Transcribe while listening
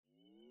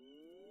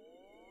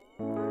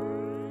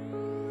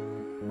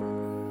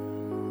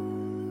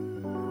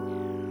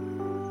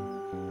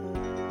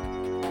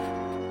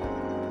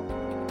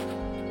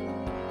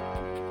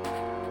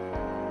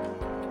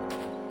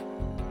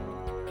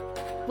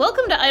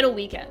Welcome to Idle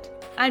Weekend.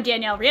 I'm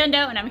Danielle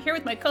Riendeau, and I'm here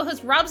with my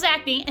co-host Rob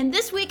Zacny, and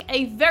this week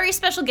a very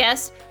special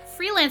guest,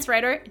 freelance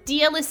writer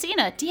Dia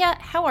Lacina. Dia,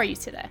 how are you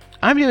today?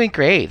 I'm doing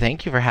great.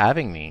 Thank you for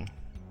having me.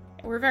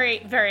 We're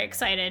very, very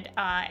excited,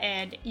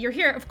 and you're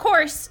here, of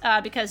course,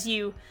 because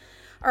you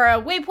are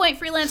a Waypoint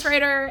freelance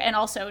writer and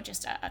also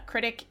just a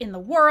critic in the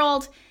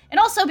world, and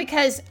also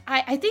because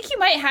I think you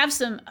might have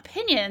some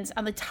opinions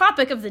on the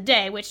topic of the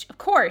day, which, of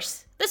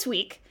course, this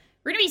week,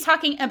 we're going to be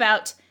talking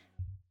about,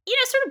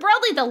 sort of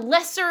broadly the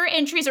lesser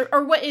entries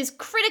or what is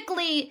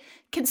critically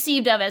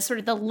conceived of as sort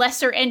of the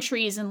lesser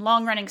entries in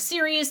long-running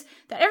series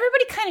that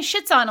everybody kind of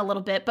shits on a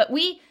little bit, but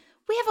we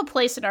have a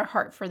place in our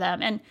heart for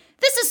them. And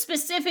this is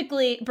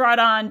specifically brought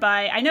on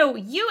by, I know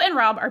you and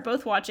Rob are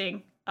both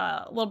watching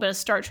a little bit of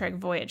Star Trek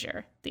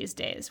Voyager these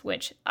days,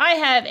 which I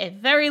have a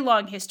very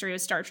long history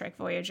with Star Trek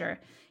Voyager.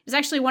 It's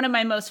actually one of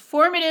my most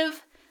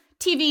formative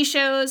TV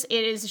shows.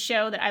 It is a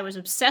show that I was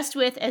obsessed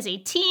with as a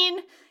teen.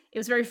 It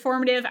was very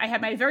formative. I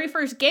had my very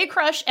first gay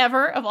crush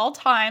ever of all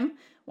time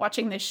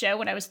watching this show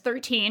when I was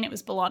 13. It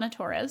was B'Elanna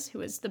Torres, who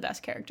was the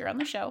best character on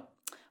the show,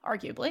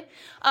 arguably.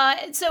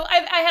 So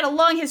I had a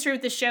long history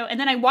with this show, and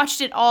then I watched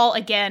it all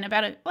again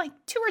about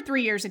 2 or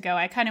 3 years ago.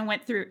 I kind of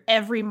went through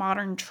every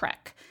modern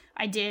Trek.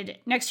 I did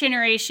Next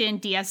Generation,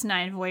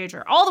 DS9,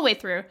 Voyager, all the way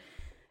through,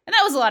 and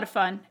that was a lot of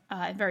fun,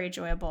 very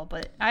enjoyable.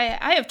 But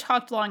I have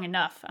talked long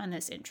enough on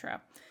this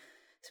intro.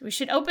 So we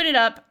should open it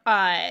up.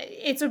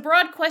 It's a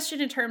broad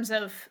question in terms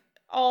of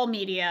all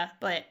media,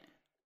 but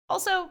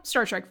also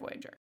Star Trek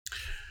Voyager.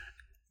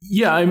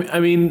 Yeah, I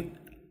mean,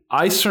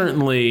 I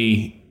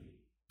certainly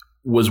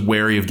was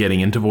wary of getting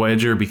into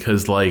Voyager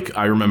because,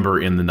 I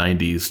remember in the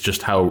 90s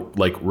just how,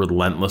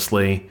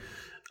 relentlessly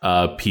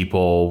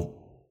people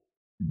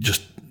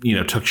just,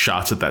 took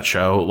shots at that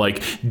show.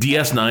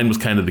 DS9 was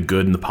kind of the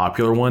good and the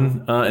popular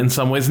one in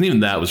some ways, and even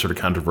that was sort of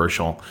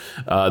controversial.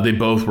 They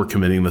both were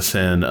committing the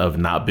sin of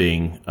not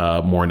being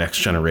more Next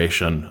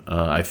Generation,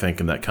 I think,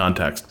 in that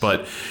context.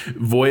 But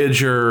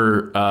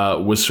Voyager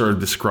was sort of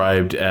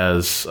described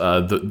as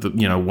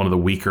one of the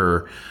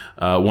weaker,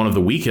 one of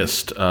the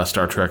weakest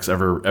Star Treks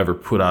ever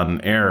put on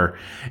air,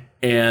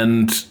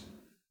 and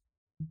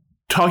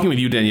talking with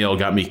you, Danielle,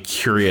 got me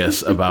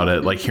curious about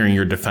it, hearing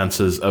your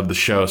defenses of the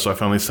show. So I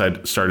finally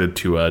started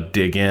to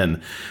dig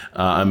in.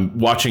 I'm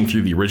watching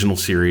through the original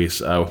series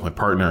with my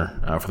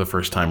partner for the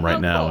first time right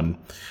now. Cool.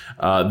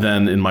 And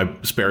then in my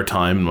spare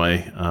time, in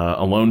my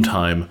alone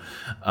time,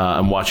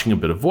 I'm watching a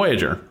bit of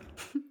Voyager.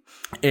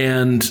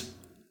 And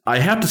I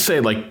have to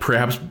say,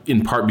 perhaps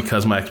in part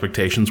because my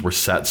expectations were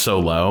set so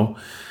low,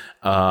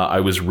 I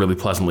was really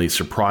pleasantly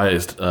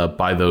surprised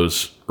by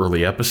those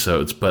early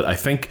episodes. But I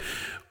think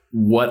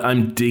what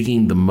I'm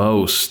digging the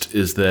most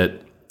is the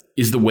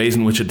ways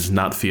in which it does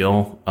not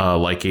feel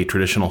like a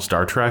traditional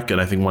Star Trek. And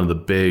I think one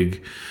of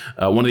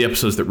the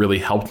episodes that really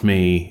helped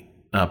me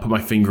put my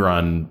finger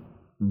on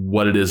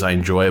what it is I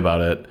enjoy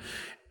about it,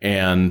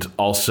 and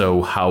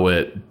also how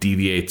it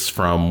deviates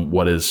from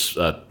what is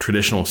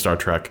traditional Star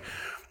Trek,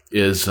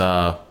 is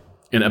an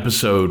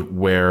episode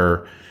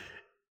where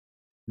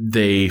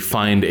they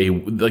find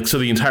so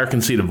the entire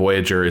conceit of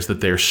Voyager is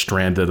that they're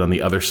stranded on the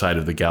other side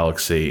of the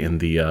galaxy in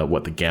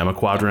the Gamma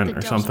Quadrant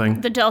or something.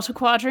 The Delta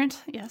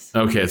Quadrant, yes.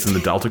 Okay, it's in the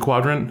Delta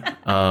Quadrant.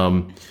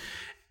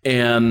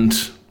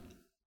 And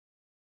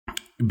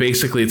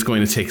basically it's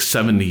going to take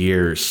 70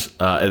 years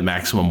at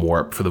maximum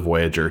warp for the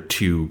Voyager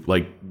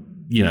to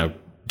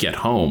get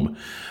home.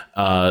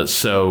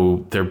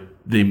 So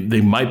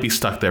they might be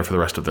stuck there for the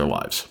rest of their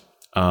lives.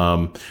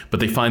 But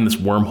they find this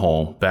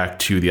wormhole back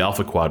to the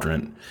Alpha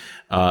Quadrant.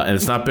 And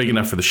it's not big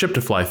enough for the ship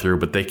to fly through,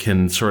 but they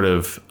can sort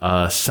of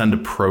send a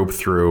probe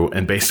through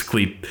and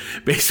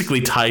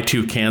basically tie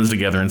two cans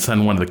together and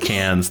send one of the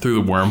cans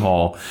through the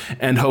wormhole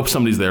and hope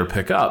somebody's there to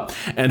pick up.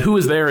 And who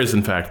is there is,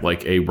 in fact,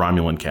 a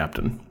Romulan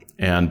captain.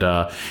 And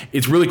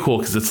it's really cool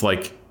because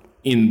it's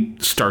in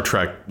Star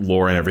Trek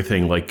lore and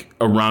everything, a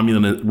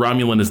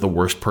Romulan is the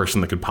worst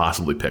person that could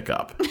possibly pick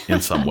up in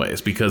some ways,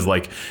 because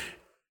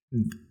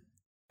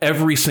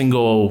every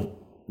single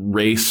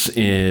race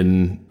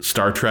in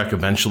Star Trek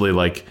eventually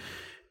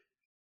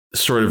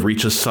sort of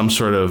reaches some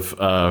sort of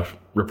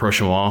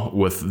rapprochement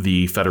with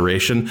the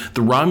Federation.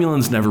 The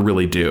Romulans never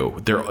really do.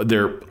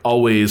 They're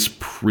always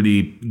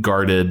pretty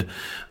guarded,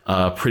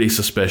 pretty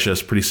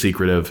suspicious, pretty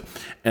secretive.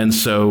 And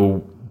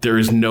so there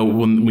is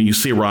when you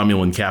see a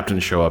Romulan captain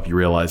show up, you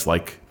realize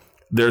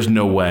there's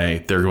no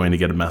way they're going to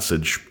get a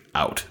message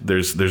out.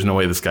 There's no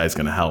way this guy's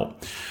going to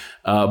help.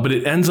 But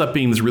it ends up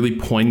being this really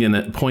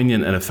poignant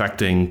and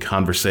affecting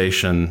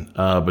conversation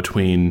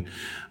between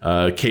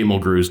Kate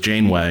Mulgrew's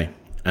Janeway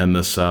and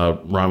this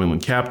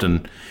Romulan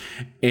captain.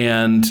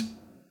 And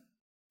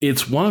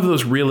it's one of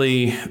those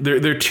really...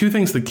 There are two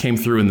things that came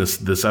through in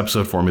this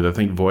episode for me that I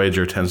think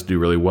Voyager tends to do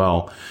really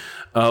well.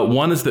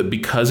 One is that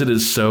because it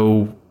is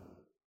so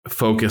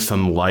focused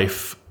on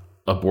life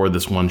aboard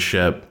this one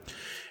ship,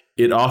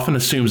 it often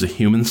assumes a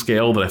human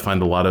scale that I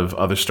find a lot of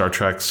other Star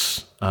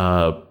Treks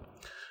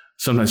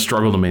sometimes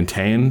struggle to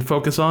maintain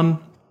focus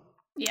on.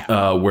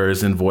 Yeah.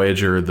 Whereas in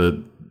Voyager,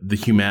 the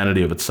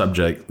humanity of its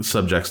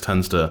subjects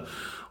tends to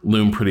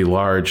loom pretty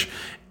large.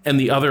 And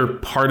the other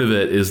part of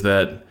it is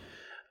that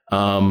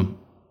a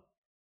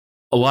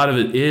lot of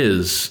it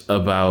is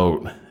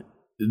about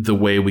the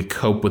way we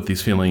cope with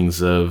these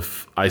feelings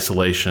of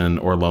isolation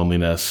or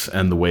loneliness,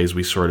 and the ways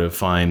we sort of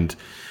find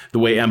the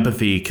way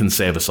empathy can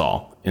save us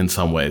all in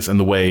some ways, and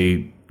the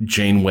way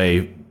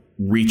Janeway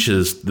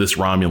reaches this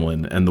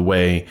Romulan, and the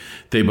way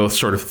they both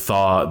sort of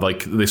thaw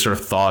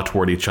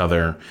toward each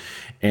other,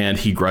 and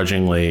he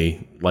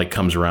grudgingly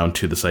comes around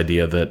to this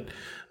idea that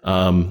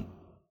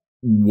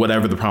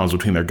whatever the problems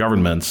between their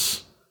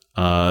governments,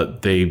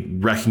 they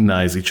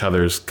recognize each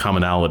other's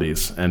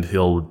commonalities, and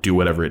he'll do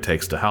whatever it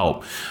takes to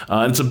help.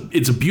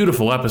 It's a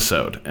beautiful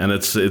episode, and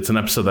it's an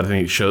episode that I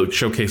think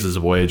showcases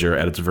Voyager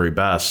at its very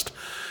best.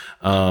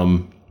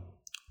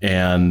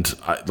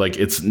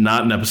 It's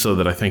not an episode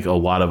that I think a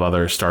lot of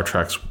other Star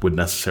Treks would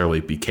necessarily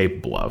be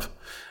capable of.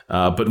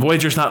 But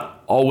Voyager's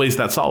not always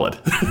that solid.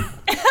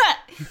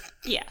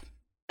 Yeah.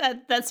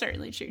 That's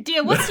certainly true.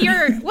 Dia, what's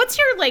your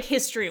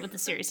history with the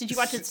series? Did you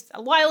watch it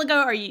a while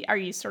ago? Are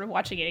you sort of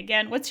watching it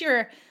again? What's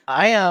your?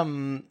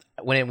 When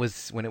it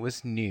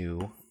was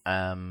new,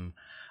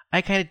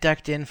 I kind of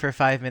ducked in for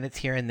 5 minutes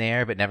here and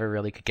there, but never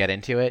really could get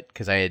into it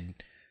because I had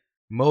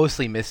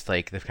mostly missed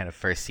the kind of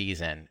first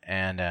season,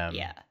 and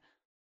yeah.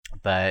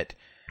 But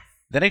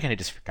then I kind of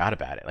just forgot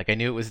about it. I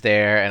knew it was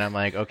there, and I'm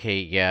like, okay,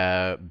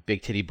 yeah,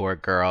 big titty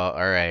Borg girl,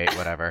 all right,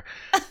 whatever.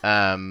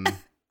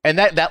 And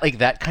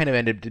that kind of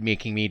ended up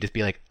making me just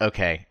be like,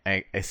 okay,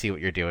 I see what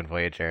you're doing,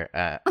 Voyager.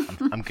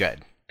 I'm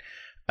good.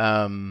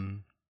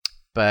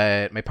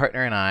 But my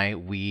partner and I,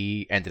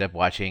 we ended up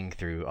watching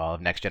through all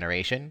of Next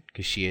Generation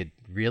because she had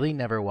really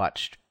never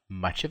watched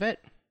much of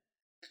it.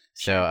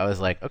 So I was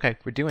like, okay,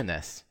 we're doing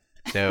this.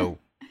 So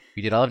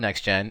we did all of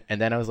Next Gen, and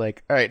then I was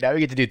like, all right, now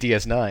we get to do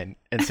DS9.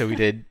 And so we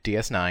did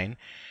DS9.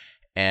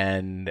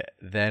 And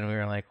then we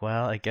were like,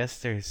 well, I guess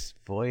there's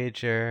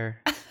Voyager.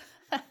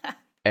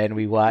 And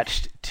we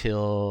watched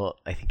till,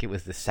 I think it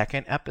was the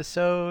second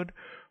episode,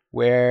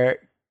 where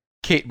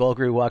Kate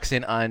Mulgrew walks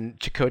in on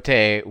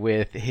Chakotay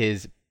with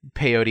his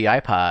peyote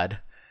iPod.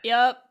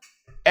 Yep.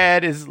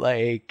 And is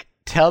like,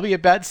 tell me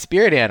about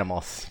spirit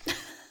animals.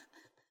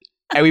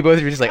 And we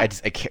both were just like,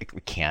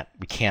 we can't.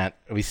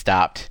 We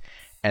stopped.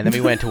 And then we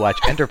went to watch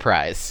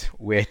Enterprise,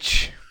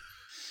 which...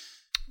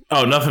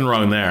 Oh, nothing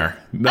wrong there.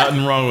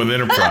 Nothing wrong with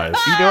Enterprise.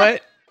 You know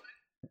what?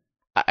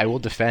 I will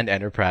defend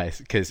Enterprise,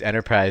 because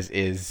Enterprise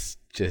is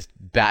just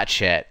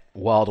batshit,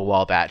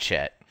 wall-to-wall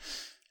batshit,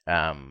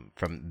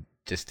 from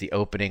just the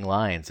opening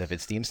lines of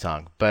its theme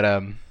song. But,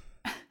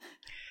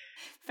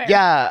 Fair.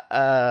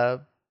 Yeah,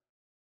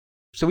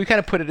 so we kind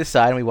of put it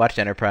aside and we watched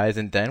Enterprise,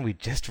 and then we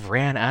just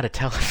ran out of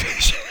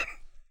television.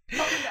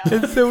 Oh, no.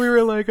 And so we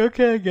were like,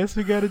 okay, I guess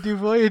we gotta do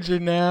Voyager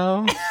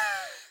now.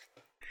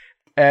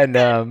 And,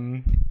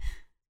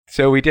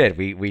 so we did.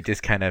 We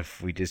just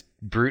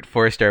brute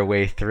forced our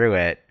way through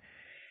it.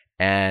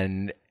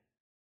 And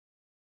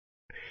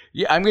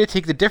yeah, I'm going to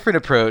take the different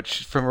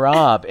approach from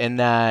Rob in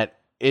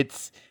that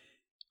it's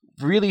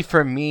really,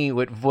 for me,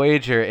 what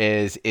Voyager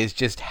is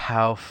just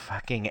how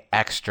fucking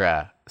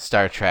extra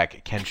Star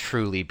Trek can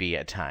truly be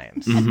at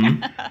times.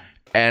 Mm-hmm.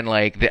 And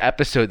the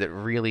episode that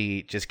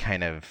really just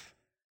kind of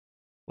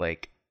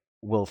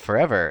will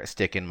forever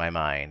stick in my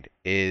mind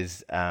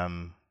is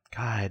called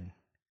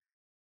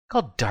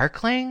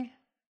Darkling.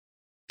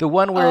 The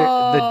one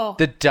where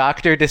the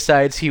doctor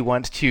decides he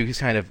wants to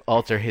kind of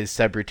alter his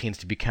subroutines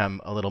to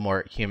become a little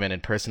more human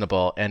and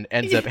personable, and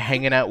ends up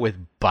hanging out with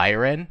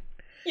Byron.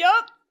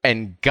 Yep.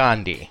 And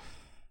Gandhi.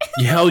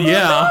 Hell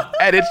yeah.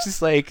 And it's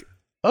just like,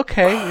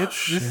 okay,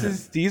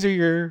 these are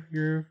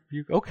your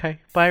okay,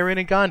 Byron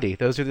and Gandhi.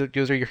 Those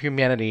are your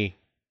humanity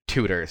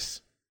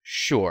tutors.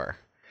 Sure.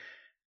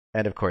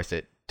 And of course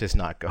it does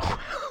not go well.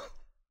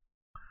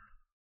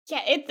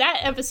 Yeah, that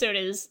episode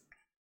is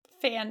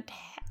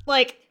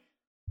fantastic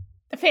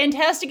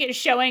at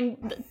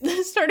showing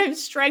the sort of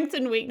strengths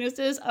and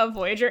weaknesses of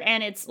Voyager,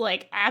 and it's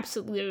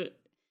absolute.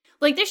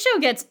 This show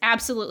gets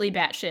absolutely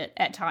batshit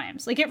at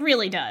times. It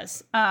really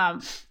does.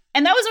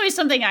 And that was always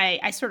something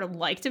I sort of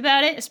liked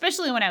about it,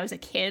 especially when I was a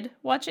kid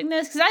watching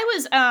this, because I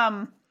was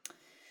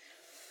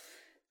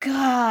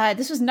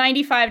this was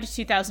 95 to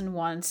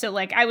 2001, so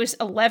I was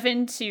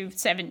 11 to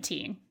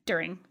 17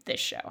 during this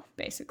show,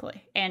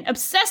 basically, and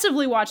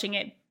obsessively watching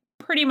it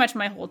pretty much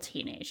my whole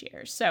teenage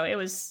years. So it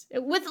was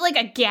with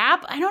a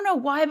gap. I don't know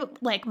why,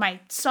 but my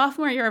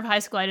sophomore year of high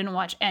school, I didn't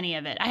watch any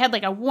of it. I had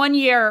a 1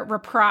 year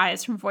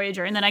reprise from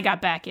Voyager, and then I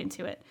got back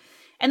into it.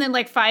 And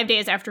then 5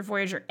 days after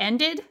Voyager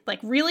ended,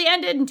 really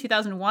ended in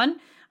 2001,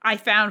 I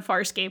found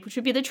Farscape, which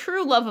would be the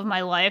true love of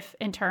my life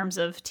in terms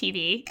of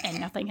TV, and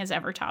nothing has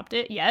ever topped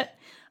it yet.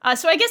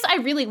 So I guess I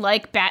really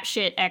like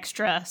batshit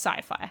extra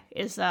sci-fi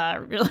is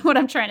really what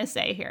I'm trying to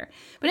say here.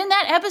 But in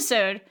that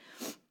episode,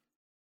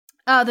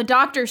 the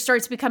Doctor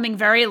starts becoming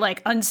very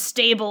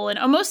unstable, and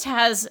almost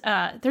has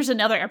there's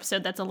another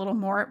episode that's a little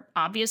more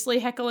obviously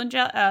Jekyll and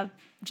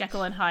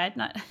Hyde,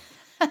 not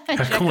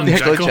Jekyll and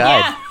Jekyll.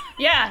 Hyde.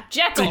 Yeah,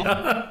 Jekyll.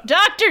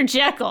 Dr.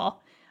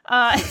 Jekyll.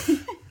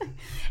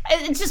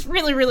 It's just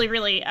really, really,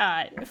 really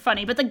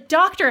funny. But the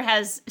Doctor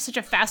has such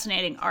a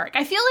fascinating arc.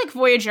 I feel like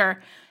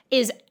Voyager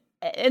is,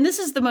 and this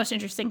is the most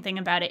interesting thing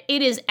about it,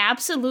 it is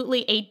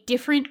absolutely a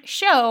different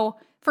show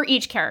for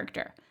each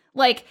character.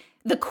 Like,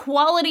 the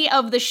quality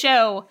of the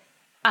show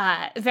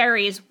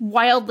varies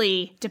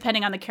wildly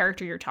depending on the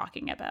character you're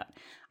talking about.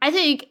 I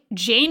think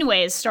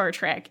Janeway's Star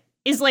Trek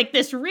is like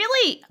this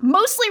really,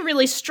 mostly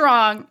really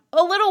strong,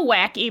 a little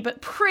wacky,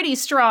 but pretty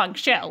strong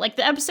show. Like,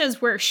 the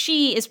episodes where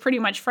she is pretty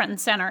much front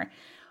and center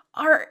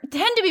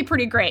tend to be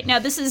pretty great. Now,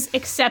 this is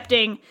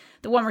accepting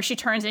the one where she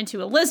turns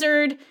into a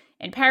lizard,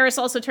 and Paris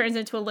also turns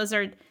into a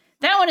lizard.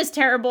 That one is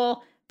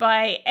terrible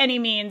by any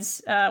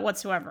means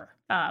whatsoever.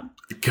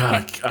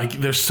 God,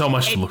 there's so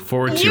much to look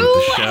forward to with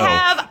the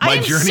show. My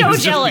journey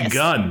has just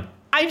begun.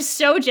 I'm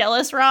so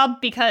jealous, Rob,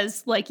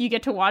 because like you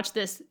get to watch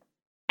this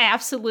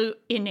absolute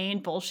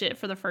inane bullshit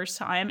for the first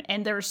time,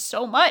 and there's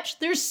so much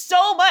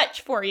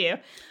for you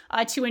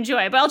to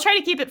enjoy. But I'll try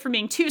to keep it from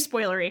being too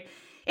spoilery.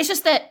 It's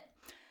just that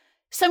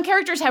some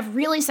characters have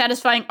really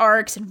satisfying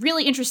arcs and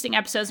really interesting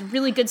episodes and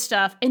really good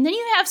stuff, and then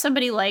you have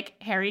somebody like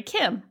Harry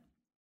Kim,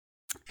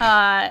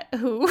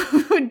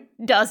 who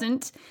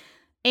doesn't.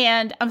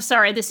 And I'm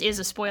sorry, this is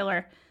a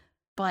spoiler,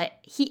 but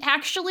he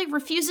actually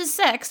refuses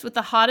sex with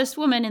the hottest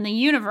woman in the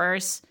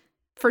universe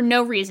for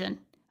no reason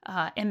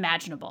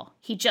imaginable.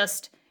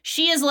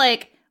 She is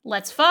like,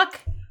 let's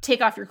fuck,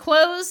 take off your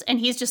clothes, and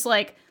he's just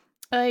like,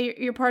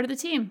 you're part of the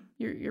team.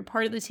 You're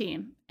part of the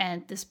team.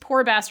 And this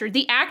poor bastard,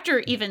 the actor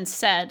even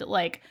said,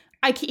 like,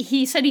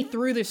 he said he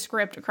threw the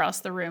script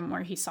across the room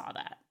where he saw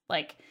that.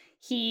 Like,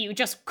 he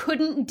just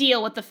couldn't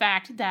deal with the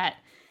fact that,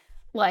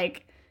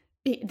 like,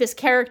 this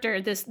character,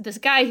 this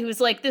guy who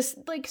was like this,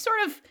 like,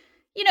 sort of,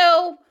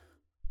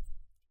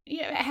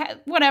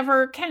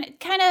 whatever, kind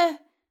of,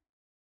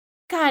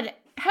 God,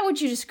 how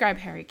would you describe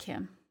Harry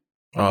Kim?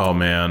 Oh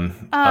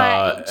man,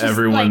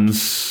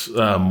 everyone's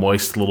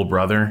moist little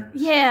brother.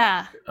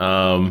 Yeah.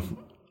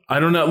 I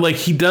don't know, like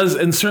he does,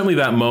 and certainly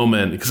that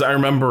moment, because I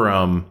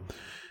remember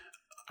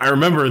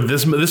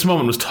this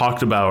moment was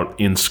talked about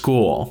in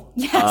school.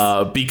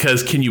 Yes.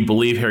 Because can you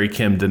believe Harry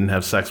Kim didn't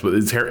have sex with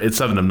it's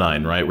 7 of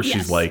 9, right? Where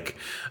she's like,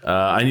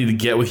 I need to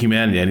get with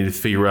humanity. I need to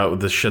figure out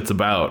what this shit's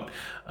about.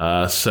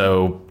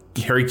 So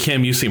Harry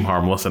Kim, you seem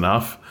harmless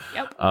enough.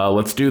 Yep.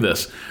 Let's do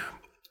this.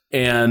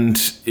 And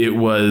it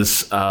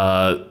was,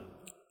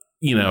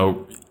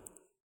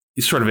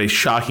 sort of a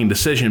shocking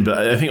decision, but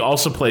I think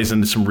also plays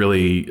into some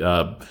really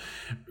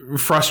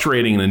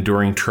frustrating and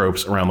enduring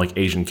tropes around like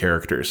Asian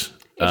characters.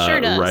 It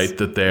sure does. Right,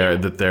 that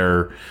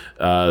they're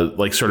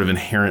like sort of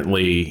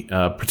inherently,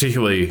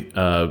 particularly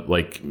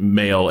like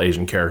male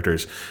Asian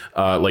characters,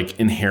 like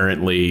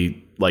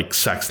inherently like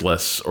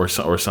sexless or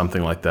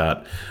something like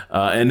that.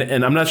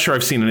 And I'm not sure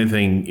I've seen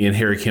anything in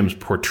Harry Kim's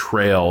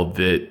portrayal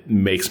that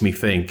makes me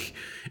think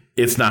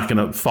it's not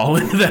going to fall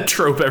into that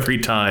trope every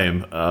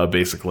time.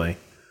 Basically,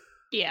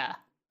 yeah,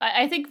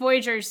 I think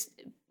Voyager's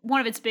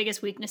one of its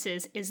biggest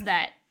weaknesses is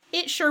that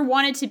it sure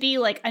wanted to be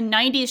like a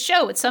 90s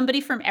show with somebody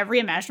from every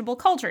imaginable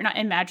culture. Not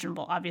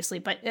imaginable, obviously,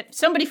 but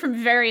somebody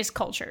from various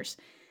cultures.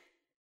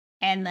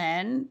 And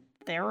then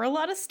there were a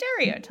lot of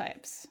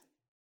stereotypes.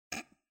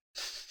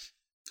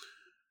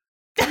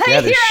 Yeah,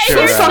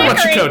 Let's talk about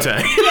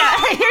Chakotay. Yeah,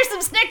 I hear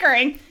some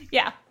snickering.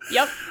 Yeah,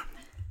 yep.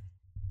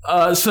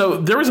 So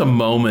there was a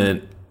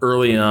moment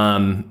early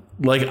on,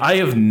 like I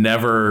have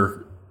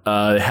never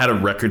had a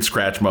record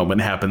scratch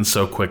moment happen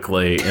so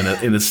quickly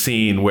in a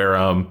scene where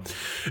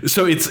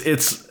so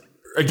it's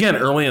again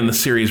early in the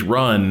series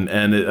run,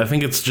 and I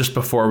think it's just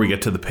before we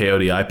get to the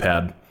peyote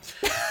iPad,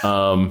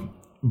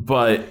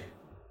 but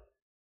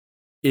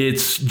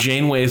it's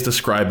Janeway's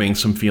describing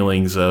some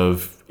feelings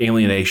of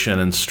alienation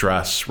and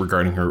stress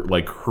regarding her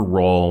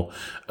role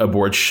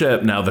aboard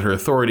ship now that her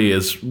authority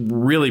is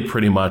really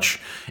pretty much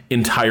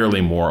entirely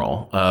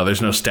moral.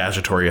 There's no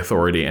statutory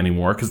authority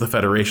anymore because the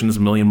Federation is a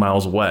million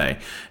miles away,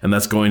 and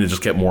that's going to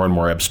just get more and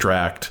more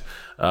abstract.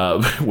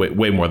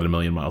 Way more than a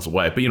million miles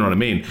away, but you know what I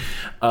mean.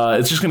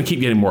 It's just going to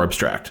keep getting more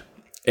abstract.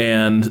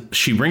 And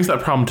she brings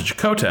that problem to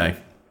Chakotay,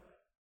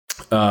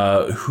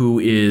 who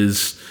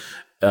is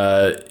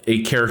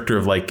a character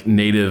of like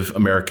Native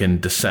American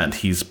descent.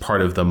 He's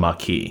part of the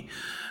Maquis,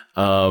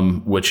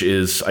 which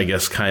is, I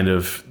guess, kind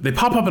of, they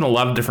pop up in a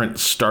lot of different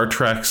Star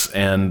Treks,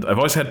 and I've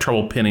always had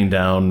trouble pinning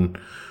down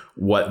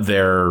what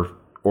their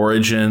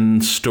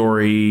origin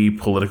story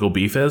political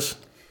beef is.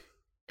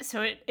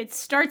 So it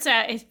starts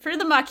out, for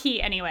the Maquis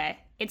anyway,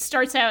 it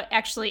starts out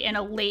actually in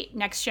a late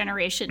Next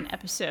Generation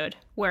episode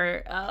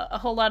where a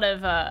whole lot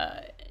of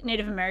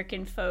Native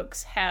American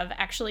folks have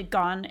actually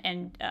gone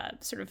and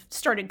sort of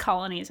started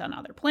colonies on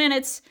other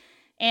planets,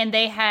 and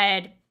they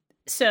had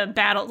some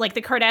battle, like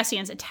the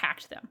Cardassians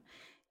attacked them,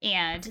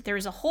 and there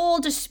was a whole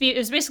dispute. It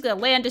was basically a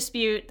land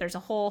dispute. There's a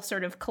whole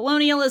sort of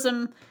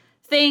colonialism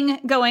thing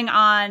going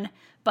on,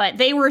 but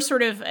they were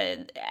sort of,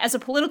 as a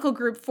political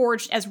group,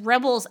 forged as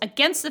rebels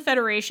against the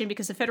Federation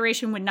because the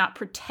Federation would not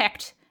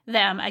protect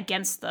them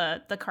against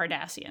the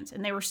Cardassians.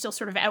 And they were still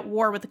sort of at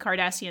war with the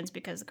Cardassians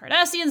because the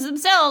Cardassians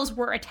themselves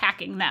were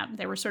attacking them.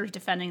 They were sort of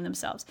defending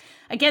themselves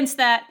against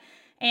that.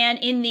 And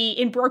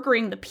in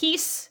brokering the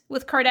peace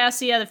with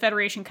Cardassia, the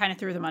Federation kind of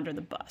threw them under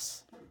the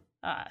bus.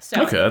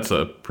 Okay, that's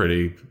a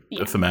pretty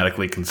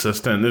thematically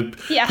consistent,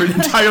 yeah.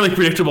 entirely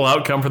predictable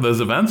outcome for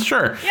those events.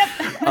 Sure.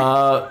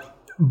 Yep.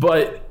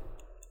 But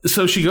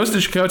so she goes to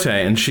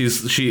Chakotay and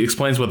she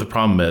explains what the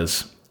problem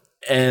is.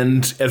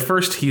 And at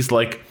first he's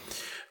like,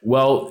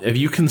 well, have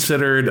you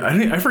considered,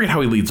 I forget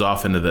how he leads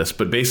off into this,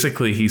 but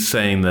basically he's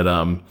saying that,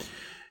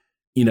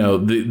 you know,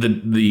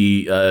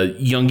 the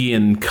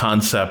Jungian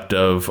concept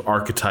of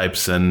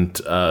archetypes and,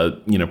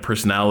 you know,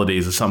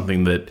 personalities is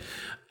something that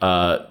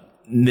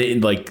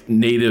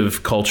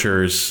native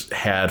cultures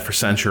had for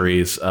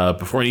centuries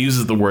before. And he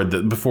uses the word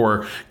that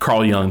before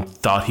Carl Jung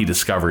thought he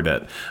discovered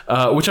it,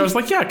 which I was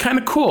like, yeah, kind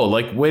of cool.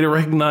 Like, way to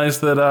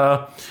recognize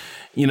that,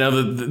 you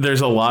know,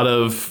 there's a lot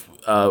of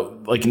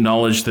like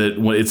knowledge that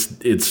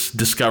its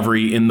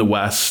discovery in the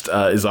West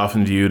is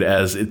often viewed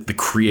as the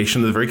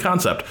creation of the very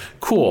concept.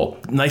 Cool.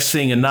 Nice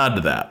seeing a nod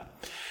to that.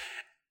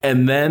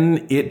 And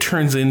then it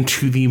turns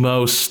into the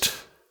most...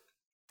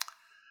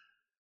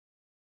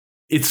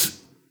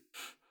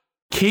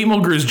 Kate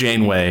Mulgrew's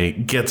Janeway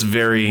gets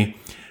very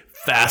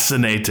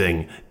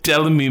fascinating.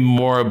 Tell me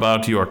more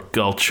about your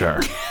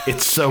culture.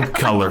 It's so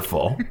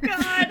colorful.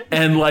 God.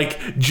 And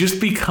like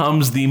just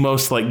becomes the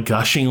most like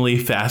gushingly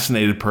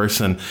fascinated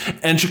person.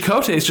 And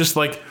Chakotay is just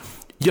like,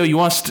 yo, you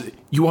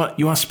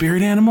want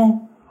spirit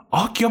animal?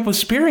 I'll hook you up with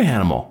spirit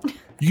animal.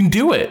 You can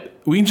do it.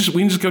 We can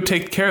just go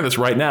take care of this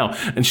right now.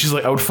 And she's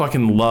like, I would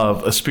fucking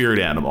love a spirit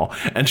animal.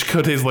 And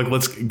Chakotay's like,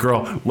 let's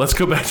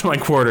go back to my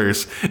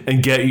quarters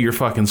and get you your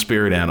fucking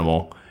spirit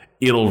animal.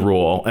 It'll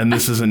rule. And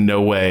this is in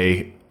no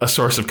way a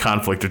source of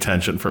conflict or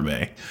tension for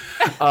me.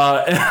 And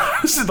I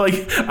was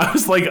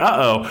like,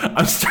 uh-oh.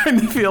 I'm starting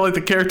to feel like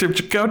the character of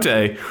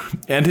Chakotay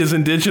and his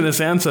indigenous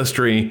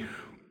ancestry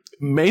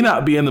may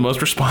not be in the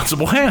most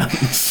responsible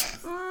hands.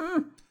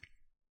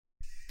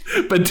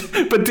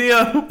 But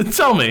Dia,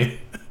 tell me.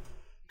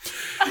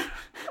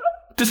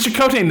 Does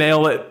Chakotay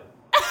nail it?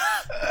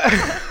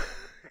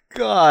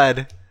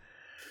 God.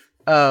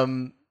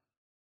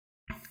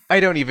 I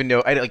don't even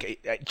know.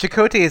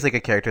 Chakotay is like a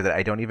character that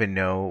I don't even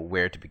know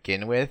where to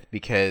begin with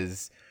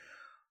because,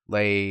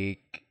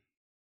 like,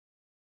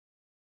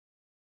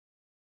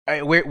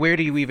 where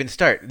do you even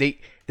start? They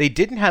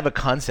didn't have a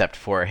concept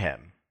for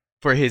him,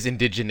 for his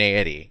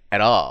indigeneity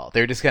at all.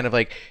 They're just kind of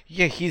like,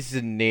 yeah, he's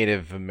a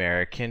Native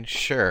American,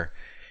 sure,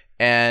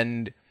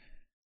 and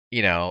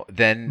you know,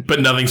 then...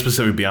 But nothing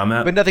specific beyond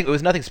that? It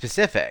was nothing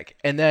specific.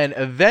 And then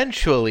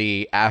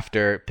eventually,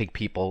 after Pig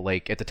people,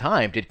 like, at the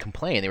time, did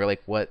complain, they were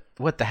like, what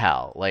the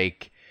hell?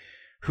 Like,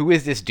 who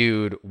is this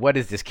dude? What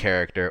is this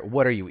character?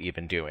 What are you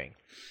even doing?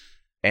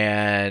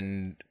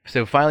 And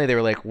so finally they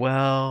were like,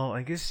 well,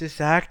 I guess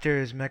this actor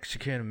is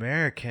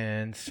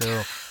Mexican-American,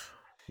 so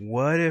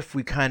what if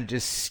we kind of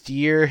just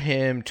steer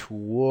him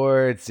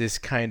towards this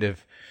kind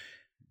of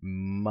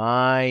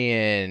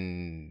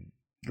Mayan...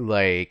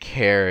 like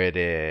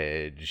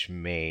heritage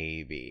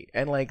maybe,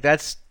 and like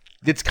it's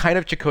kind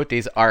of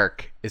Chakotay's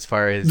arc as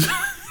far as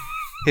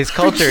his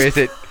culture is.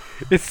 It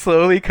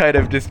slowly kind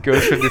of just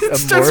goes from this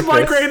amorphous. Starts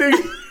migrating.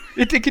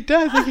 It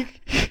does.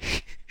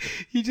 Like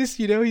he just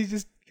he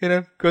just kind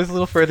of goes a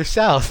little further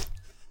south.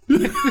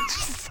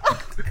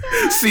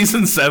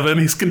 Season 7,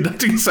 he's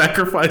conducting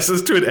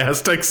sacrifices to an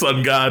Aztec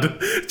sun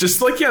god.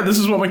 Just like, yeah, this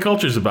is what my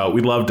culture's about.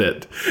 We loved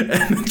it.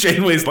 And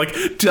Janeway's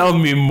like, tell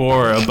me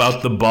more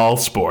about the ball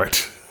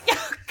sport.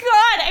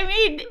 God, I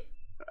mean,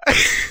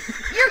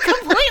 you're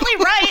completely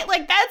right.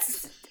 Like,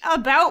 that's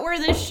about where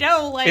this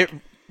show, like,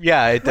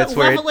 that's what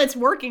where level it's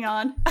working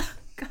on.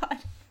 God.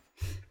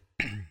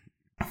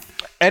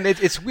 And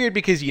it's weird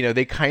because, you know,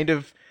 they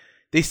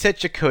set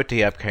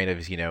Chakotay up kind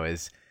of, you know,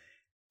 as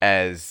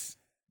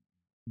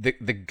the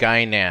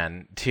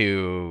Guinan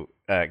to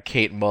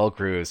Kate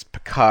Mulgrew's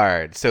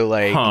Picard. So,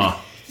 like,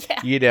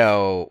 you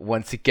know,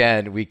 once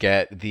again, we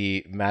get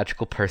the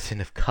magical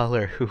person of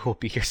color who will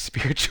be your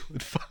spiritual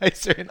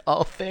advisor in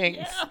all things.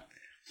 Yeah.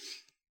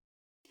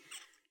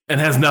 And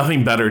has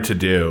nothing better to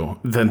do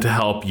than to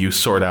help you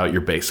sort out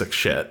your basic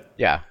shit.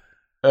 Yeah.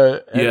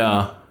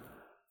 Yeah.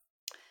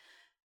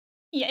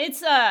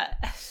 Yeah,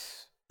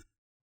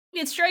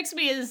 it strikes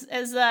me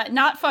as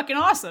not fucking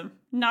awesome.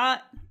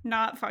 Not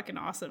fucking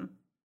awesome.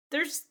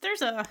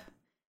 There's a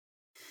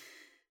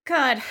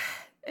God,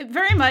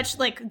 very much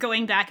like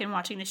going back and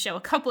watching the show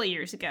a couple of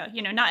years ago,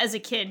 you know, not as a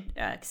kid,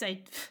 because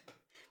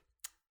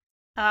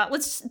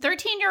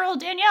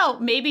 13-year-old Danielle,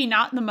 maybe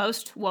not the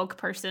most woke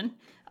person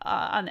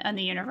on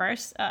the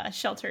universe,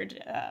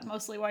 sheltered,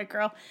 mostly white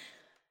girl.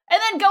 And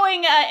then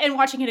going and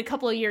watching it a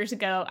couple of years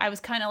ago, I was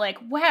kind of like,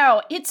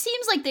 wow, it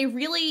seems like they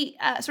really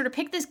sort of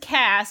picked this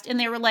cast and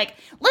they were like,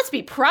 let's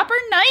be proper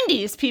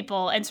 90s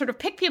people and sort of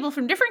pick people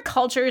from different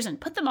cultures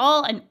and put them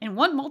all in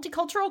one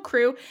multicultural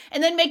crew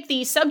and then make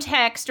the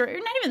subtext, or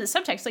not even the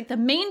subtext, like the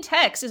main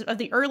text of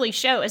the early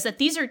show is that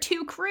these are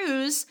two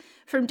crews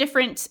from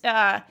different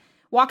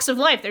walks of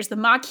life. There's the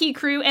Maquis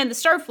crew and the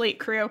Starfleet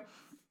crew.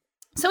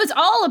 So it's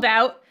all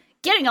about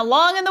getting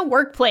along in the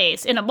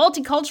workplace in a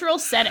multicultural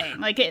setting.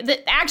 Like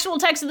the actual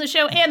text of the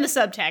show and the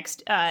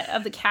subtext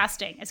of the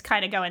casting is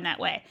kind of going that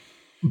way.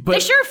 But they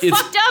sure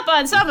fucked up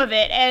on some of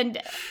it, and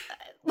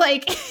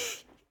like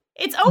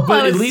it's almost.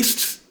 But at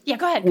least, yeah,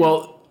 go ahead.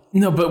 Well,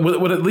 no, but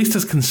what at least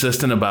is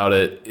consistent about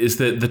it is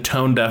that the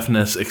tone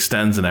deafness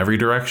extends in every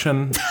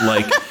direction.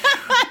 Like,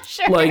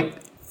 sure. Like,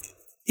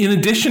 in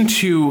addition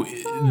to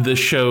the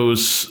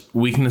show's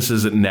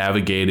weaknesses at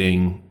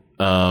navigating,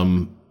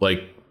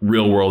 like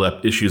real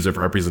world issues of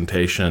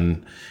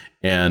representation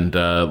and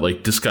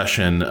like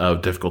discussion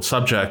of difficult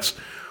subjects.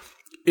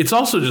 It's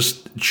also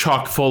just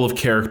chock full of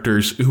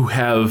characters who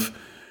have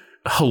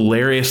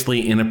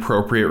hilariously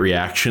inappropriate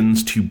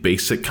reactions to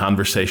basic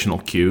conversational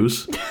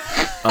cues.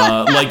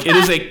 Like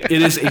it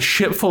is a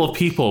ship full of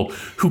people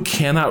who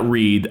cannot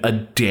read a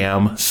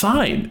damn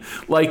sign.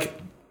 Like,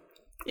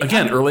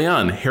 again, early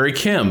on, Harry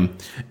Kim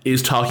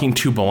is talking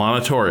to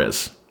B'Elanna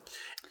Torres,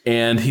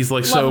 and he's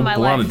like, "So,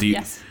 B'Elanna,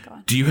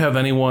 do you have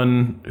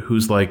anyone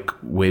who's like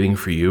waiting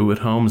for you at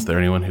home? Is there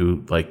anyone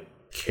who like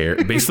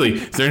cares? Basically,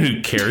 is there anyone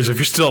who cares if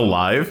you're still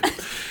alive?"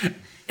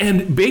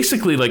 And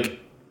basically, like,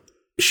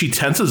 she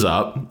tenses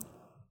up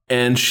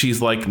and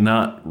she's like,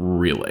 "Not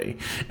really."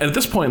 And at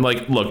this point,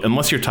 like, look,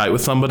 unless you're tight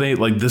with somebody,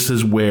 like, this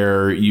is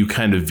where you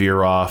kind of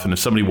veer off. And if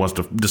somebody wants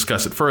to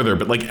discuss it further,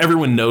 but like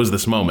everyone knows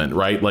this moment,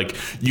 right? Like,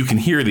 you can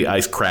hear the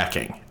ice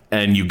cracking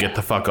and you get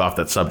the fuck off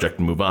that subject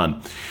and move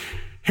on.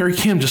 Harry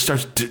Kim just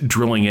starts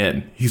drilling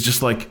in. He's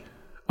just like,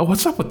 "Oh,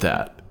 what's up with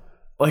that?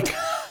 Like,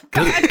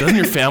 doesn't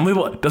your family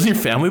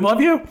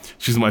love you?"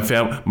 She's My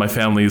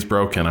family is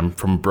broken. I'm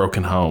from a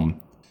broken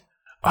home."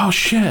 "Oh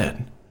shit.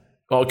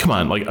 Oh, come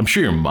on. Like, I'm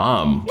sure your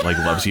mom like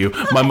loves you.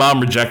 My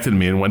mom rejected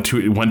me and went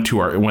to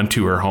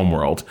her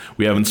homeworld.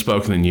 We haven't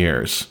spoken in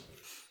years."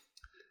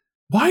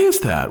 Why is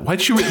that?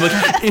 Why'd she like?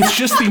 It's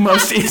just the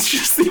most.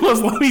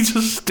 Let me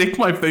just stick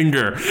my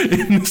finger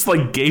in this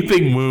like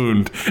gaping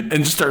wound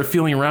and just start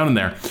feeling around in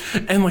there.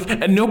 And like,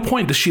 at no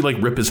point does she like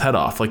rip his head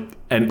off. Like,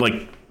 and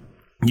like,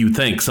 you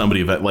think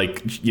somebody that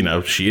like, you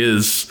know, she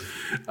is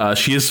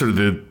sort of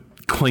the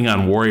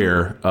Klingon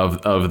warrior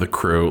of the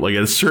crew. Like,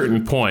 at a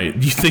certain point,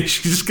 you think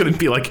she's just going to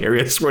be like,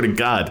 "Harry, I swear to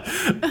God,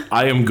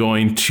 I am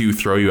going to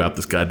throw you out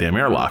this goddamn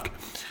airlock."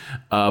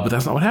 But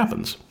that's not what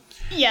happens.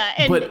 Yeah,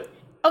 and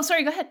oh,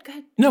 sorry, go ahead.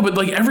 No, but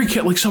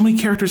like so many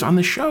characters on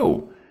the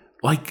show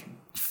like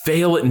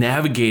fail at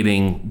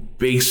navigating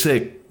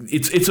basic.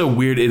 It's a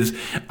weird. It is.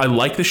 I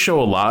like the show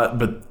a lot,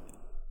 but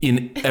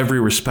in every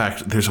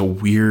respect, there's a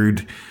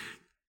weird.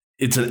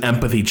 It's an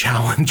empathy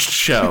challenged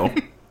show.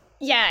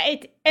 Yeah,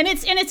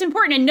 it's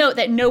important to note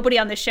that nobody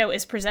on the show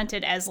is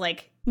presented as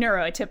like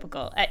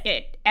neuroatypical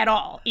at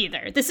all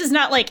either. This is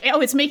not like,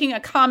 oh, it's making a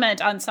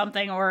comment on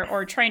something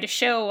or trying to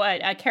show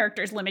a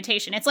character's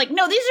limitation. It's like,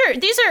 no,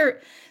 these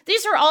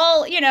are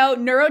all, you know,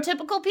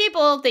 neurotypical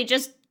people. They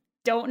just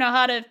don't know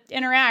how to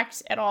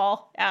interact at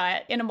all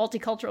in a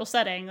multicultural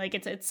setting. Like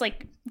it's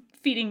like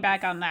feeding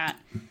back on that.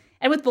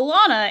 And with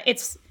B'Elanna,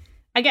 it's,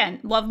 again,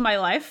 love of my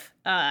life,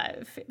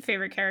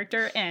 favorite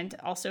character, and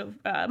also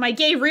my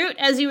gay root,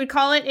 as you would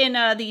call it, in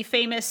the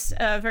famous,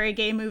 very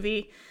gay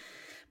movie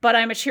But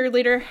I'm a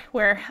Cheerleader,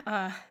 where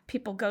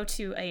people go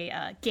to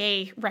a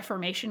gay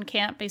reformation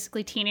camp,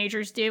 basically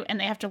teenagers do, and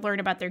they have to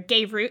learn about their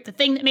gay root. The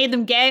thing that made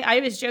them gay, I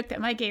always joke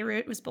that my gay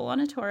root was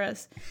B'Elanna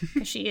Torres,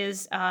 because she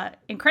is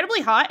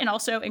incredibly hot and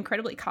also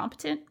incredibly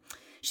competent.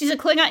 She's a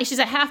Klingon, she's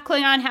a half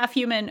Klingon, half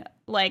human,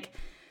 like...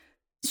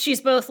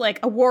 She's both like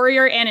a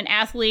warrior and an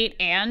athlete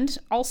and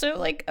also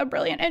like a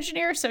brilliant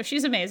engineer. So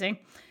she's amazing.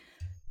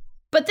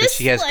 But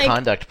she has like,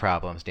 conduct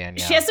problems,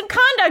 Danielle. She has some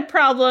conduct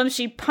problems.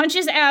 She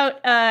punches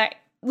out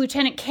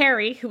Lieutenant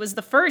Carey, who was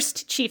the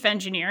first chief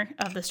engineer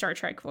of the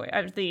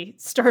the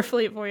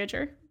Starfleet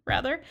Voyager,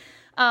 rather.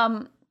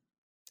 And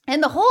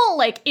the whole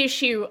like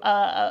issue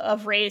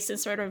of race and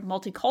sort of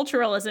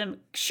multiculturalism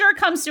sure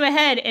comes to a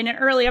head in an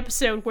early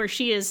episode where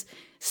she is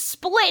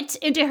split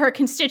into her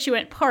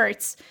constituent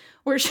parts,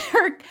 where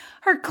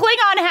her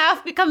Klingon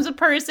half becomes a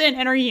person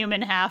and her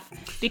human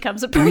half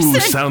becomes a person. Ooh,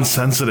 sounds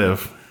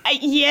sensitive.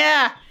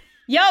 Yeah.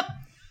 Yup.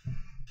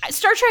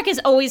 Star Trek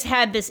has always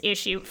had this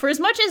issue. For as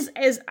much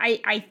as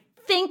I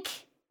think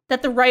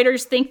that the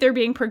writers think they're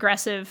being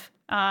progressive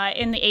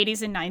in the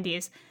 80s and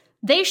 90s,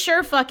 they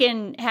sure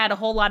fucking had a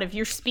whole lot of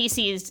your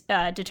species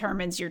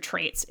determines your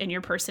traits and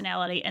your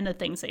personality and the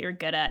things that you're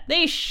good at.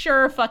 They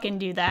sure fucking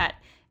do that.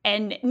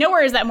 And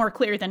nowhere is that more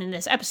clear than in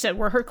this episode,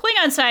 where her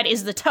Klingon side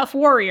is the tough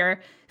warrior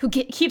who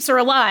keeps her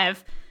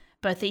alive,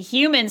 but the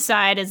human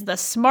side is the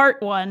smart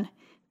one,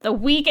 the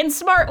weak and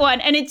smart one.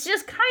 And it's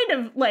just kind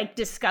of like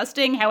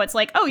disgusting how it's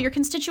like, oh, your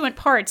constituent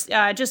parts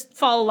just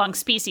fall along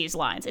species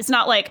lines. It's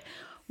not like,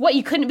 what,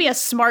 you couldn't be a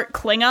smart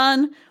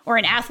Klingon or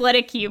an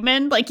athletic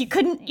human? Like you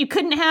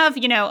couldn't have,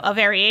 you know, a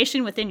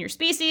variation within your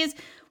species,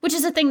 which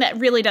is a thing that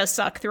really does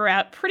suck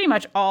throughout pretty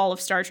much all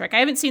of Star Trek. I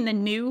haven't seen the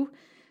new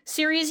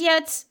series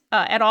yet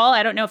at all.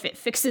 I don't know if it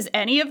fixes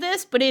any of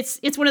this, but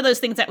it's one of those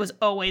things that was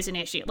always an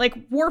issue. Like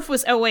Worf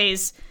was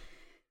always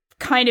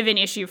kind of an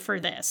issue for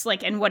this,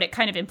 like, and what it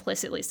kind of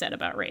implicitly said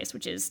about race,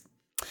 which is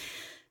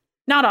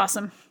not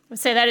awesome. I would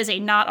say that is a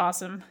not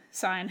awesome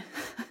sign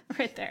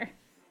right there.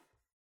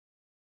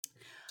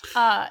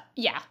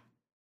 Yeah.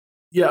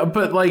 Yeah,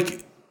 but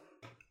like,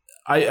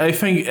 I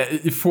think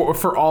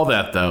for all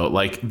that though,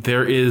 like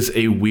there's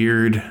a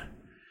weird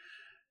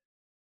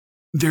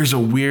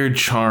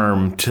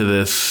charm to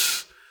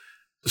this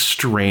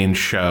strange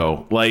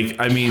show. Like,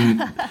 I mean,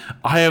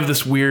 I have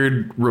this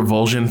weird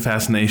revulsion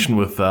fascination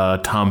with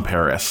Tom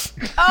Paris,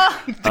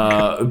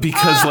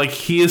 because like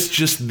he is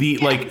just the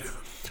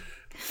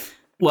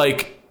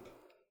like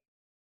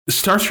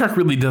Star Trek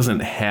really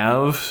doesn't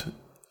have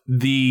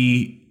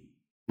the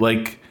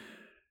like.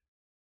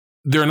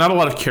 There are not a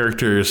lot of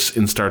characters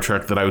in Star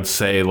Trek that I would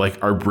say like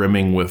are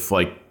brimming with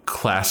like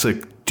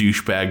classic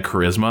douchebag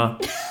charisma.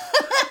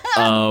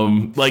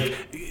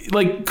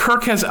 Like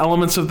Kirk has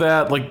elements of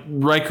that. Like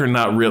Riker,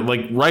 not real.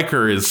 Like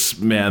Riker is,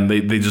 man.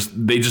 They just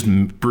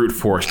brute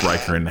forced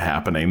Riker into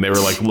happening. They were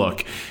like,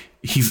 look,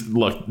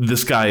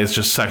 this guy is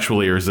just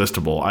sexually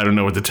irresistible. I don't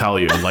know what to tell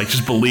you. Like,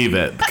 just believe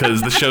it,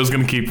 because the show's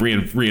gonna keep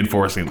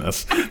reinforcing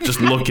this. Just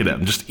look at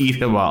him. Just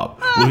eat him up.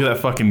 Look at that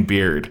fucking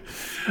beard.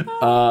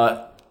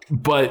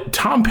 But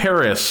Tom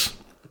Paris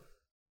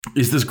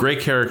is this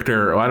great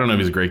character. I don't know if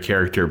he's a great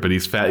character, but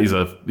he's fat. He's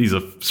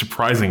a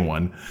surprising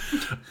one,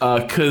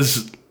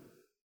 because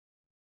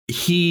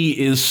he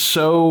is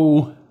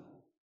so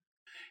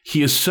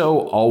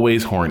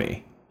always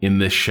horny in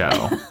this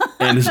show,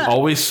 and is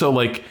always so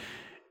like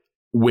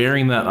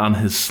wearing that on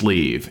his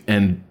sleeve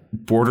and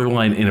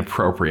borderline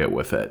inappropriate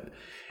with it,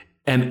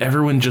 and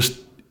it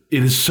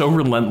is so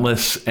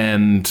relentless,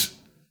 and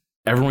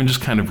everyone just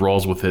kind of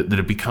rolls with it, that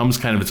it becomes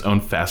kind of its own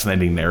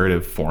fascinating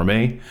narrative for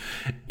me,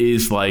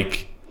 is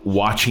like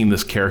watching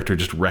this character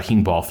just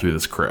wrecking ball through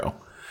this crew.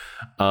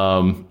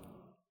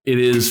 It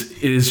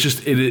is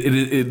just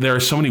there are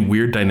so many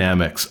weird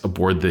dynamics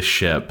aboard this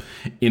ship,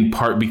 in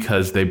part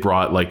because they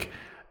brought like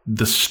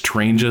the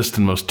strangest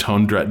and most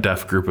tone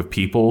deaf group of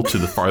people to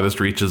the farthest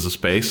reaches of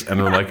space, and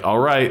they're like, all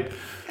right,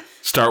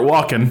 start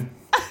walking.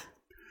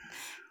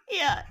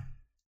 Yeah.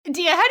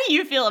 Dia, how do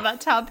you feel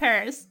about Tom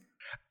Paris?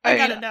 I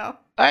gotta know.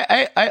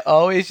 I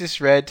always just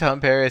read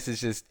Tom Paris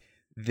as just,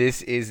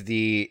 this is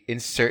the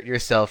insert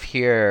yourself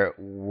here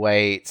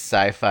white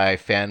sci-fi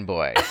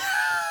fanboy.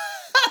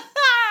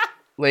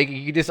 Like,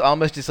 you just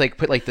almost just like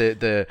put like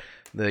the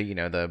you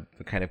know, the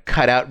kind of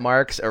cutout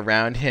marks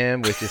around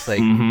him with just like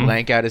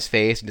blank out his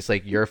face and just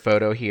like your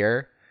photo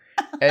here.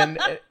 And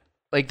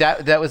like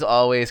that was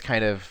always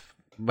kind of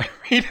my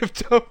read of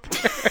Tom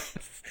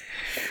Paris.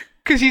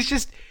 Cause he's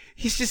just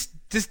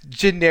this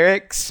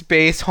generic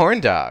space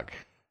horn dog.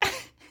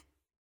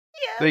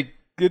 Yeah. Like,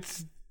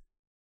 it's...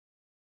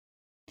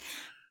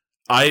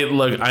 I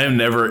am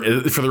never,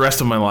 for the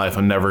rest of my life,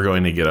 I'm never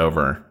going to get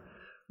over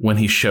when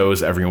he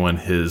shows everyone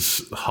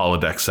his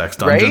holodeck sex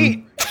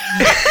dungeon.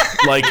 Right?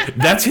 Like,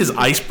 that's his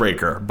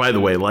icebreaker, by the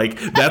way. Like,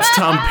 that's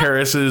Tom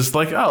Paris's,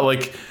 like, oh,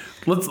 like,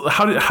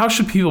 how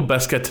should people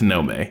best get to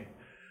know me?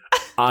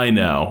 I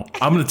know.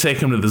 I'm going to take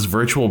him to this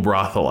virtual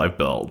brothel I've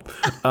built,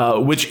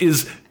 which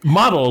is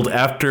modeled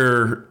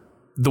after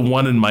the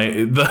one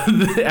in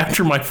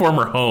after my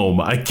former home,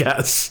 I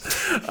guess.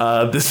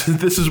 This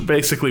is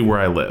basically where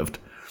I lived.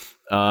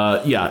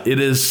 Yeah, it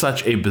is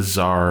such a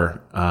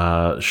bizarre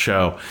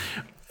show,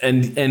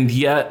 and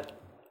yet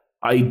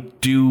I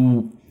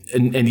do,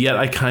 and yet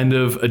I kind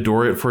of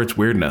adore it for its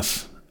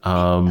weirdness.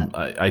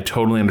 I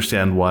totally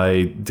understand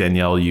why,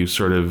 Danielle, you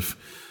sort of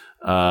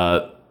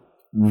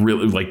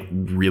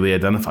really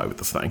identify with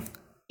this thing.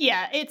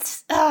 Yeah,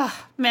 it's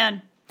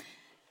man.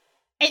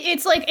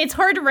 It's like, it's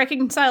hard to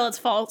reconcile its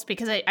faults,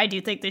 because I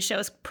do think this show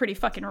is pretty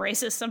fucking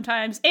racist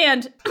sometimes.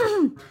 And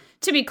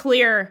to be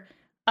clear,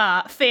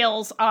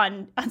 fails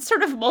on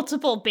sort of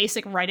multiple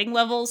basic writing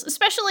levels,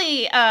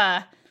 especially,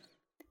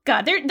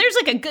 there's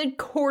like a good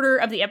quarter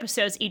of the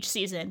episodes each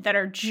season that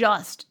are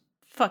just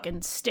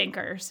fucking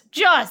stinkers.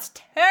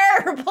 Just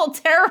terrible,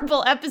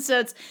 terrible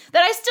episodes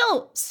that I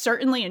still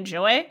certainly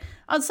enjoy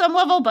on some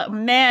level. But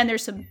man,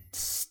 there's some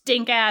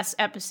stink-ass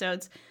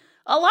episodes.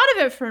 A lot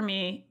of it for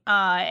me,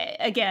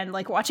 again,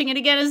 like watching it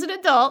again as an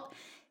adult,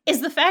 is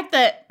the fact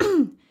that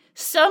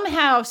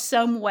somehow,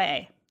 some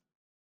way,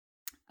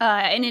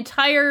 an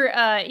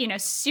entire,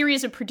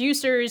 series of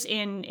producers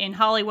in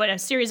Hollywood, a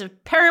series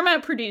of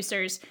Paramount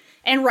producers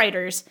and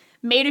writers,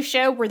 made a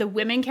show where the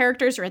women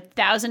characters are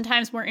 1,000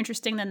 times more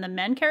interesting than the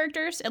men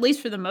characters, at least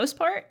for the most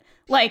part.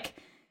 Like,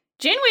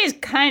 Janeway is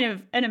kind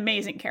of an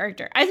amazing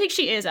character. I think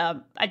she is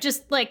I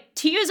just, like,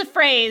 to use a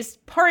phrase,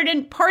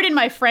 pardon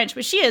my French,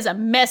 but she is a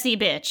messy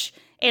bitch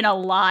in a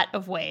lot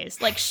of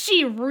ways. Like,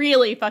 she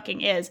really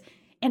fucking is.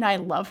 And I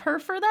love her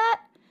for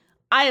that.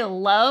 I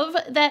love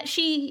that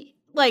she,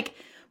 like,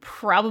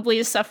 probably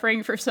is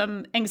suffering for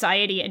some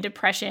anxiety and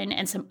depression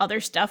and some other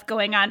stuff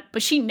going on,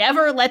 but she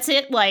never lets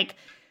it, like,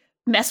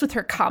 mess with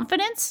her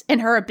confidence and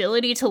her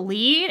ability to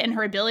lead and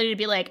her ability to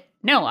be like,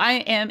 no, I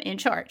am in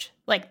charge.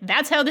 Like,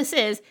 that's how this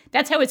is.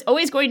 That's how it's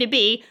always going to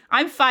be.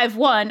 I'm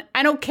 5'1".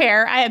 I don't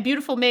care. I have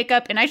beautiful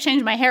makeup and I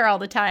change my hair all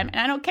the time and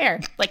I don't care.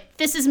 Like,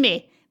 this is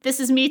me. This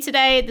is me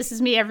today. This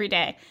is me every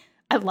day.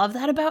 I love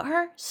that about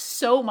her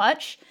so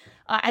much.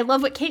 I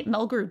love what Kate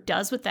Mulgrew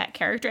does with that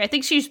character. I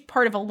think she's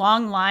part of a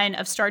long line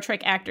of Star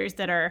Trek actors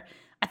that are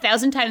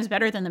 1,000 times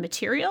better than the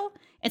material.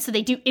 And so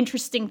they do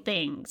interesting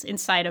things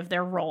inside of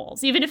their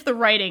roles, even if the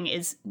writing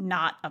is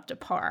not up to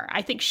par.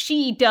 I think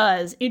she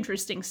does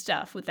interesting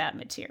stuff with that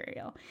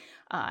material.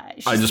 I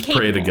just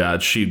pray to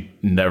God she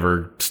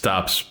never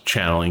stops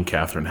channeling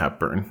Katharine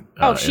Hepburn.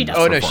 She does.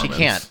 Oh, no, she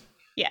can't.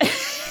 Yeah.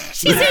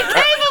 She's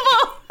incapable.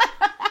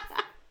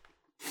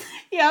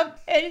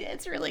 Yep.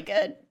 It's really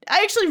good.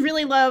 I actually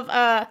really love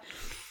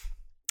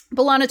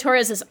B'Elanna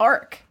Torres'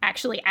 arc,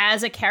 actually,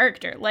 as a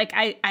character. Like,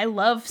 I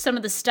love some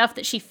of the stuff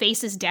that she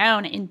faces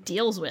down and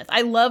deals with.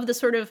 I love the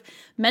sort of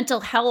mental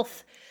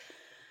health,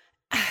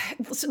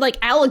 like,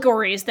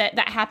 allegories that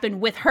happen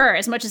with her,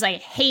 as much as I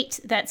hate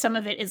that some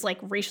of it is, like,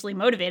 racially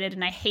motivated,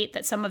 and I hate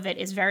that some of it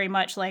is very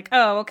much like,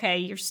 oh,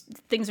 okay,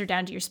 things are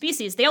down to your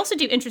species. They also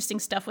do interesting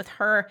stuff with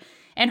her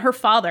and her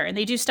father, and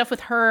they do stuff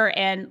with her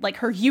and, like,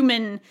 her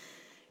human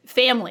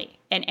family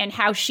and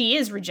how she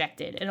is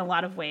rejected in a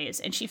lot of ways,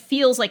 and she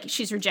feels like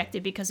she's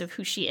rejected because of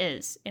who she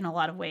is in a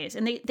lot of ways,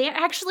 and they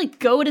actually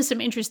go to some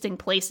interesting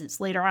places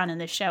later on in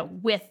the show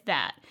with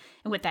that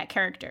and with that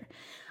character.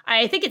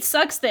 I think it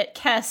sucks that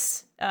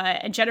Kes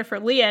and Jennifer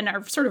Leon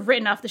are sort of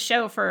written off the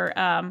show for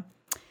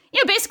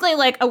basically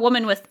like a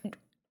woman with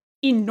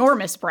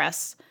enormous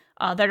breasts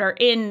that are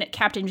in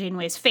Captain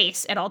Janeway's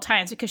face at all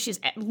times, because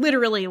she's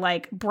literally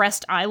like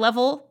breast eye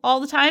level all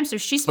the time. So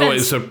she spends...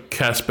 Oh, wait, so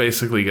Kes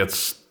basically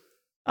gets...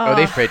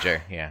 they fridge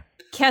her, yeah.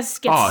 Kes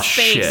gets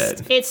spaced.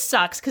 Shit. It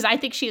sucks, because I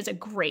think she is a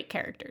great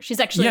character. She's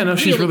actually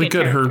she's really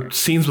good. character. Her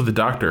scenes with the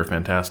Doctor are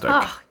fantastic.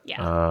 Oh,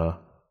 yeah.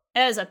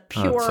 That is a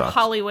pure sucks.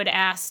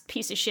 Hollywood-ass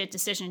piece of shit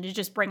decision to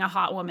just bring a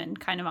hot woman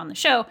kind of on the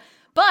show.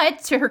 But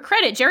to her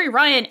credit, Jeri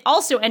Ryan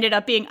also ended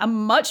up being a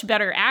much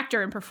better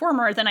actor and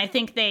performer than I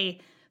think they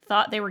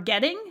thought they were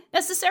getting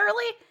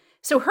necessarily.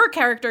 So her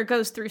character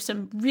goes through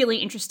some really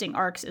interesting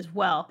arcs as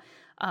well.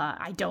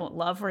 I don't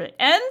love where it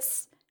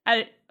ends.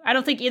 I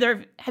don't think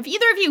have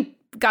either of you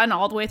gotten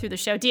all the way through the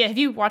show? Dia, have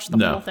you watched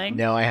the whole thing?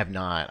 No, I have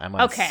not. I'm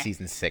on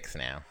season 6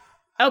 now.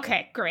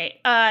 Okay, great.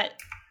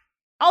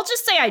 I'll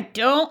just say I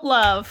don't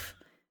love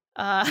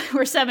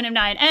where 7 of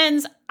 9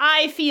 ends.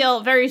 I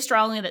feel very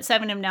strongly that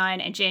 7 of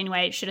 9 and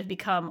Janeway should have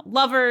become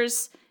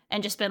lovers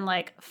and just been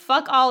like,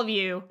 fuck all of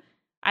you.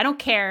 I don't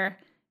care.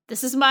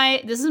 This is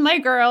my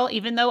girl,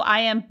 even though I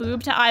am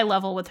boob to eye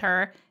level with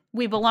her.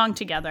 We belong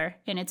together,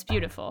 and it's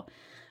beautiful.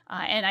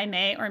 And I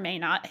may or may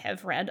not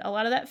have read a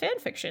lot of that fan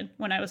fiction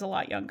when I was a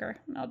lot younger.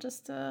 And I'll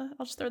just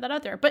throw that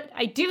out there. But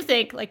I do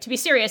think, like, to be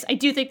serious, I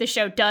do think the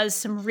show does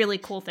some really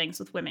cool things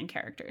with women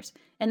characters.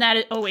 And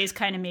that always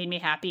kind of made me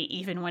happy,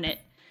 even when it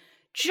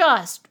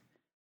just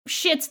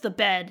shits the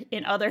bed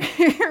in other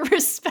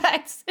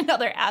respects, in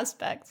other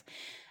aspects.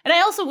 And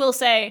I also will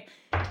say,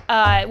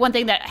 one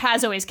thing that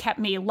has always kept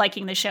me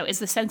liking the show is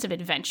the sense of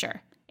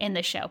adventure in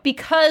the show,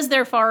 because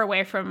they're far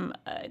away from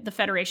the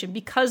Federation,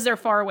 because they're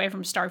far away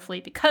from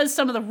Starfleet, because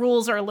some of the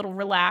rules are a little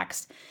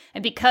relaxed,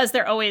 and because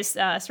they're always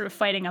sort of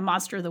fighting a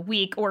monster of the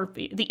week or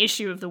the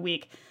issue of the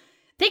week.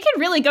 They can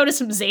really go to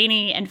some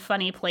zany and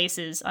funny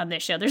places on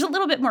this show. There's a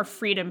little bit more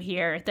freedom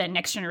here than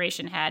Next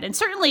Generation had, and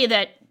certainly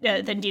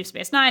than Deep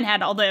Space Nine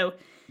had, although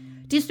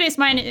Deep Space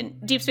Nine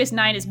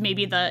is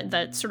maybe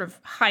the sort of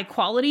high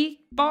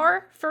quality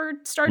bar for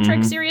Star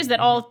Trek series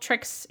that all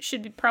Treks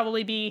should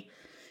probably be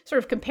sort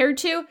of compared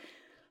to.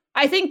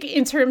 I think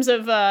in terms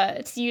of,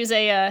 to use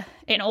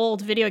an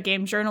old video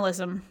game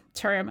journalism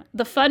term,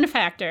 the fun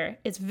factor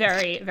is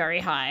very, very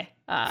high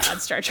on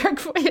Star Trek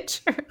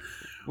Voyager.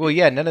 Well,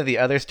 yeah, none of the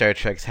other Star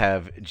Treks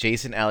have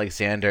Jason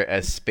Alexander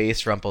as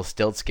Space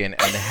Rumpelstiltskin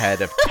and the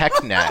head of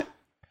TechNet.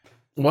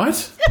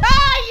 What?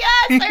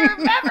 Yes, I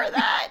remember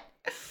that.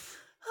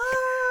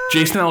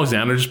 Jason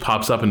Alexander just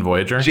pops up in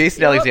Voyager?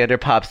 Jason Alexander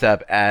pops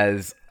up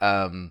as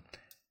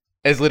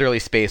literally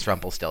Space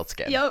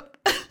Rumpelstiltskin. Yep.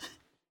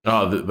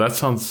 Oh, that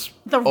sounds...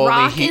 The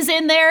Rock is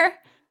in there.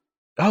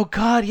 Oh,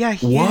 God, yeah.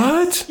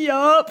 What?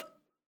 Yup.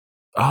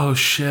 Oh,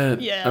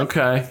 shit. Yeah.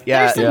 Okay.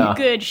 Yeah. There's some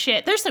good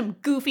shit. There's some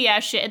goofy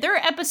ass shit. There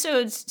are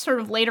episodes sort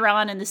of later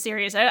on in the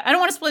series. I don't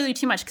want to spoil you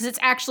too much because it's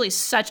actually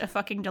such a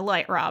fucking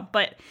delight, Rob.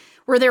 But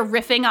where they're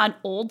riffing on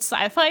old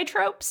sci-fi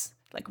tropes,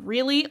 like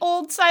really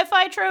old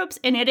sci-fi tropes,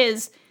 and it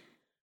is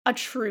a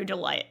true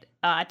delight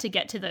to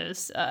get to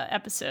those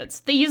episodes.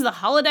 They use the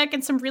holodeck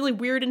in some really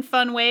weird and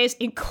fun ways,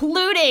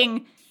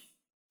 including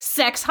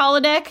sex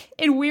holodeck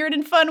in weird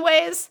and fun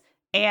ways,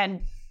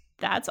 and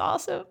that's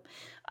awesome.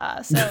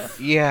 So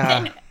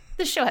yeah,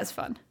 the show has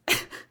fun.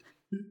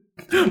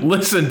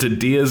 Listen to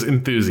Dia's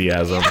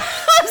enthusiasm.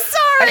 I'm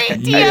sorry,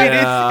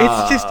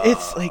 Dia.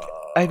 It's like,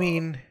 I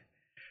mean,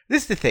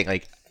 this is the thing.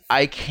 Like,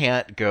 I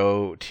can't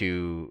go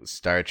to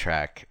Star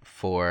Trek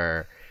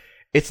for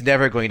it's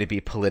never going to be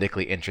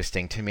politically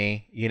interesting to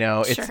me. You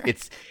know, Sure.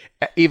 it's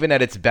even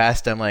at its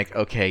best, I'm like,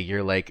 okay,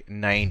 you're like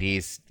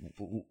 90s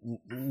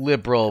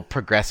liberal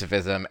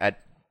progressivism at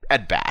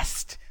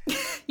best.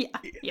 Yeah.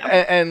 Yeah.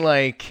 And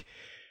like,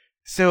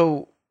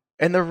 so,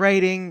 and the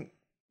writing,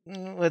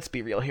 let's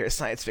be real here,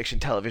 science fiction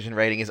television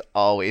writing is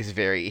always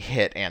very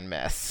hit and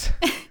miss.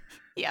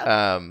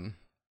 Yeah.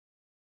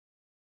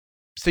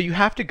 So you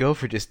have to go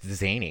for just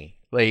zany.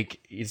 Like,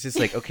 it's just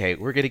like, okay,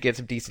 we're gonna get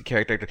some decent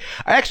character.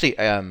 I actually,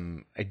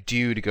 I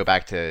do, to go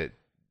back to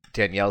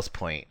Danielle's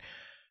point,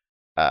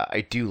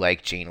 I do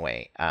like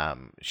Janeway.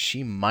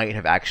 She might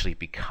have actually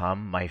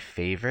become my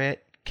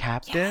favorite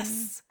captain.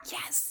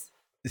 Yes.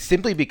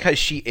 Simply because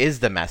she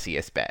is the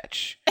messiest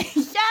bitch.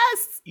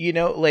 Yes. You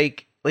know,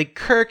 like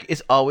Kirk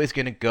is always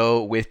gonna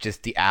go with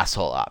just the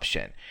asshole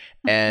option,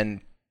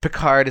 and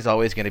Picard is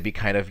always gonna be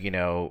kind of, you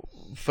know,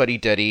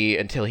 fuddy-duddy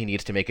until he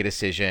needs to make a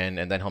decision,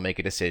 and then he'll make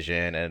a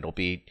decision, and it'll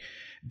be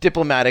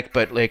diplomatic,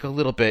 but like a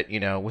little bit, you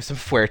know, with some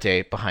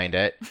fuerte behind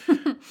it.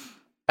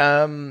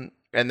 And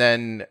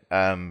then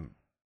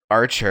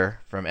Archer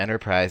from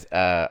Enterprise,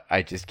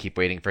 I just keep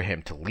waiting for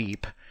him to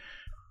leap.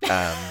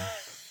 Yeah,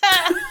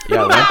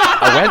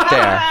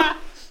 I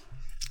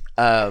went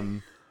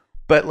there.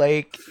 But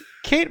like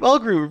Kate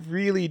Mulgrew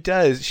really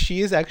does.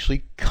 She is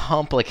actually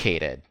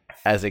complicated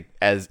as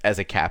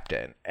a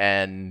captain,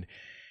 and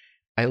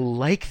I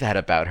like that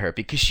about her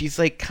because she's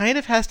like kind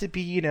of has to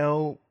be, you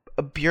know,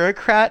 a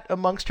bureaucrat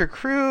amongst her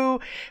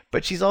crew,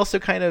 but she's also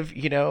kind of,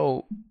 you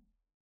know,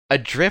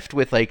 adrift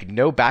with like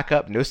no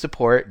backup, no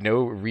support,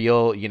 no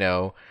real, you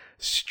know,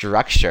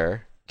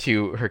 structure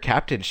to her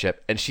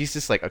captainship, and she's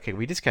just like, okay,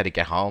 we just got to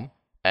get home,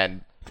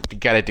 and we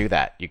got to do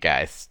that, you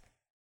guys.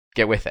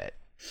 Get with it.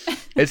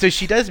 And so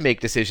she does make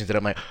decisions that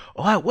I'm like,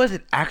 oh, I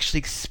wasn't actually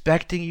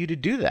expecting you to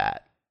do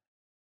that.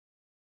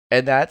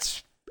 And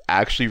that's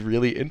actually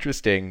really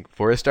interesting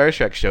for a Star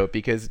Trek show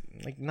because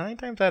like 9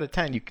 times out of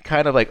 10, you can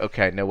kind of like,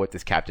 okay, I know what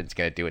this captain's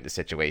going to do in this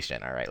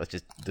situation. All right, let's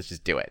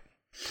just do it.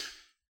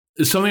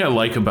 Something I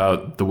like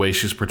about the way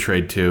she's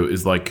portrayed too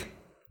is like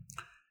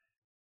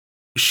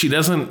she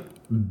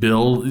doesn't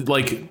build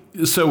like,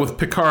 so with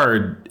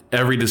Picard,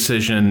 every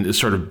decision is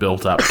sort of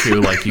built up to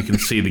like you can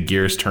see the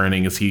gears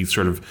turning as he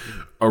sort of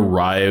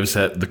arrives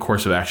at the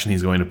course of action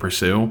he's going to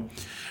pursue.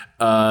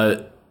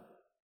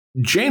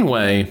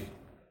 Janeway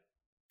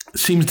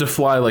seems to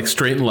fly like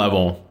straight and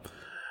level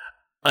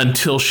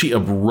until she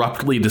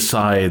abruptly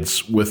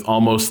decides with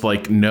almost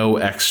like no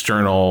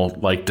external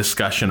like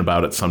discussion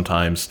about it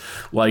sometimes,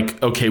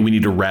 like, okay, we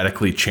need to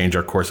radically change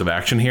our course of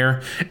action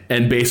here,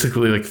 and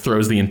basically like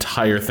throws the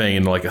entire thing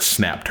into like a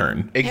snap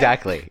turn.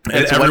 Exactly.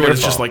 And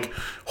everyone's just like,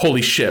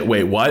 holy shit,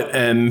 wait, what?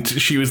 And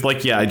she was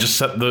like, yeah, I just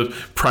set the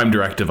prime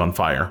directive on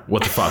fire.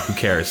 What the fuck? Who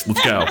cares?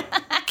 Let's go.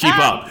 Keep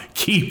up.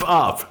 Keep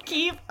up.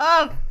 Keep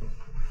up.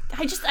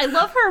 I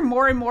love her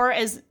more and more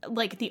as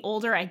like the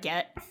older I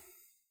get.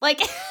 Like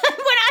when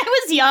I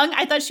was young,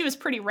 I thought she was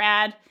pretty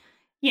rad,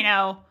 you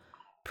know,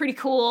 pretty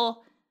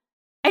cool.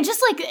 I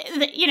just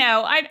like, you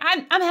know,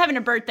 I'm having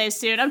a birthday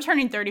soon. I'm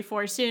turning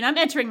 34 soon. I'm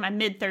entering my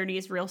mid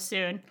 30s real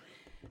soon.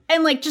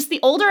 And like just the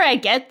older I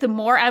get, the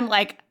more I'm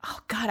like, oh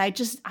God,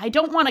 I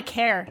don't want to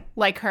care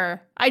like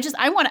her. I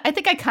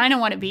think I kind of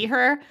want to be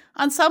her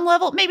on some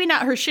level. Maybe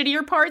not her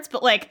shittier parts,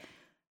 but like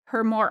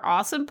her more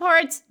awesome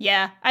parts.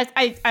 Yeah,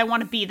 I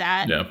want to be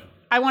that. Yeah.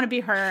 I want to be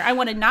her. I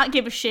want to not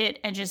give a shit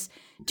and just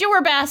do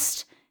her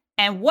best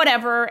and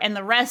whatever. And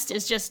the rest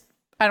is just,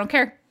 I don't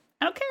care.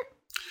 I don't care.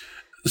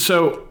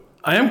 So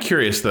I am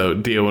curious though,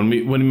 Dio, when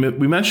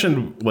we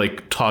mentioned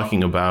like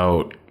talking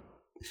about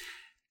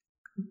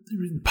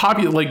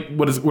popular, like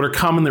what are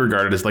commonly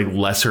regarded as like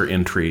lesser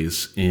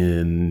entries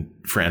in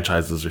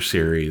franchises or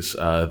series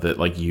that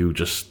like you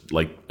just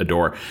like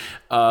adore.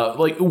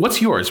 Like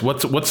what's yours?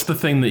 What's the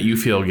thing that you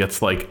feel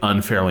gets like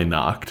unfairly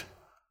knocked?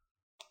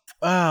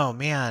 Oh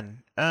man.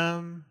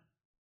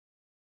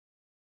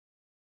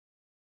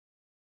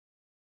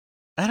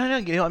 I don't know.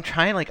 You know, I'm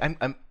trying. Like,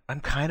 I'm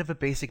kind of a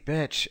basic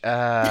bitch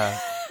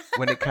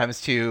when it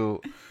comes to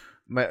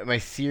my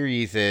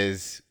series.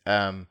 Is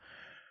but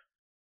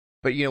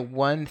you know,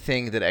 one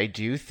thing that I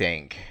do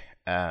think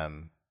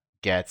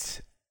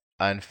gets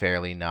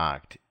unfairly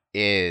knocked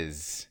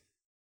is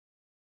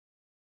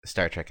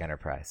Star Trek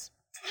Enterprise.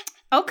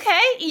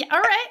 Okay. Yeah,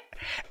 all right.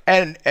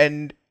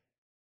 And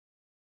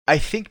I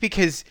think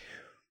because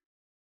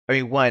I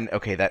mean, one,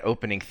 okay, that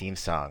opening theme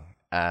song.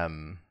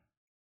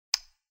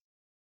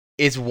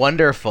 Is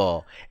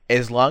wonderful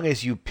as long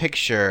as you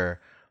picture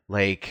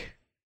like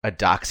a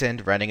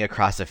dachshund running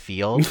across a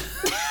field,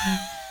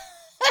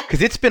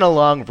 because it's been a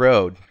long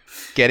road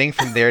getting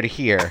from there to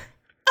here,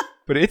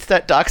 but it's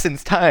that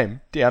dachshund's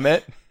time, damn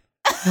it.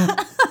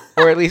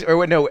 Or at least,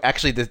 or no,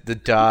 actually the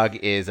dog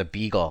is a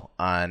beagle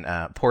on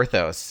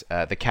Porthos,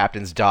 the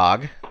captain's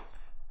dog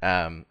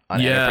on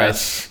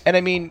Enterprise. And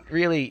I mean,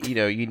 really, you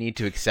know, you need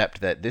to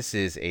accept that this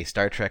is a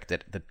Star Trek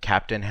that the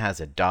captain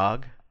has a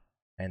dog,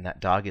 and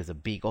that dog is a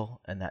beagle,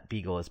 and that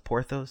beagle is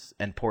Porthos,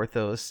 and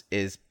Porthos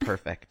is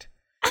perfect.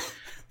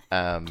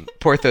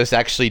 Porthos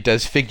actually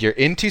does figure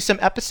into some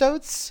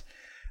episodes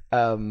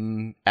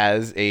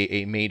as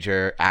a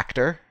major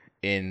actor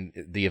in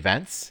the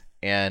events,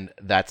 and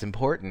that's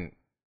important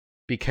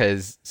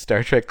because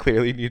Star Trek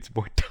clearly needs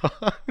more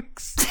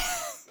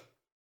dogs.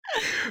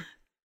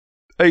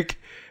 Like,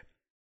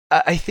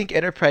 I think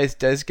Enterprise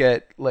does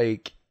get,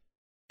 like,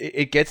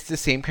 it gets the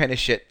same kind of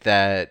shit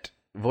that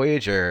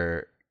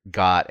Voyager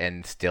got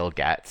and still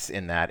gets,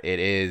 in that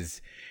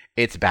it's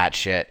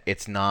batshit.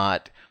 It's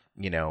not,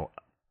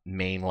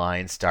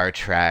 mainline Star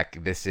Trek.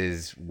 This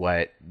is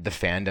what the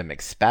fandom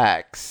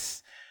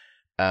expects.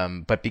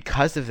 But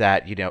because of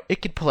that,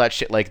 it could pull out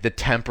shit like the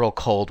temporal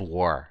Cold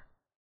War.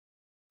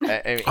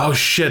 I mean, oh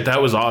shit,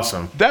 that was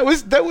awesome. That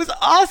was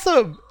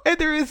awesome. And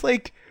there is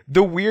like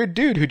the weird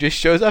dude who just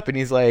shows up and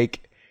he's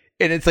like,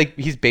 and it's like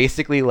he's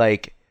basically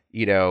like,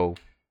 Hal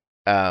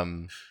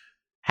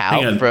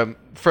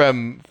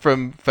from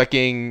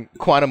fucking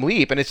Quantum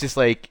Leap, and it's just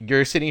like,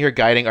 you're sitting here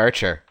guiding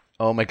Archer.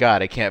 Oh my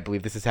god, I can't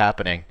believe this is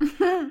happening.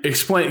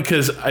 Explain,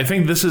 because I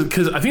think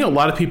a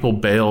lot of people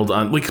bailed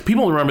on, like,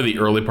 people remember the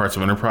early parts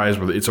of Enterprise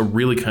where it's a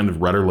really kind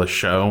of rudderless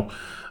show.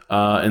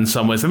 In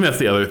some ways, I think that's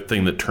the other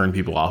thing that turned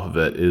people off of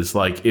it, is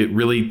like it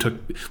really took,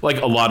 like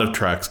a lot of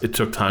Treks, it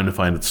took time to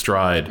find its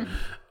stride.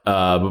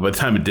 But by the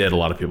time it did, a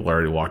lot of people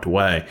already walked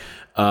away.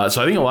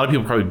 So I think a lot of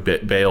people probably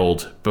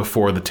bailed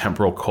before the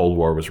temporal Cold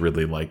War was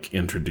really like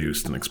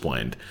introduced and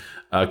explained.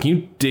 Can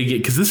you dig it?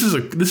 Because this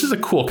is a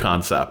cool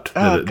concept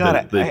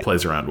that it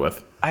plays around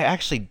with. I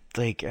actually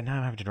like, and now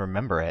I'm having to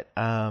remember it.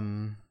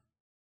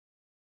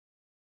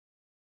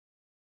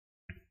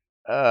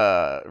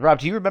 Rob,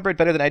 do you remember it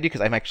better than I do?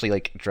 Because I'm actually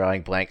like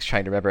drawing blanks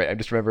trying to remember it. I'm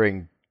just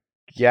remembering,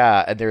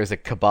 and there was a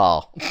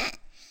cabal.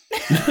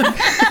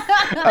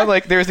 I'm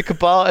like, there was a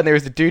cabal and there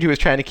was a dude who was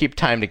trying to keep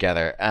time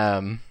together.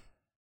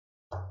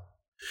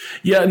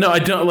 Yeah, no, I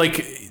don't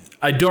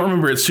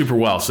remember it super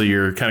well, so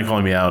you're kind of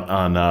calling me out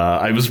on.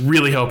 I was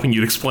really hoping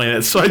you'd explain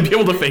it, so I'd be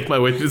able to fake my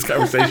way through this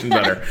conversation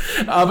better.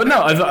 But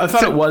no, I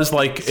thought it was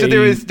like. So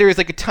there was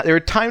like there were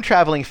time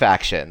traveling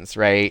factions,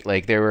 right?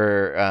 Like there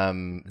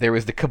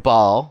was the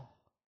cabal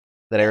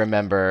that I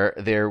remember.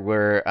 There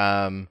were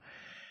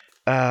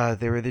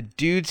the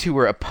dudes who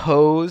were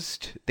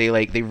opposed. They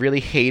really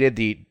hated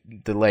the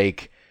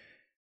like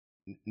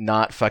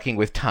not fucking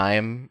with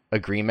time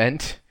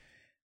agreement.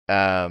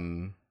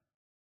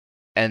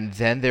 And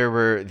then there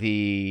were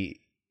there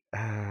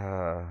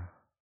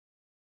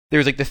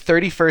was like the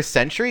 31st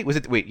century. Was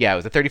it? Wait, yeah, it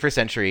was the 31st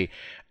century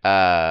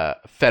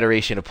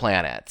Federation of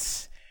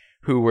Planets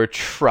who were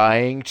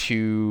trying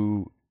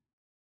to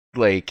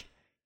like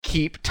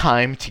keep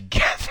time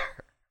together.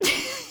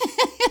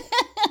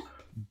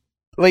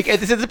 Like,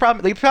 this is the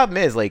problem. Like, the problem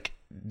is like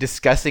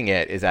discussing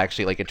it is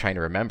actually like trying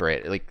to remember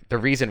it. Like, the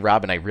reason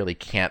Rob and I really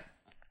can't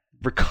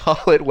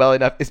recall it well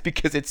enough is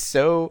because it's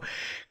so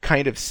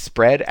kind of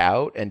spread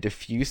out and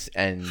diffuse.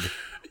 And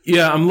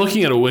yeah, I'm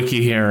looking at a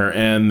wiki here,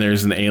 and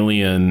there's an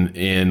alien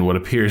in what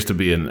appears to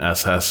be an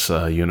SS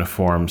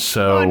uniform.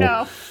 So oh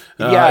no.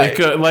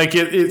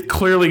 It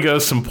clearly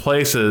goes some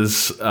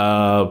places,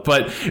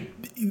 but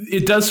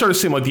it does sort of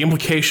seem like the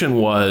implication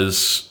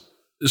was.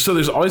 So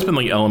there's always been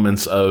like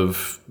elements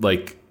of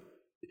like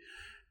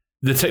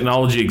the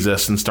technology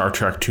exists in Star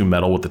Trek to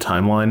meddle with the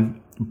timeline,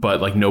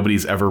 but like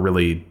nobody's ever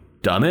really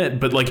done it.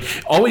 But like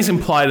always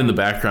implied in the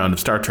background of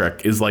Star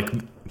Trek is like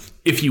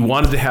if you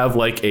wanted to have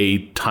like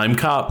a time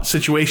cop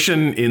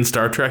situation in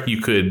Star Trek,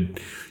 you could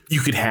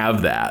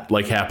have that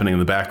like happening in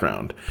the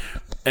background.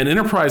 And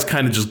Enterprise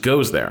kind of just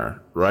goes there,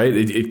 right?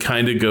 It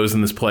kind of goes in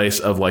this place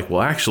of like,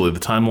 well, actually, the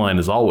timeline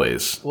is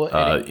always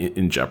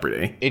in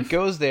jeopardy. It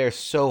goes there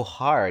so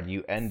hard,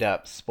 you end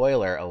up,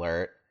 spoiler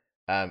alert,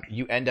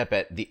 you end up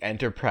at the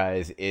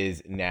Enterprise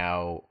is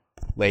now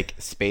like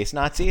space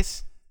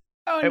Nazis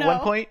at one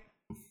point.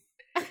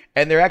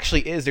 And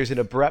there's an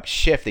abrupt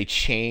shift. They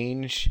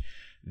change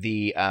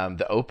the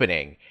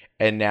opening,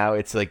 and now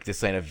it's like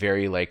this kind of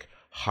very like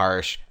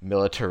harsh,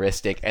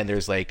 militaristic, and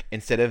there's like,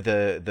 instead of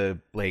the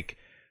like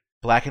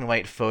black and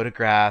white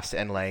photographs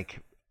and like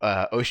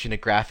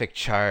oceanographic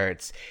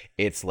charts,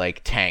 it's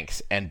like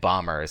tanks and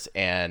bombers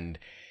and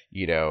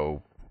and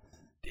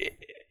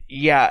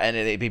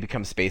they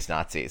become space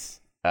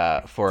Nazis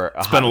for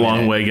it's been a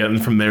long way getting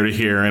from there to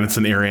here, and it's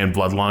an Aryan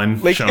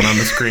bloodline like, shown on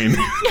the screen.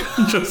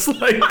 Just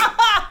like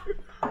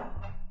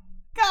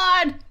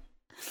God.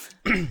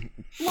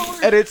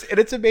 and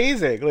it's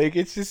amazing. Like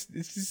it's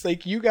just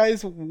like, you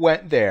guys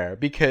went there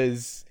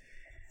because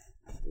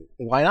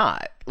why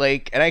not?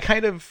 Like, and I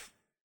kind of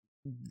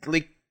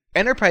like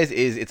Enterprise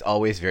it's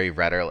always very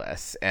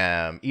rudderless.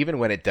 Even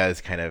when it does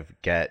kind of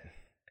get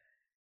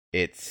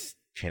its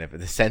kind of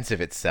the sense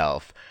of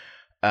itself,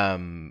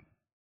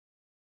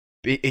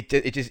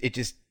 it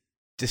just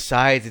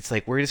decides, it's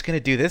like, we're just gonna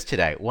do this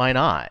today. Why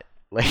not?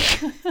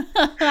 Like,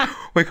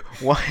 like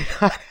why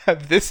not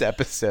have this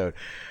episode?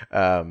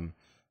 And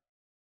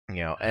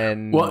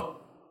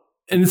well,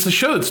 and it's a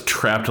show that's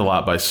trapped a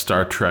lot by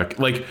Star Trek.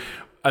 Like,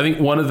 I think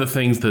one of the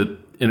things that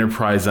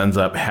Enterprise ends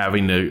up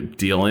having to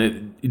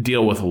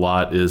deal with a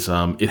lot is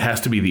it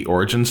has to be the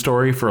origin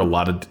story for a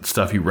lot of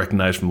stuff you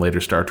recognize from later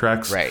Star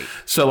Treks. Right.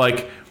 So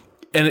like,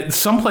 and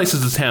some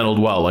places it's handled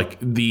well. Like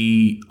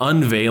the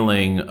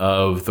unveiling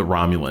of the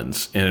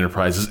Romulans in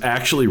Enterprise is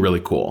actually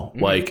really cool.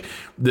 Mm-hmm. Like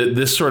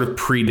this sort of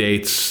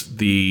predates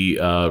the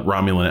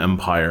Romulan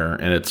Empire,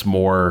 and it's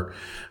more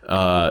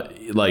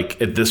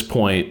like at this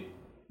point,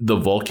 the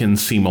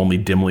Vulcans seem only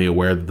dimly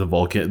aware that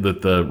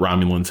the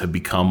Romulans have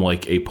become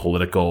like a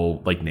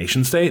political like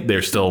nation state.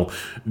 They're still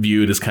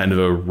viewed as kind of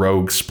a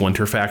rogue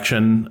splinter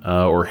faction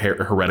or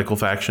heretical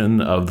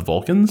faction of the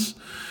Vulcans.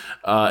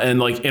 And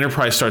like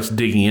Enterprise starts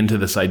digging into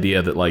this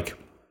idea that like,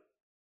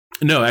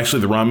 no,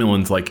 actually the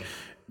Romulans like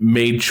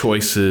made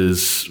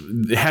choices,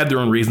 had their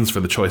own reasons for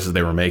the choices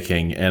they were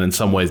making. And in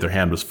some ways their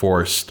hand was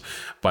forced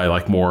by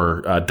like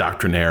more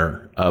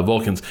doctrinaire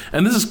Vulcans.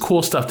 And this is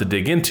cool stuff to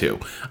dig into.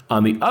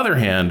 On the other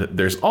hand,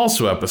 there's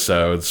also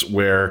episodes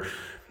where,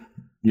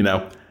 you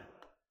know,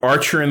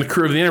 Archer and the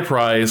crew of the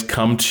Enterprise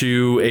come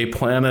to a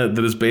planet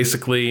that is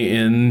basically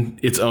in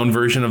its own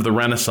version of the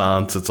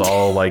Renaissance. It's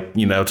all like,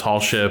 you know, tall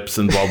ships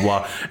and blah,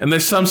 blah. And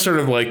there's some sort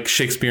of like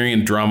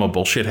Shakespearean drama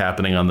bullshit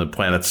happening on the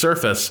planet's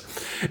surface.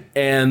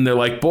 And they're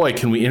like, boy,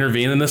 can we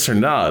intervene in this or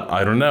not?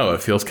 I don't know.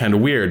 It feels kind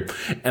of weird.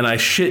 And I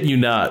shit you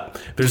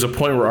not, there's a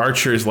point where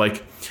Archer is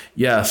like,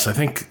 yes, I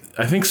think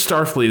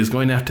Starfleet is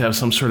going to have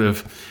some sort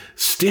of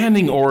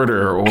standing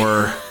order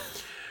or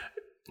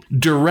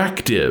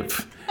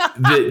directive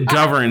that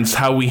governs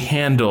how we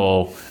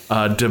handle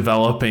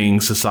developing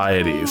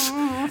societies.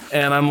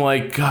 And I'm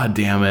like, God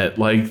damn it.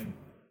 Like,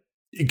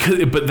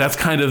 but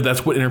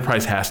that's what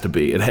Enterprise has to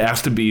be. It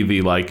has to be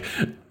the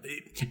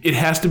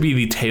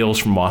Tales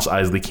from Mos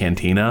Eisley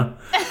Cantina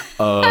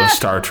of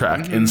Star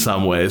Trek in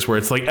some ways, where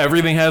it's like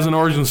everything has an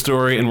origin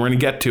story and we're going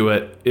to get to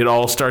it. It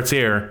all starts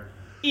here.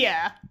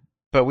 Yeah.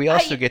 But we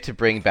also get to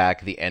bring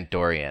back the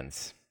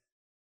Andorians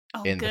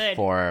the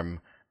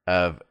form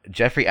of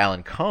Jeffrey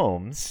Allen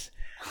Combs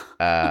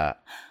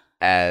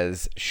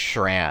as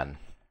Shran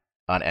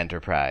on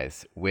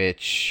Enterprise,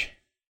 which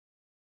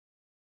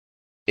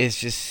is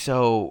just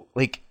so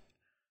like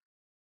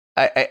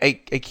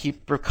I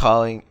keep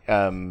recalling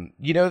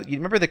you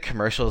remember the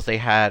commercials they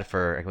had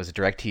for, it was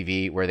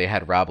DirecTV, where they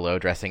had Rob Lowe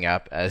dressing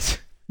up as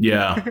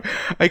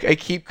I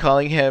keep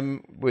calling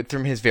him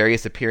from his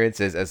various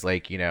appearances as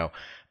like,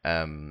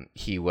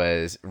 he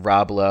was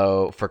Rob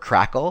Lowe for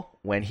Crackle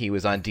when he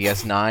was on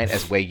DS9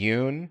 as Wei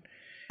Yun.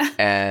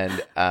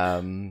 And I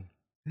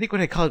think what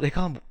they call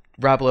him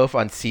Rob Lowe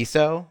on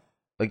CISO.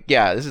 Like,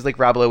 yeah, this is like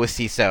Rob Lowe with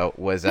CISO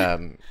was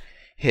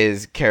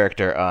his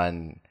character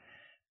on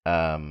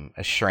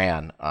a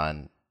Shran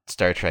on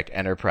Star Trek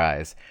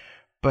Enterprise.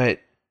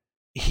 But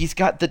he's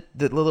got the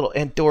little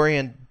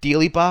Andorian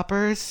dealy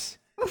boppers.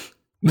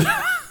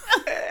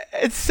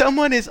 And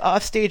someone is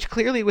off stage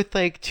clearly with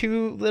like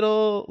two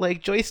little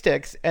like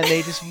joysticks, and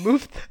they just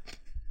move them.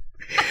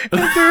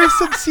 And there are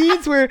some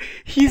scenes where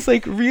he's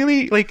like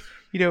really like,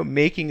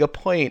 making a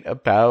point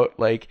about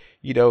like,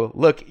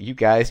 look, you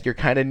guys, you're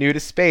kind of new to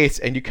space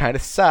and you kind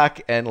of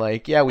suck. And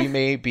like, yeah, we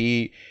may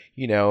be,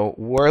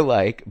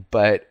 warlike,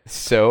 but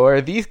so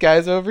are these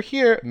guys over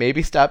here.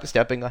 Maybe stop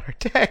stepping on our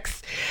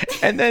decks.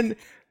 And then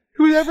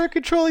whoever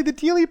controlling the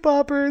dealy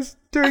boppers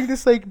during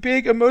this like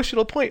big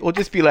emotional point will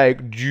just be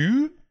like,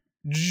 Jew,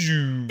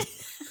 Jew,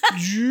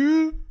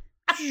 Jew,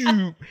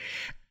 Jew.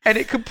 And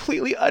it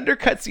completely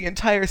undercuts the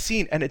entire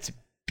scene, and it's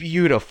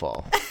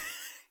beautiful.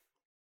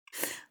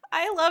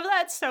 I love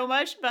that so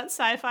much about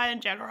sci-fi in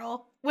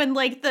general. When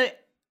like the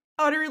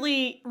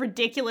utterly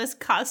ridiculous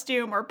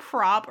costume or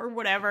prop or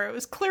whatever, it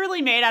was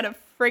clearly made out of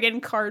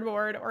friggin'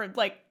 cardboard or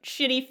like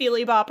shitty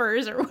feely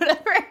boppers or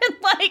whatever. And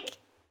like,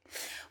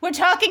 we're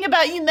talking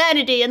about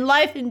humanity and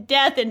life and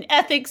death and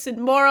ethics and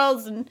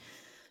morals, and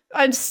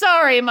I'm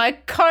sorry, my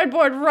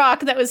cardboard rock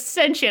that was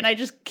sentient, I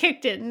just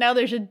kicked it and now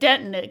there's a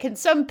dent in it. Can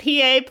some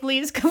PA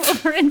please come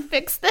over and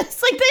fix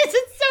this? Like, this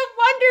is so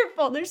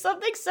wonderful. There's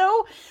something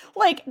so,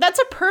 like, that's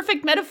a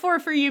perfect metaphor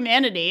for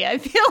humanity. I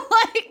feel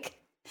like,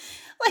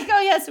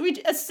 oh yes,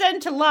 we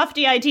ascend to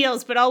lofty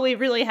ideals, but all we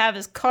really have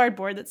is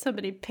cardboard that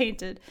somebody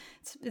painted.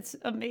 It's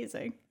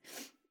amazing.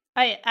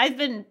 I've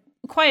been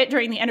quiet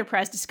during the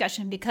Enterprise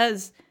discussion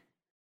because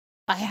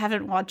I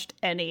haven't watched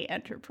any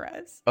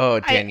Enterprise. Oh,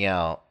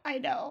 Danielle. I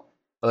know.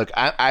 Look,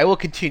 I will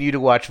continue to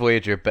watch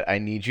Voyager, but I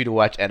need you to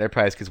watch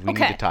Enterprise because we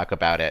need to talk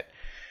about it.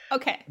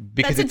 Okay.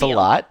 Because it's a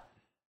lot.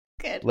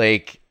 Good.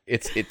 Like,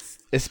 it's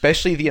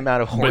especially the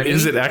amount of horny. But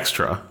is it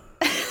extra?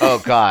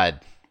 Oh, God.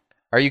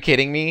 Are you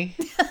kidding me?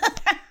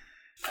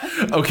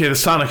 Okay, the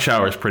sonic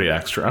shower is pretty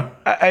extra.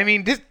 I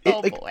mean,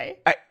 boy.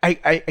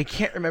 I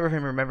can't remember if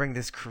I'm remembering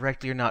this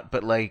correctly or not,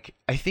 but like,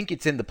 I think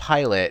it's in the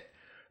pilot.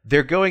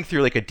 They're going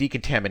through like a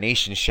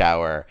decontamination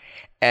shower,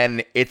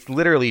 and it's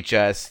literally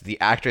just the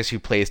actress who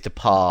plays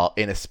T'Pol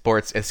in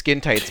a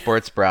skin tight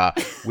sports bra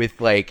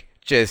with like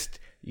just,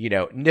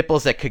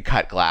 nipples that could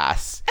cut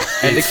glass.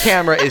 And the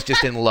camera is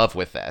just in love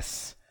with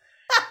this.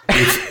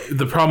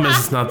 The problem is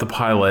it's not the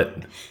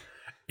pilot.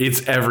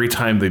 It's every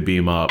time they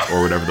beam up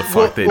or whatever the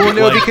fuck they do. Well,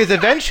 no, because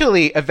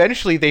eventually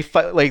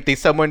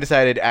someone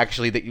decided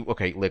actually that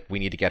look, we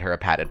need to get her a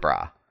padded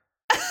bra.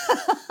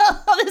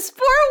 This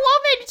poor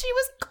woman, she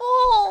was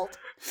cold.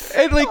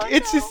 And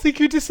just like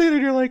you just sit there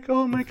and you're like,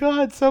 oh my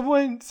god,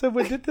 someone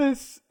did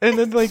this, and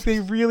then like they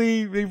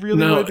really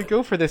wanted to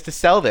go for this to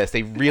sell this.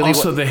 They really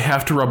also they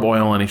have to rub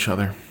oil on each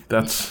other.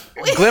 That's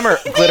glitter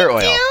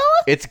oil.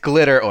 It's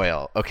glitter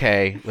oil.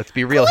 Okay, let's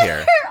be real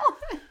here.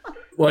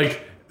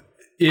 Like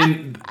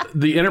in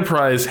the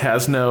Enterprise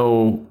has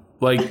no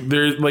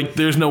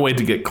there's no way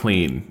to get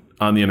clean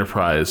on the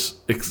Enterprise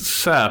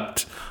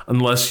except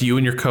unless you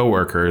and your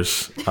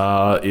coworkers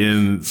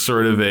in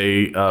sort of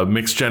a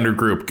mixed gender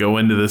group go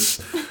into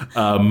this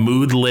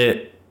mood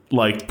lit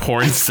like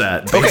porn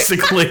set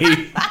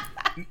basically.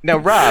 Now,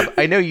 Rob,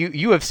 I know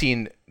you have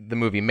seen the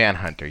movie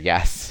Manhunter,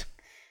 yes?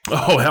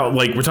 Oh, hell,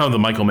 like we're talking the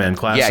Michael Mann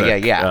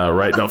classic. Yeah.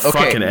 Right? No,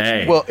 fucking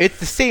A. Well, it's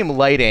the same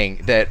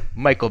lighting that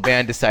Michael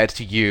Mann decides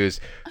to use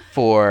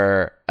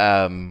for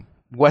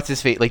what's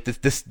his face? Like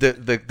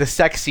the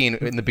sex scene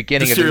in the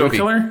beginning of the movie.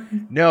 Serial killer?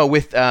 No,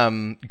 with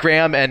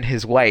Graham and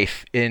his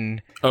wife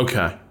in.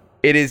 Okay.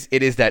 It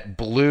is that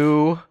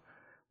blue,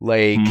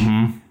 like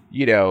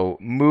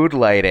mood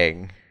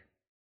lighting.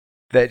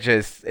 It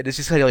is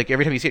just kind of like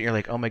every time you see it, you're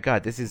like, oh my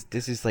god, this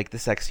is like the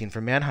sex scene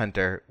from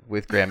Manhunter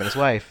with Graham and his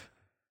wife.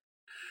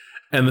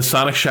 And the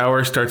sonic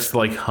shower starts to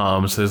like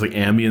hum, so there's like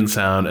ambient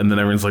sound, and then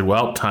everyone's like,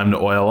 well, time to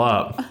oil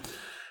up.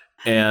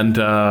 And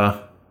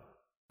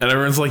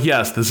everyone's like,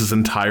 yes, this is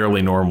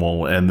entirely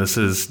normal, and this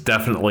is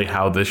definitely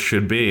how this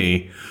should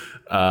be.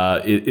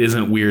 It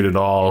isn't weird at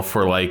all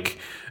for like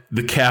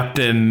the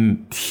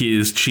captain,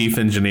 his chief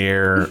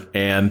engineer,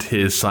 and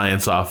his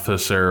science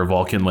officer,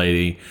 Vulcan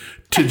lady,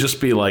 to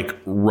just be like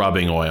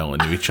rubbing oil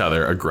into each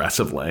other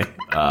aggressively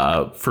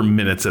for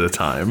minutes at a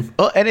time.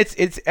 Well, and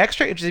it's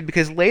extra interesting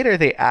because later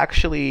they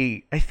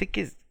actually, I think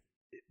is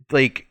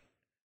like,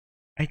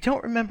 I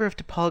don't remember if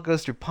T'Pol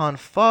goes through Pon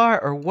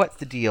farr or what's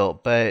the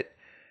deal, but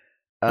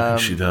I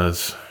think she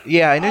does.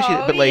 Yeah, I know she.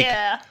 But like,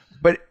 yeah.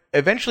 But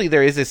eventually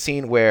there is a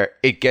scene where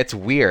it gets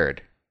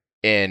weird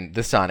in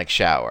the sonic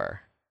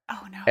shower.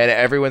 Oh no! And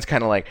everyone's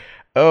kind of like,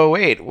 oh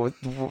wait,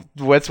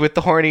 what's with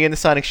the horny in the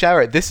sonic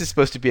shower? This is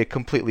supposed to be a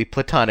completely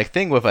platonic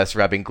thing with us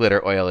rubbing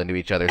glitter oil into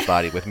each other's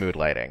body with mood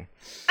lighting.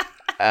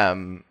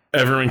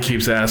 Everyone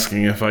keeps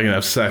asking if I can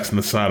have sex in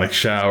the sonic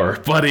shower.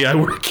 Buddy, I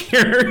work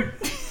here.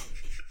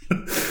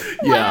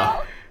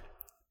 Yeah.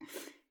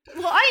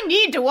 Well, I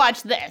need to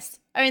watch this.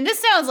 I mean, this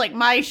sounds like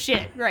my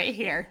shit right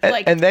here.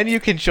 Like, and then you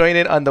can join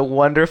in on the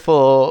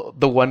wonderful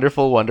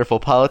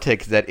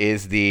politics that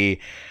is the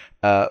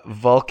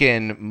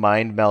Vulcan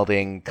mind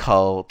melding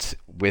cult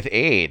with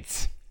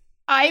AIDS.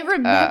 I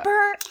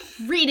remember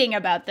reading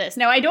about this.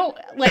 Now I don't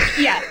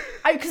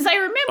because I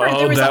remember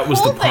there was that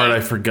was the part thing. I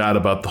forgot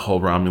about the whole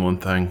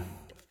Romulan thing.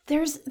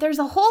 There's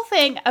a whole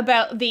thing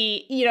about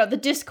the the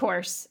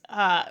discourse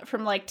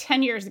from like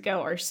 10 years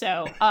ago or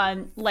so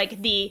on like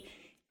the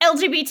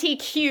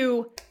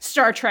LGBTQ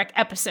Star Trek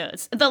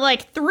episodes. The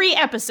like 3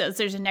 episodes.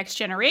 There's a Next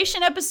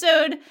Generation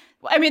episode.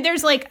 I mean,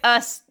 there's like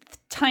a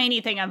tiny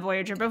thing on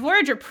Voyager, but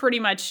Voyager pretty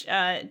much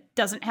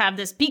doesn't have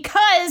this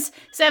because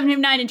Seven of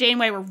Nine and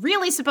Janeway were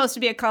really supposed to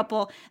be a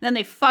couple, and then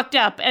they fucked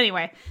up.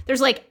 Anyway,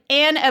 there's like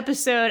an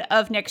episode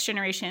of Next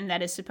Generation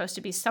that is supposed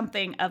to be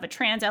something of a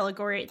trans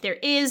allegory. There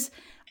is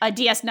a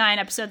DS9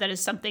 episode that is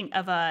something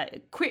of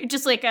a queer,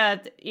 just like a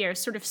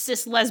sort of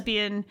cis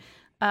lesbian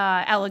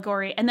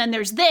allegory, and then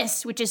there's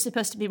this, which is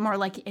supposed to be more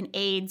like an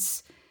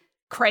AIDS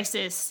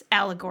crisis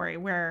allegory,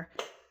 where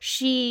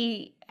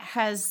she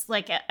has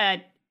like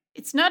a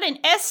it's not an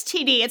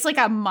STD, it's like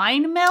a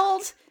mind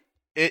meld.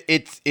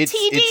 It's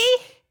TD.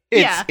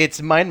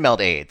 It's mind meld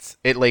AIDS.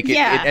 It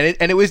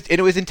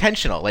was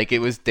intentional. Like it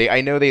was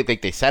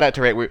they set out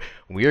to write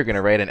we are going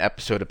to write an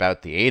episode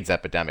about the AIDS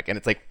epidemic, and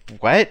it's like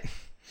what?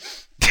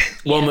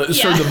 Well,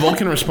 the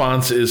Vulcan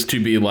response is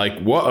to be like,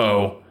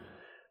 whoa.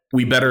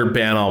 We better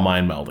ban all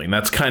mind melding.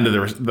 That's kind of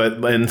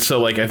and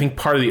so like I think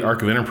part of the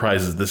arc of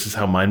Enterprise is this is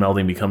how mind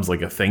melding becomes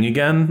like a thing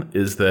again.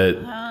 Is that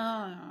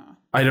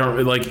I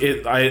don't like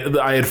it.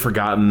 I had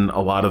forgotten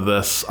a lot of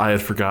this. I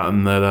had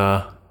forgotten that.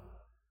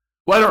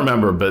 Well, I don't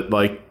remember, but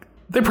like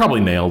they probably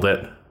nailed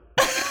it.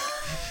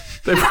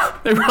 They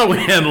probably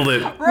handled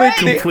it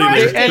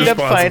completely. They end up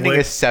finding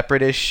a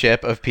separatist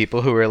ship of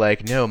people who were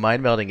like, no,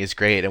 mind melding is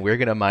great, and we're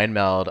gonna mind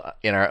meld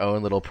in our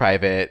own little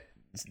private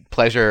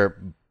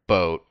pleasure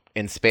boat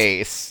in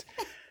space.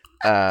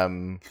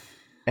 And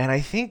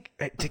I think,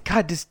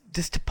 God, does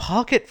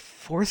T'Pol get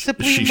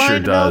forcibly she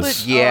mind sure melded?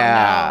 does.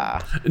 Yeah.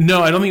 Oh,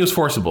 no, I don't think it was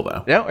forcible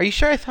though. No, are you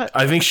sure?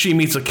 I think she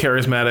meets a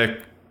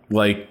charismatic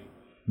like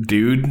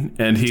dude,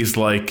 and he's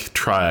like,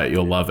 "Try it,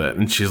 you'll love it."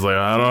 And she's like,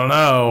 "I don't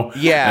know."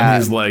 Yeah.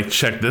 And he's like,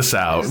 "Check this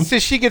out." So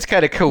she gets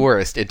kind of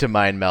coerced into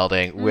mind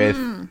melding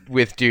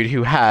with dude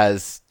who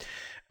has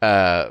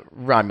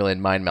Romulan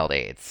mind meld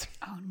AIDS.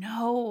 Oh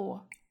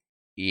no.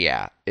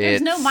 Yeah.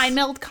 There's no mind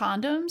meld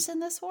condoms in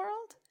this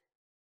world?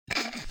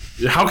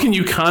 How can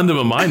you condom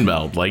a mind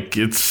meld? Like,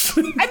 it's...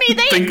 I mean,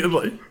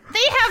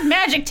 they have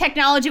magic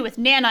technology with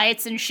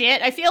nanites and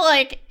shit. I feel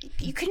like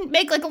you couldn't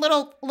make like a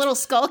little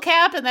skull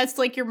cap, and that's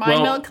like your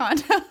mind meld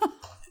condom.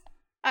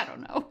 I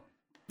don't know.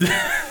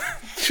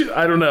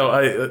 I don't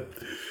know.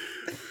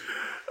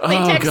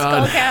 Latex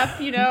skull cap,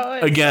 you know.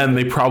 Again,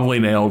 they probably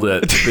nailed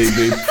it.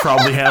 They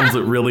probably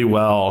handled it really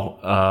well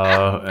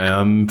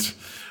and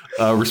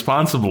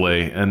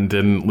responsibly, and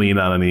didn't lean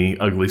on any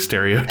ugly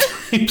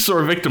stereotypes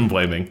or victim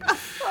blaming. Oh,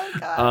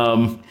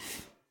 God.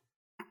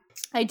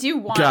 I do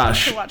want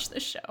to watch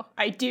this show.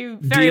 I do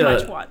very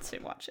much want to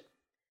watch it.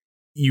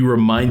 You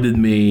reminded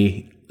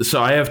me.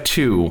 So I have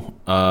two.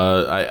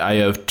 I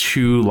have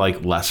two like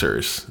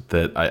lessers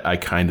that I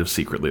kind of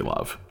secretly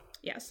love.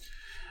 Yes.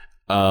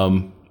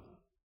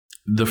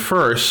 The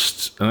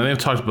first, and I think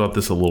I've talked about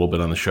this a little bit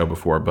on the show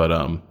before, but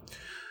I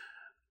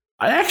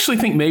actually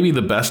think maybe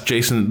the best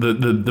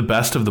the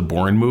best of the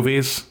Bourne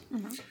movies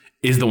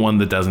is the one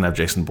that doesn't have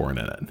Jason Bourne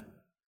in it.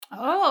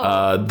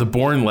 Oh. The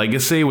Bourne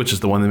Legacy, which is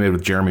the one they made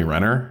with Jeremy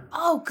Renner.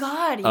 Oh,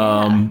 God, yeah.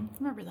 I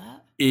remember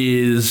that.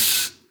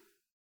 Is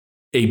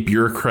a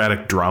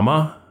bureaucratic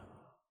drama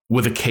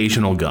with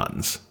occasional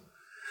guns.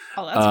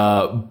 Oh, that's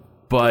cool.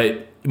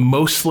 But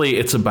mostly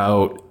it's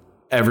about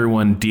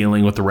everyone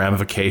dealing with the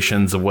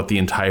ramifications of what the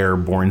entire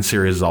Bourne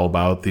series is all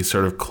about, these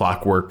sort of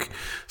clockwork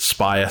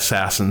spy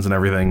assassins and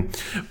everything.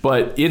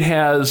 But it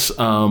has...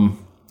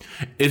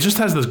 it just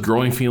has this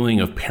growing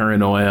feeling of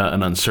paranoia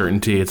and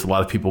uncertainty. It's a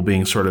lot of people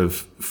being sort of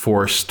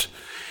forced.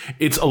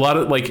 It's a lot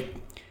of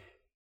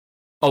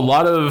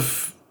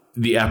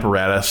the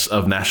apparatus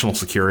of national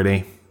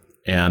security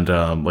and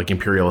like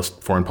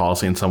imperialist foreign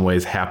policy in some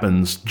ways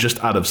happens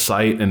just out of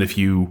sight. And if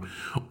you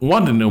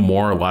want to know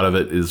more, a lot of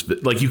it is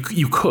like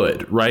you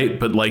could, right?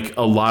 But like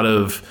a lot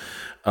of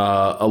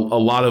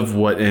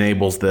what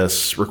enables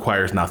this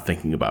requires not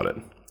thinking about it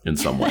in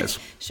some ways.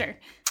 Sure.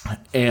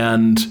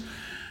 And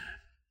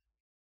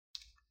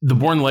the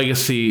Bourne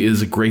Legacy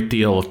is a great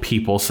deal of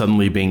people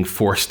suddenly being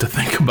forced to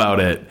think about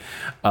it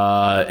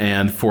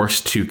and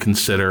forced to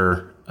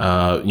consider,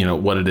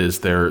 what it is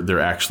they're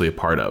actually a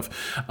part of.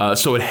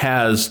 So it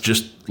has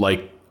just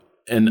like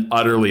an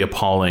utterly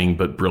appalling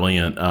but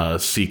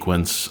brilliant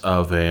sequence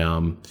of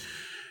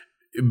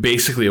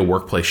basically a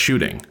workplace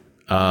shooting.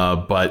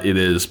 But it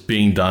is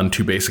being done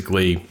to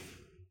basically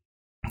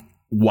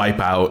wipe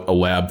out a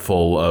lab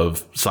full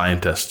of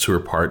scientists who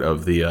are part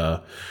of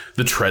the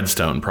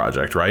Treadstone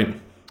project, right?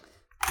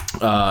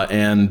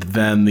 And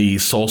then the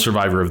sole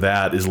survivor of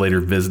that is later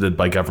visited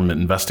by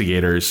government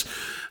investigators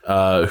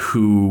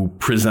who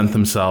present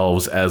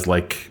themselves as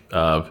like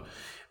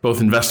both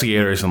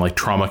investigators and like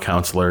trauma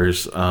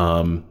counselors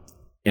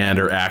and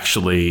are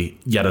actually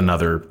yet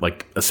another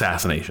like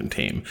assassination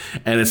team.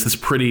 And it's this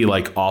pretty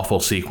like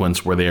awful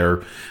sequence where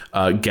they're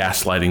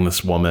gaslighting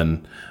this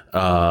woman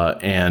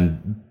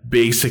and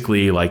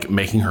basically like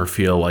making her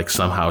feel like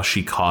somehow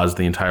she caused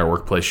the entire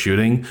workplace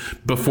shooting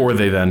before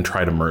they then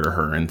try to murder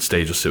her and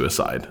stage a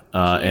suicide.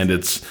 And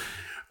it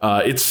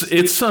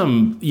is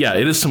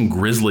some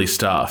grisly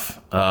stuff,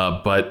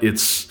 but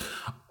it's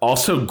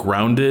also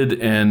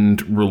grounded and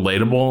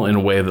relatable in a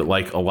way that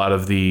like a lot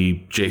of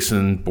the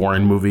Jason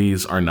Bourne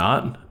movies are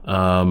not.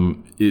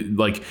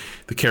 Like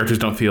the characters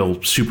don't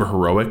feel super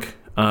heroic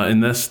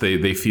in this.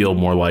 They feel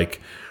more like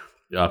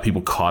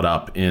people caught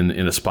up in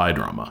a spy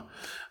drama.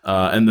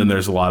 And then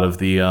there's a lot of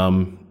the,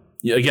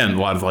 again, a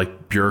lot of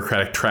like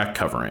bureaucratic track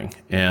covering.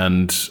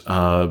 And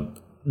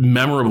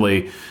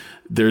memorably,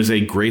 there's a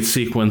great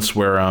sequence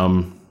where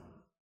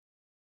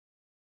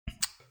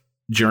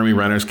Jeremy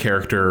Renner's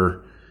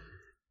character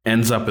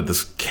ends up at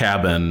this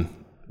cabin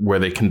where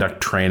they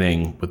conduct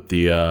training with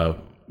the,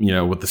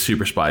 with the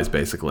super spies,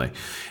 basically.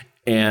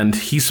 And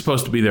he's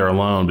supposed to be there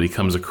alone, but he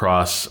comes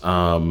across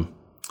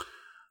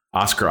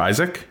Oscar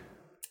Isaac.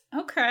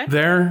 Okay.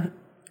 There.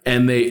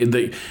 And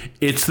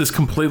it's this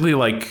completely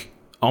like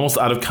almost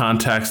out of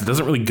context. It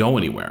doesn't really go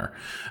anywhere.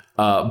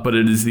 But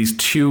it is these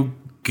two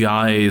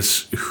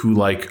guys who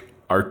like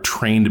are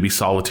trained to be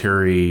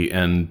solitary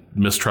and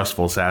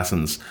mistrustful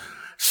assassins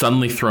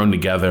suddenly thrown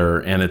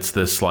together. And it's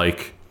this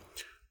like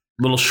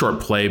little short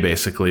play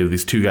basically of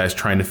these two guys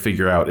trying to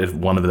figure out if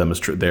one of them is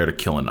there to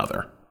kill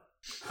another.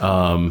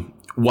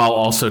 While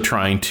also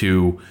trying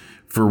to,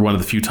 for one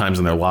of the few times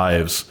in their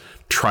lives,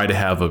 try to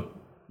have a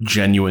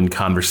genuine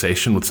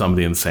conversation with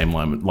somebody in the same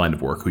line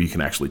of work who you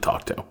can actually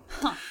talk to.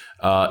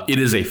 Huh. It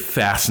is a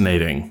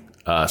fascinating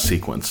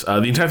sequence.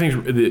 The entire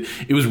thing,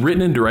 it was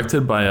written and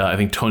directed by, I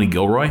think, Tony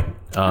Gilroy,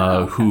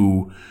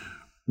 who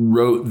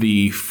wrote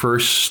the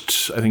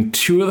first, I think,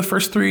 two of the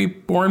first three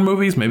Bourne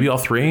movies, maybe all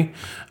three,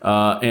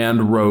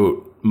 and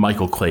wrote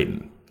Michael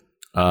Clayton.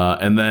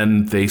 And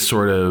then they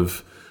sort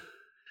of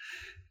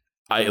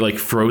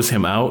froze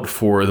him out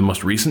for the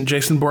most recent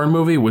Jason Bourne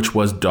movie, which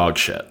was dog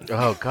shit.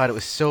 Oh God, it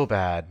was so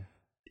bad.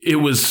 It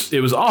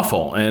was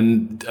awful,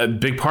 and a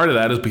big part of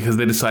that is because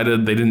they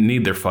decided they didn't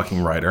need their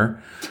fucking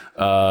writer.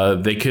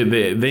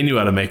 They knew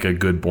how to make a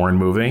good Bourne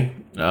movie,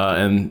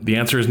 and the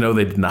answer is no,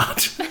 they did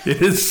not.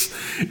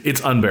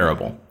 It's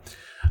unbearable.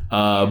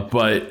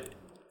 But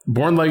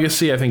Bourne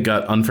Legacy, I think,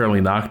 got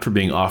unfairly knocked for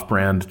being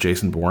off-brand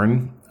Jason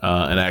Bourne.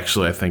 And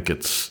actually, I think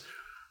it's,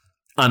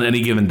 on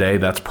any given day,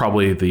 that's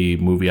probably the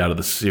movie out of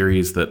the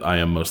series that I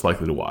am most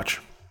likely to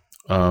watch.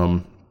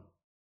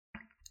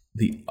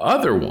 The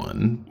other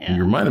one,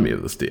 you reminded me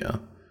of this, Dia.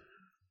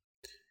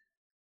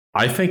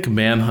 I think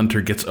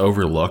Manhunter gets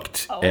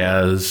overlooked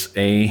as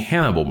a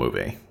Hannibal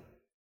movie.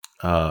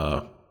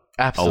 Absolutely.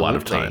 A lot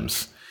of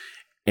times.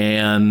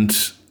 And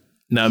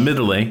now,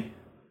 admittedly,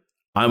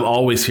 I'm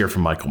always here for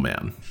Michael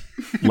Mann.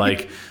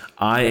 Like,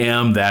 I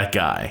am that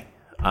guy.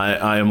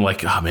 I am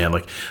like, oh man,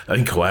 like, I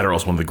think Collateral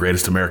is one of the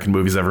greatest American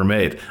movies ever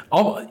made.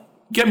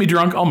 Get me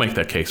drunk, I'll make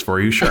that case for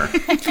you, sure.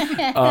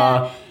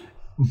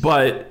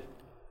 But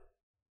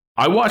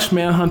I watched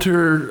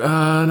Manhunter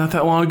not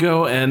that long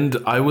ago, and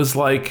I was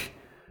like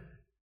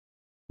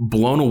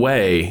blown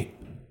away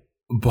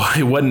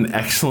by what an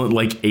excellent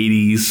like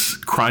 80s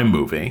crime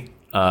movie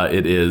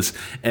it is.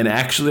 And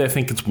actually, I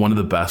think it's one of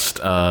the best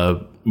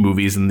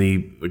movies in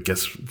the, I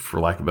guess, for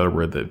lack of a better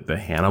word, the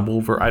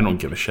Hannibal. I don't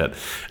give a shit.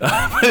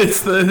 But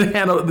it's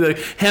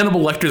the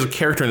Hannibal Lecter is a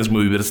character in this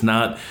movie, but it's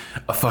not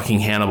a fucking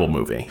Hannibal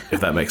movie,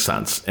 if that makes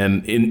sense,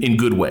 and in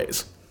good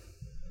ways.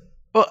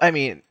 Well, I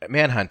mean,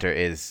 Manhunter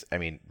is, I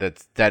mean,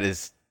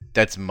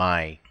 that's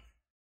my,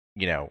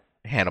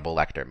 Hannibal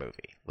Lecter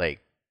movie. Like,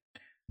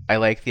 I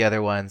like the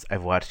other ones.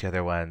 I've watched the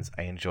other ones.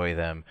 I enjoy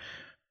them.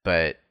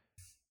 But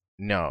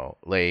no,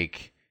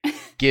 like,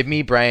 give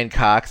me Brian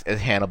Cox as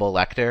Hannibal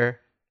Lecter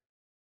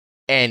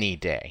any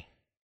day.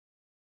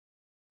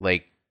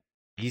 Like,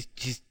 he's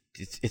just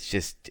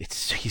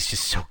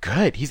so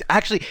good. He's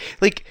actually,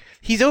 like,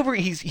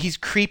 he's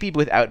creepy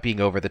without being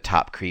over the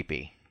top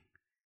creepy.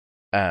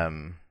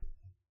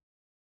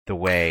 The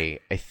way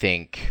I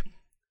think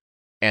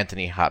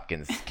Anthony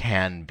Hopkins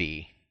can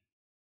be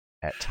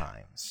at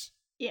times.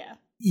 Yeah.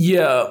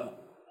 Yeah,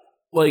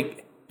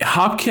 like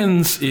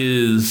Hopkins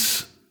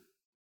is.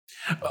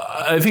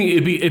 I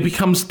think it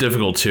becomes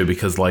difficult too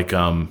because like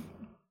so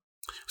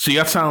you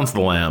got Silence of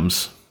the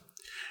Lambs,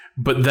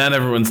 but then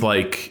everyone's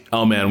like,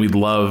 oh man, we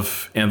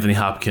love Anthony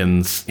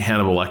Hopkins,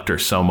 Hannibal Lecter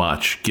so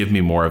much. Give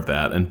me more of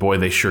that, and boy,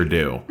 they sure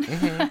do.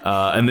 Mm-hmm.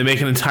 And they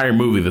make an entire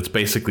movie that's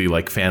basically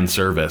like fan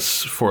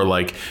service for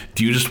like,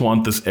 do you just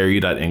want this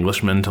erudite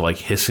Englishman to like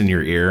hiss in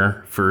your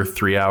ear for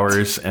 3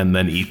 hours and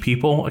then eat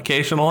people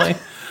occasionally?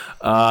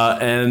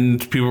 And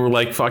people were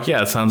like, fuck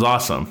yeah, it sounds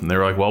awesome. And they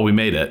were like, well, we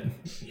made it.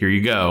 Here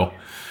you go.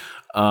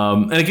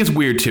 And it gets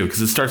weird too,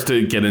 because it starts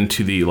to get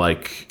into the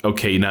like,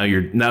 okay, now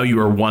you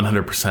are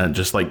 100%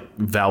 just like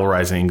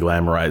valorizing and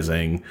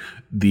glamorizing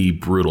the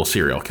brutal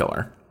serial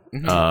killer,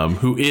 mm-hmm.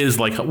 Who is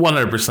like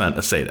 100%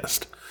 a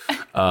sadist.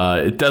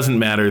 It doesn't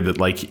matter that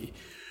like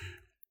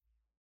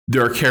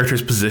there are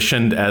characters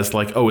positioned as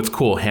like, oh, it's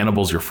cool,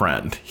 Hannibal's your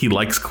friend. He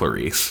likes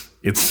Clarice.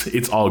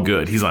 It's all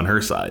good. He's on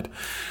her side.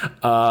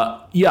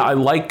 Yeah, I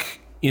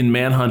like in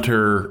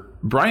Manhunter,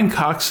 Brian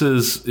Cox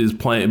is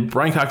playing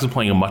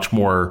a much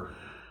more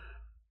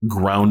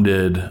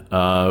grounded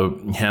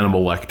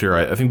Hannibal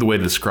Lecter. I think the way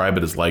to describe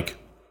it is like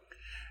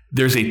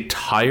there's a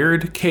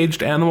tired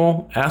caged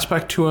animal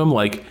aspect to him.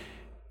 Like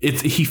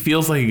he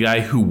feels like a guy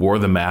who wore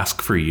the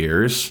mask for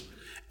years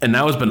and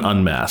now has been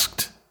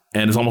unmasked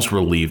and is almost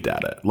relieved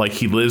at it. Like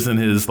he lives in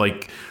his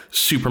like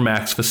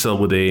Supermax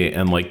facility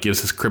and like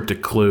gives his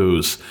cryptic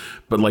clues,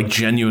 but like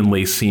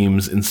genuinely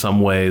seems in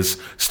some ways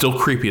still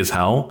creepy as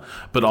hell,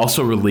 but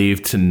also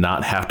relieved to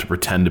not have to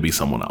pretend to be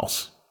someone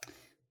else.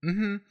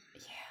 Mm-hmm.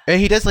 Yeah. And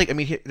he does like, I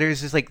mean,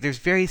 there's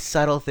very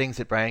subtle things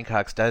that Brian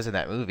Cox does in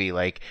that movie.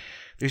 Like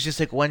there's just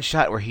like one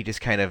shot where he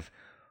just kind of,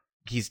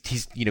 he's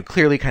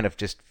clearly kind of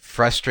just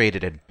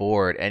frustrated and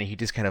bored, and he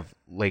just kind of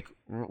like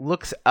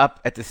looks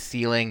up at the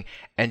ceiling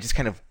and just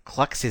kind of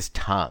clucks his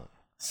tongue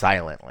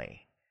silently.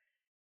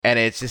 And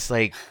it's just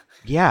like,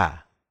 yeah,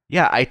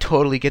 I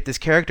totally get this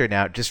character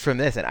now just from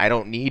this, and I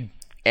don't need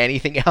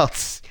anything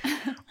else.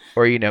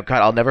 Or, God,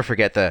 I'll never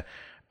forget the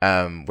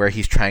where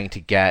he's trying to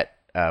get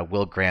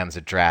Will Graham's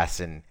address,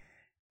 and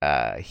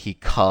he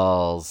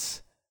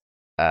calls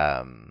he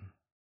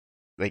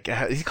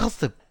calls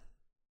the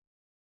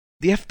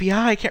FBI.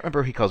 I can't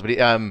remember who he calls, but he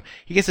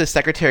gets to the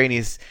secretary, and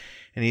he's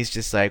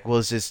just like,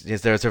 well, there's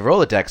a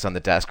Rolodex on the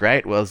desk,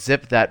 right? Well,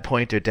 zip that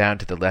pointer down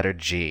to the letter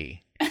G.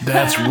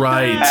 That's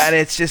right. And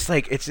it's just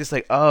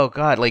like, oh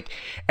god, like,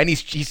 and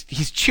he's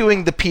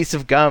chewing the piece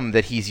of gum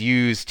that he's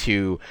used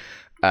to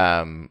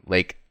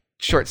like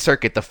short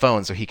circuit the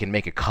phone so he can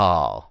make a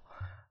call.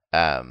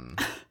 And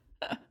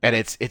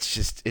it's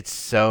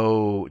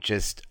so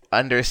just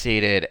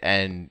understated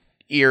and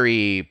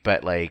eerie,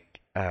 but like,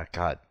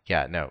 god,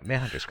 yeah, no,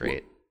 Manhunter's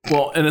great.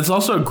 Well, and it's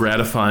also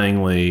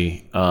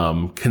gratifyingly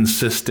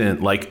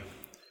consistent. Like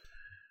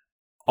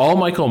all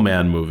Michael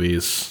Mann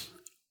movies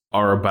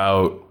are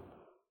about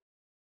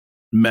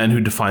men who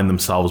define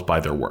themselves by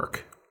their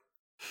work.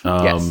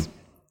 Yes.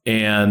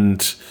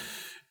 And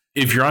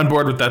if you're on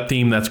board with that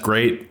theme, that's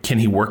great. Can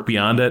he work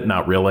beyond it?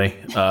 Not really.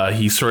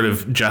 He sort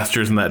of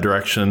gestures in that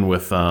direction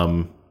with,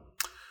 what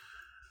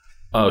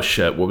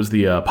was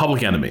the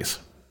Public Enemies?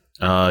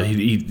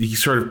 He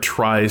sort of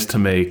tries to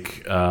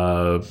make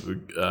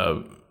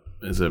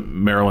is it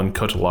Marilyn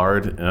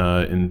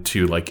Cotillard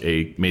into like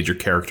a major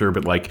character,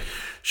 but like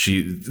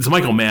it's a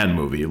Michael Mann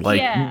movie.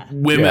 Like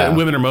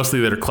women are mostly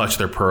there to clutch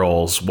their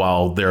pearls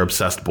while their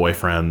obsessed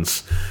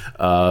boyfriends,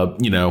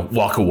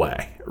 walk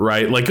away.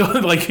 Right, like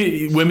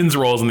women's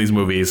roles in these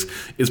movies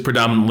is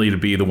predominantly to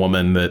be the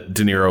woman that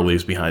De Niro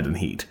leaves behind in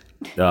Heat,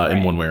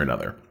 in one way or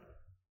another.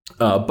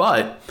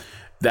 But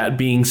that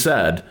being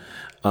said,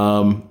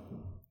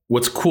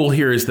 what's cool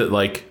here is that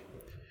like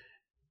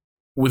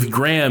with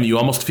Graham, you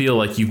almost feel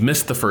like you've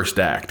missed the first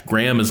act.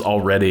 Graham is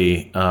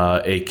already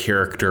a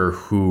character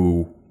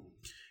who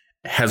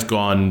has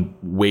gone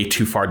way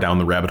too far down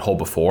the rabbit hole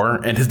before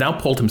and has now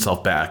pulled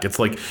himself back. It's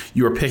like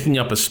you are picking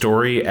up a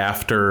story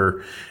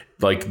after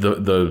like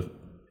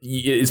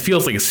it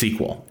feels like a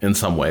sequel in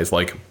some ways.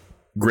 Like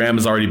Graham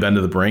has already been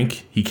to the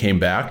brink. He came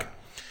back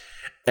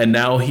and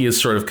now he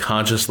is sort of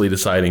consciously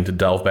deciding to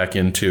delve back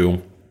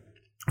into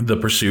the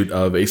pursuit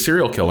of a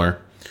serial killer.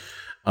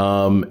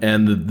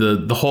 And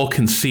the whole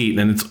conceit,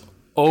 and it's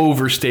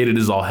overstated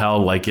as all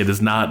hell. Like it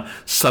is not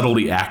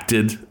subtly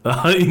acted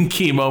in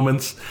key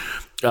moments,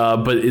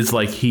 but it's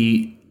like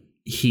he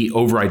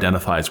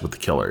over-identifies with the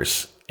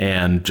killers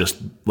and just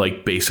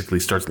like basically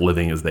starts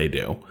living as they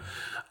do.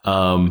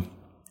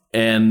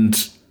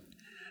 And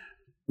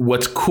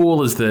what's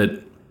cool is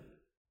that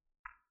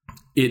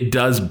it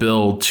does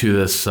build to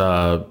this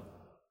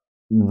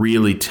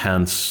really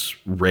tense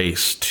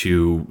race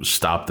to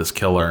stop this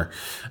killer,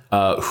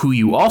 who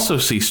you also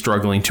see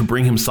struggling to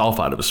bring himself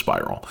out of a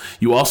spiral.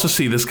 You also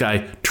see this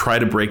guy try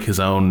to break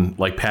his own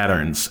like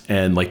patterns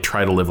and like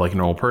try to live like a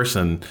normal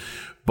person,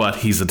 but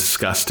he's a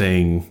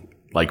disgusting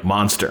like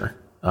monster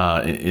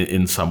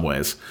in some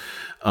ways.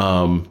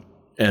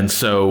 And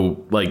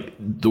so like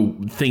the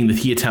thing that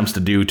he attempts to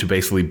do to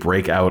basically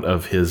break out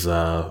of his,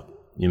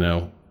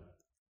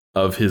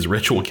 of his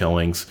ritual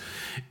killings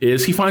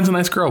is he finds a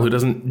nice girl who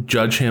doesn't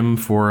judge him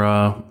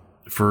for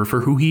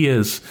who he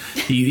is.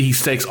 He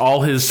stakes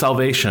all his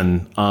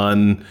salvation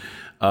on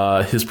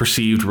his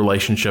perceived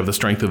relationship, the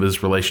strength of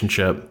his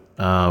relationship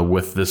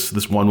with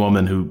this one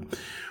woman who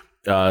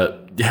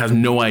has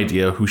no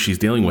idea who she's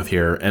dealing with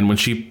here. And when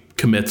she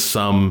commits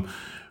some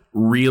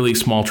really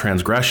small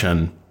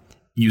transgression,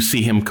 you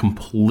see him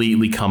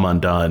completely come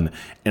undone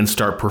and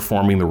start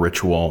performing the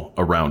ritual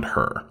around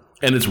her.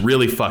 And it's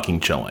really fucking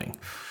chilling.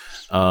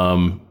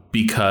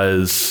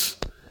 Because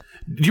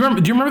do you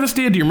remember this,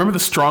 Dia? Do you remember the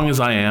Strong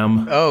as I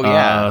Am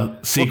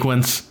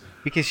sequence? Well,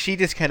 because she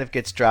just kind of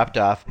gets dropped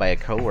off by a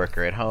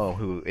coworker at home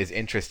who is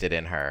interested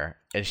in her,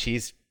 and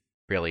she's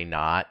really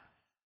not.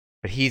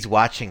 But he's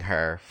watching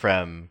her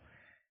from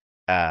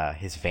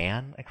his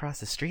van across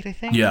the street, I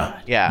think.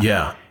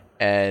 Yeah.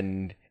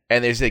 And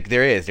there's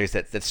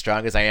that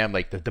Strong as I Am,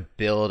 like the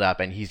build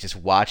up, and he's just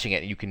watching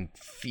it, and you can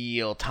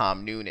feel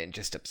Tom Noonan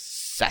just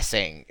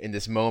obsessing in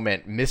this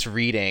moment,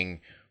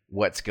 misreading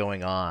what's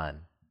going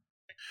on.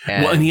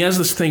 And he has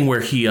this thing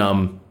where he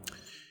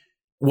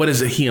what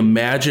is it? He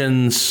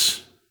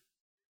imagines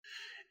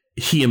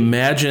his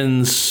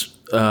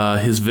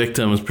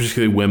victims,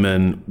 particularly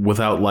women,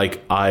 without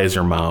like eyes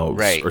or mouths,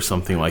 right, or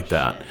something like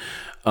that.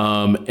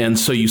 And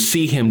so you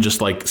see him just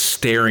like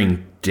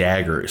staring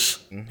daggers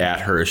at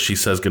her as she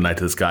says goodnight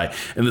to this guy,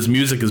 and this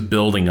music is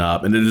building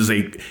up, and it is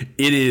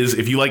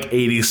if you like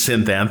 80s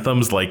synth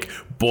anthems, like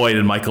boy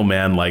did Michael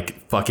Mann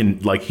like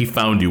fucking like he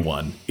found you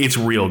one. It's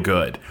real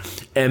good,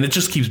 and it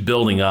just keeps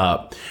building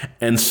up,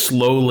 and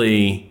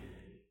slowly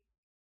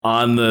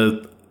on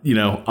the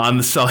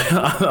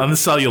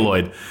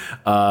celluloid,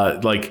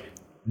 like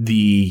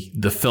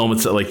the film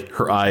itself, like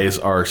her eyes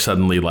are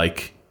suddenly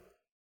like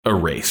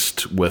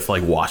erased with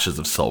like washes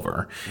of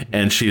silver,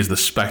 and she is the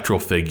spectral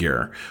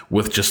figure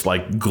with just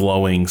like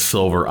glowing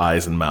silver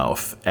eyes and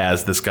mouth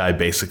as this guy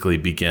basically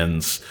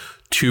begins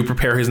to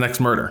prepare his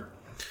next murder.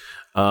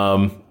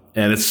 And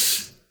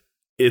it's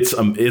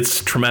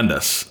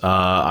tremendous.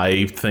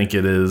 I think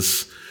it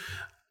is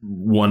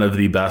one of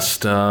the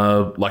best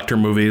Lecter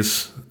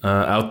movies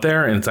out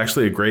there, and it's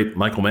actually a great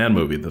Michael Mann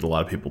movie that a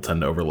lot of people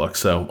tend to overlook.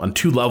 So on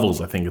two levels,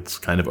 I think it's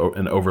kind of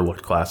an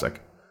overlooked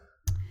classic.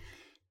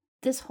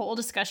 This whole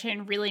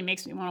discussion really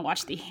makes me want to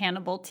watch the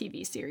Hannibal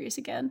TV series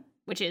again,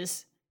 which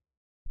is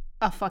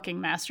a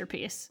fucking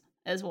masterpiece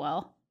as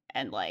well.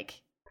 And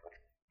like,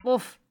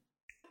 oof.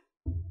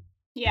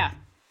 Yeah.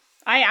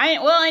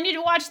 I need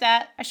to watch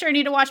that. I sure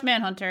need to watch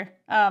Manhunter.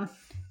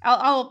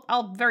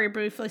 I'll very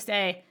briefly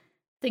say, I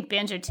think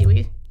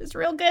Banjo-Tooie is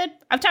real good.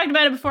 I've talked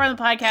about it before on the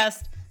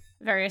podcast,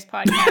 various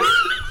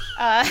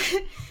podcasts.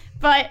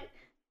 But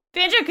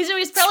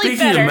Banjo-Kazooie is probably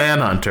Speaking better. of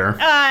Manhunter.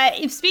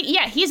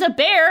 He's a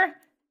bear.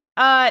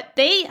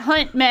 They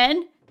hunt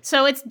men,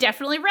 so it's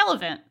definitely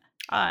relevant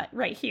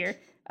right here.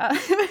 But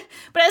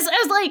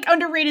as like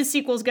underrated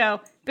sequels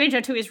go,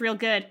 Banjo-Tooie is real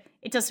good.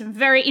 It does some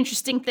very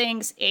interesting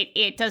things.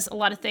 It does a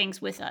lot of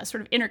things with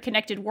sort of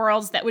interconnected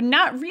worlds that would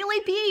not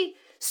really be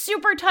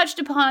super touched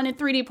upon in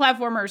 3D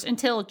platformers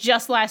until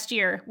just last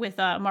year with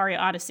Mario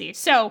Odyssey.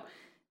 So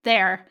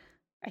there.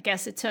 I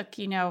guess it took,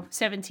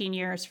 17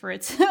 years for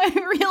it to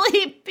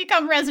really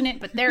become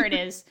resonant, but there it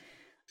is.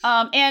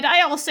 And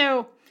I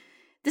also,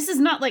 this is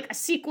not like a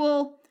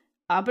sequel,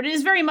 but it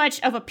is very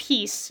much of a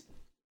piece.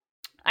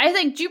 I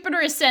think Jupiter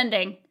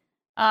Ascending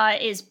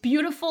is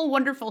beautiful,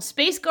 wonderful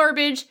space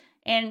garbage,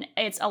 and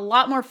it's a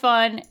lot more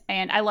fun,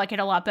 and I like it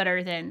a lot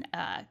better than,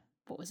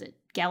 what was it?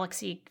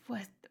 Galaxy,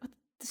 what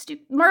the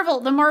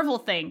Marvel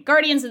thing,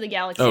 Guardians of the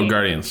Galaxy. Oh,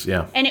 Guardians,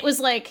 yeah. And it was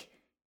like,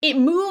 it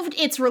moved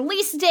its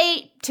release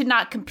date to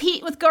not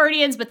compete with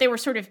Guardians, but they were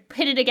sort of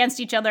pitted against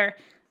each other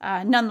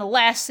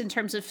nonetheless in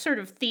terms of sort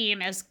of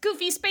theme as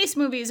goofy space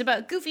movies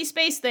about goofy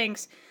space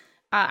things.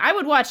 I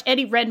would watch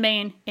Eddie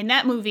Redmayne in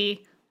that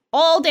movie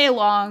all day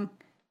long,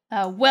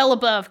 well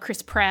above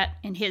Chris Pratt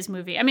in his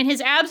movie. I mean,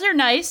 his abs are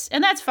nice,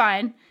 and that's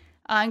fine.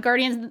 And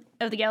Guardians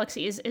of the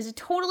Galaxy is a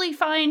totally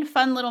fine,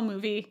 fun little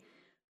movie.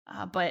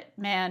 But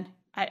man,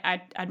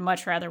 I'd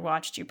much rather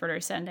watch Jupiter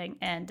Ascending.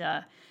 And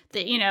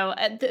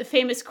the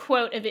famous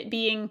quote of it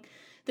being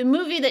the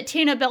movie that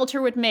Tina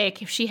Belcher would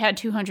make if she had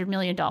 $200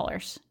 million.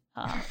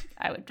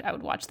 I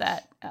would watch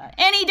that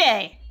any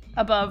day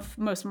above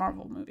most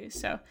Marvel movies.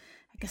 So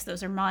I guess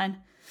those are mine.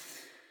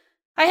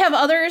 I have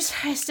others.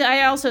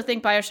 I also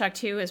think BioShock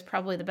 2 is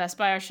probably the best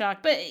BioShock,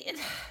 but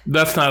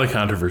that's not a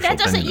controversial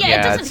thing.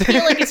 It doesn't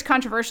feel like it's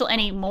controversial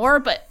anymore,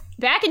 but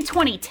back in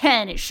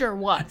 2010, it sure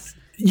was.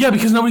 Yeah,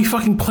 because nobody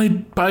fucking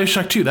played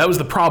BioShock 2. That was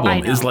the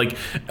problem. Is like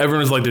everyone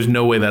was like, "There's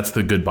no way that's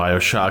the good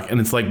BioShock," and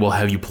it's like, "Well,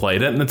 have you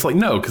played it?" And it's like,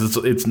 "No, because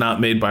it's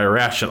not made by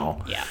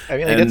Irrational." Yeah, I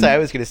mean, that's I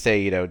was going to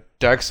say,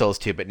 Dark Souls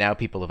 2, but now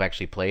people have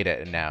actually played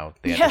it, and now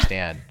they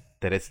understand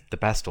that it's the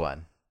best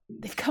one.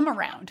 They've come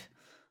around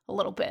a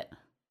little bit.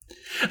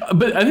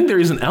 But I think there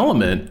is an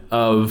element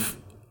of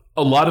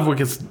a lot of what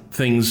gets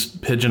things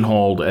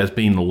pigeonholed as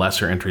being the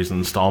lesser entries and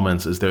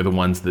installments is they're the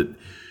ones that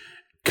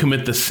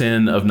commit the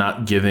sin of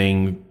not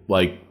giving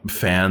like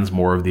fans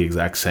more of the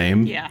exact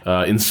same.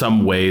 Yeah. In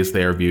some ways,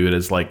 they are viewed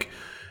as like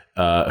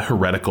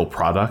heretical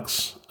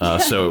products.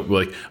 So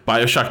like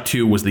BioShock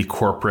 2 was the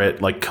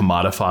corporate like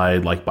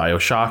commodified like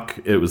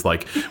BioShock. It was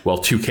like, well,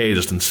 2K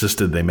just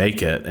insisted they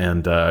make it,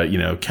 and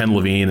Ken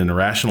Levine and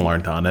Irrational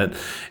aren't on it.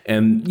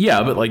 And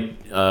yeah, but like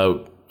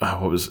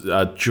what was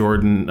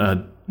Jordan?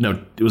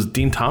 No, it was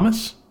Dean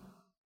Thomas.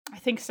 I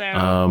think so.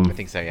 I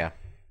think so. Yeah.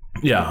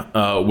 Yeah,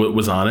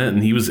 was on it,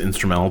 and he was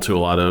instrumental to a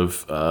lot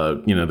of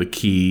the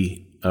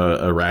key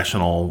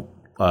Irrational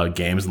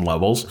games and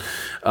levels.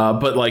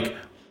 But like,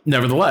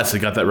 nevertheless, it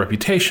got that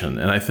reputation,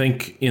 and I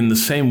think in the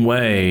same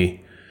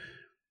way,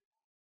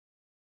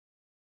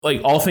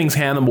 like all things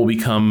Hannibal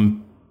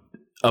become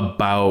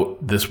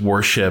about this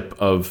worship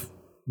of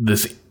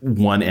this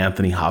one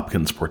Anthony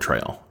Hopkins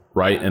portrayal,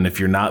 right? And if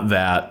you're not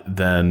that,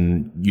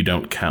 then you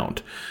don't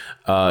count.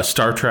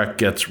 Star Trek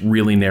gets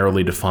really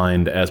narrowly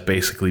defined as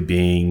basically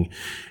being,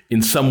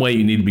 in some way,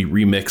 you need to be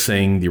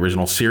remixing the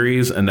original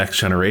series and Next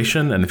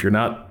Generation. And if you're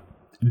not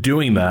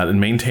doing that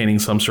and maintaining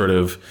some sort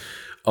of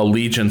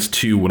allegiance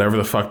to whatever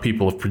the fuck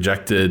people have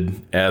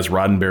projected as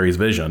Roddenberry's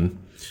vision,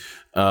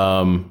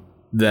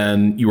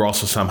 then you're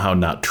also somehow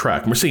not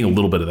Trek. And we're seeing a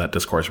little bit of that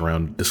discourse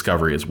around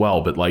Discovery as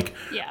well. But like,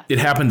 It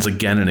happens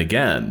again and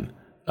again.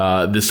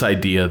 This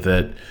idea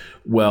that,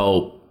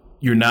 well,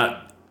 you're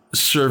not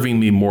serving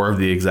me more of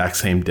the exact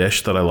same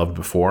dish that I loved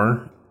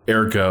before.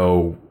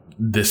 Ergo,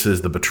 this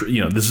is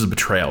this is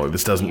betrayal, or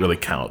this doesn't really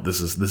count.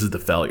 This is the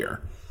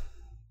failure.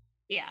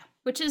 Yeah,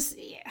 which is,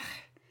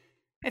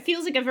 it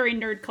feels like a very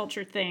nerd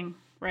culture thing,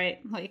 right?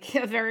 Like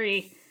a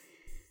very,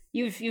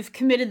 you've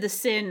committed the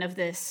sin of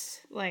this.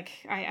 Like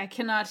I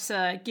cannot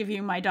give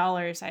you my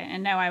dollars,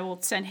 and now I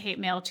will send hate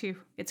mail to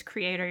its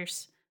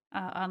creators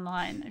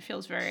online. It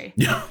feels very,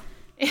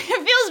 it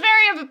feels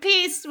very of a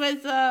piece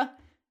with a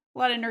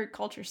lot of nerd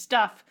culture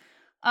stuff.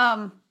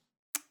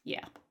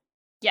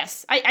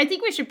 Yes. I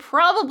think we should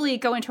probably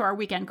go into our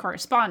weekend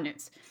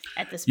correspondence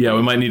at this point. Yeah,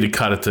 we might need to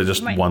cut it to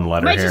just one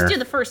letter here. Might just do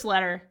the first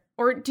letter.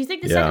 Or do you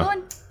think the second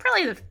one?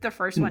 Probably the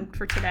first one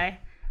for today,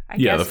 I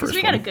guess. The first one.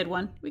 We got a good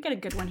one. We got a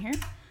good one here.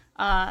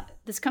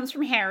 This comes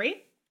from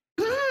Harry.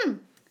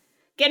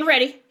 Getting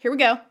ready. Here we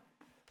go.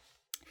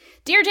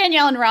 Dear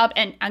Danielle and Rob,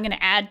 and I'm going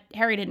to add,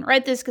 Harry didn't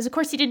write this because, of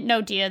course, he didn't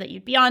know, Dia, that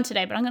you'd be on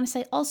today, but I'm going to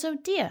say also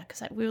Dia,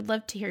 because we would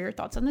love to hear your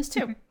thoughts on this,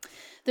 too.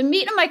 The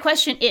meat of my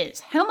question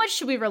is, how much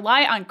should we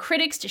rely on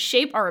critics to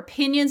shape our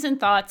opinions and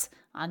thoughts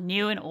on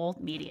new and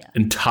old media?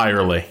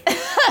 Entirely.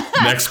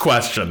 Next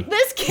question.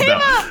 This came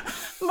up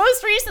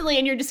most recently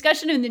in your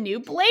discussion in the new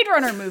Blade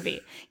Runner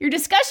movie. Your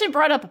discussion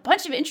brought up a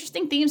bunch of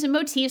interesting themes and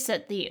motifs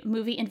that the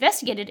movie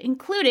investigated,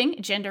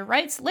 including gender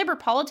rights, labor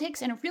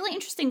politics, and a really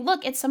interesting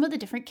look at some of the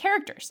different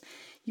characters.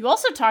 You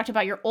also talked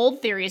about your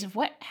old theories of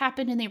what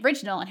happened in the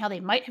original and how they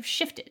might have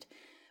shifted.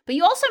 But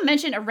you also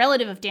mentioned a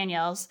relative of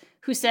Danielle's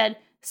who said,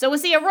 so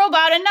was he a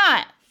robot or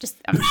not?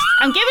 I'm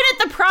giving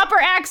it the proper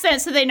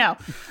accent so they know.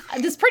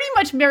 This pretty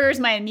much mirrors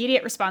my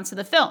immediate response to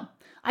the film.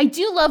 I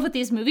do love what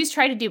these movies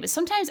try to do, but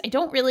sometimes I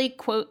don't really,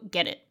 quote,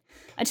 get it.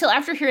 Until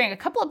after hearing a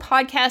couple of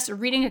podcasts or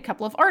reading a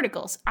couple of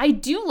articles. I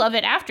do love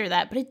it after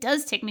that, but it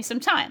does take me some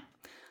time.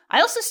 I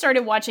also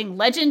started watching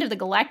Legend of the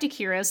Galactic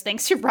Heroes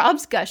thanks to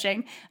Rob's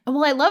gushing. And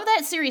while I love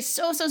that series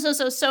so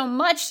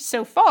much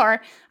so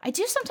far, I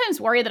do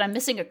sometimes worry that I'm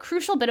missing a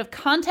crucial bit of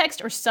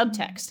context or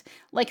subtext.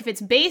 Like if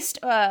it's based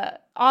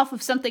off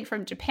of something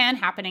from Japan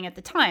happening at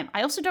the time.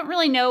 I also don't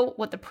really know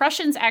what the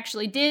Prussians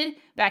actually did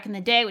back in the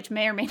day, which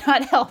may or may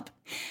not help.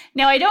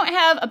 Now, I don't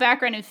have a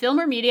background in film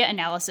or media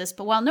analysis,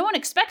 but while no one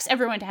expects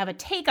everyone to have a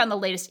take on the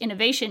latest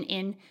innovation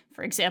in,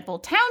 for example,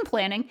 town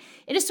planning,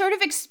 it is sort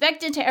of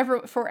expected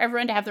for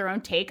everyone to have their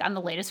own take on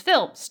the latest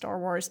film, Star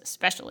Wars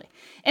especially.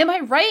 Am I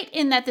right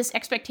in that this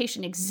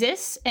expectation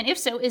exists? And if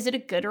so, is it a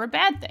good or a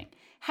bad thing?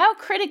 How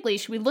critically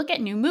should we look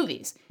at new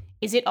movies?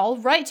 Is it all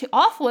right to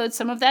offload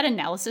some of that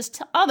analysis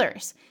to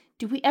others?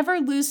 Do we ever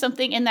lose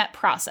something in that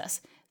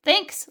process?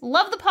 Thanks.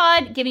 Love the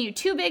pod. Giving you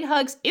 2 big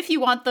hugs if you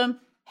want them.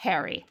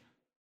 Harry.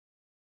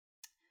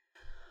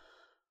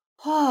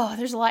 Oh,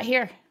 there's a lot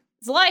here.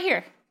 There's a lot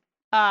here.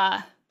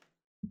 I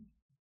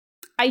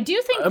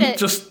do think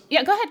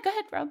yeah, go ahead,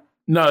 Rob.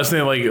 No, I was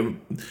thinking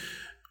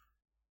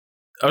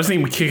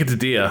we kick it to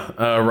Dia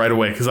right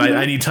away because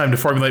I need time to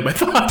formulate my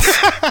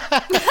thoughts.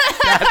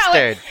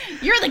 Bastard.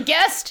 You're the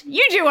guest.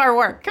 You do our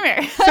work. Come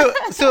here.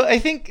 so I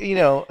think,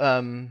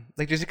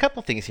 like there's a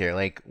couple things here.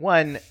 Like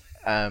one,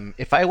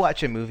 if I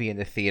watch a movie in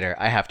the theater,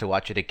 I have to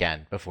watch it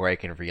again before I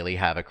can really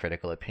have a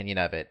critical opinion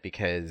of it,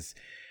 because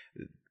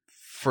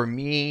for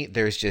me,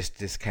 there's just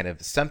this kind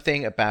of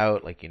something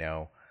about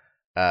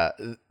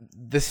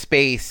the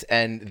space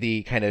and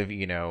the kind of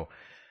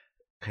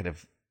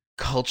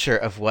culture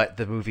of what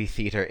the movie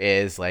theater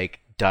is like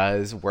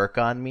does work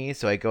on me.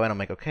 So I go and I'm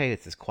like, okay,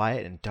 it's this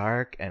quiet and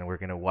dark, and we're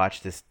gonna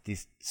watch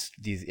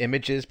these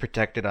images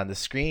protected on the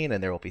screen,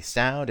 and there will be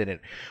sound, and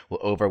it will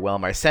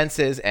overwhelm our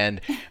senses,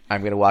 and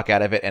I'm gonna walk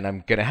out of it and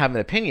I'm gonna have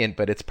an opinion,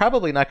 but it's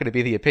probably not gonna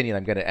be the opinion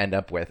I'm gonna end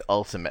up with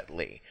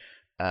ultimately.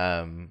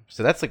 So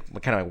that's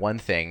like kind of my one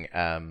thing,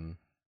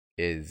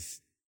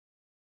 is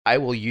I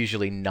will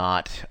usually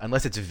not,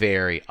 unless it's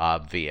very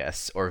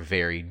obvious or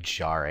very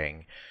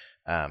jarring,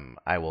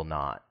 I will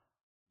not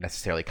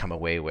necessarily come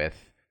away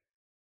with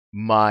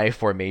my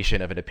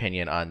formation of an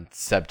opinion on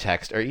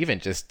subtext, or even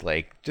just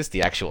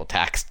the actual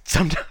text.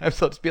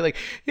 Sometimes I'll just be like,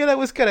 yeah, that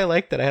was good, I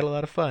liked that, I had a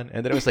lot of fun.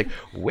 And then it was like,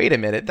 wait a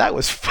minute, that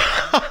was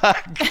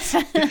fucked.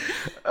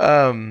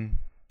 And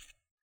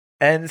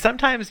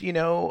sometimes,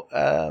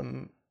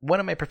 one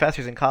of my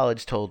professors in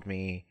college told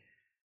me,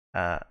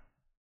 there's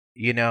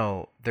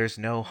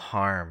no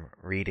harm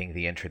reading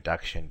the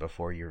introduction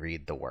before you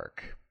read the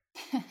work.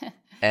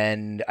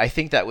 And I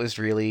think that was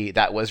really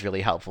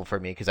helpful for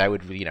me, because I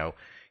would,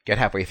 get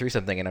halfway through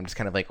something and I'm just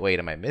kind of like, wait,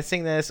 am I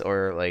missing this?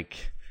 Or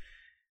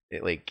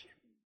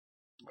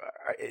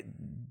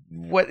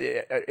what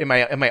am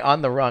I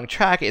on the wrong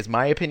track? Is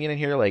my opinion in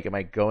here? Like, am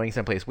I going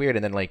someplace weird?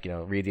 And then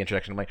read the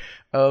introduction. I'm like,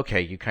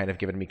 okay, you kind of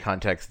given me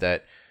context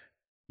that,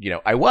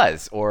 I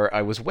was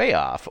way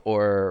off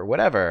or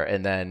whatever.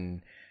 And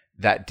then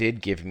that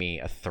did give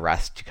me a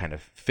thrust to kind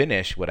of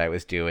finish what I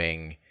was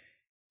doing,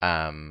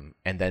 and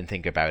then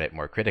think about it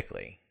more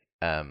critically,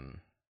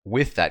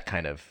 with that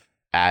kind of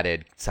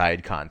added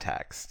side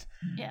context.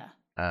 Yeah.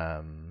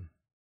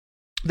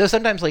 Though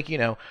sometimes,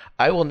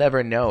 I will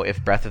never know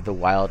if Breath of the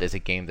Wild is a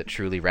game that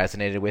truly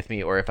resonated with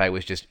me, or if I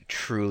was just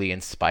truly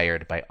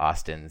inspired by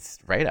Austin's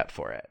write-up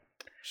for it.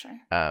 Sure.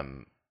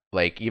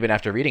 Even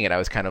after reading it, I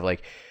was kind of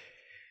like,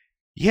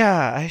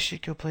 yeah, I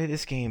should go play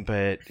this game,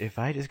 but if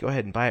I just go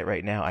ahead and buy it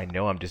right now, I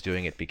know I'm just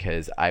doing it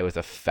because I was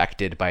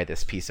affected by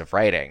this piece of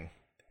writing.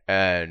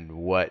 And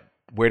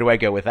where do I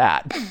go with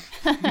that?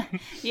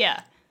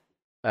 Yeah.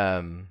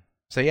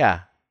 So yeah.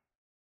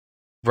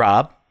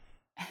 Rob?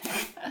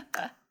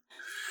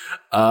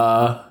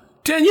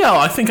 Danielle,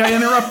 I think I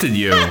interrupted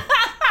you. I'm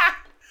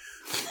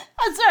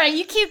sorry.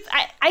 You keep.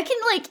 I can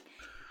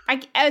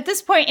at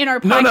this point in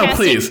our podcasting, no,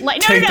 please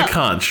take the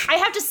conch. I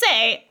have to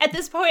say, at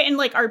this point in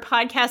our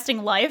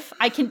podcasting life,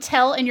 I can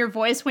tell in your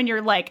voice when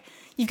you're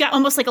you've got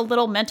almost like a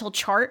little mental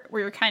chart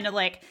where you're kind of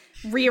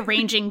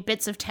rearranging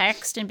bits of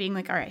text and being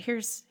like, all right,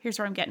 here's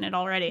where I'm getting it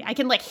already. I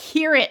can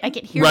hear it. I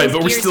can hear it. Right,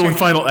 but we're still in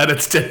final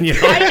edits, Danielle.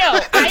 I know.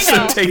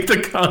 So take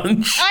the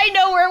conch. I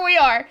know where we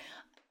are.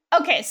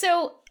 Okay,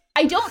 so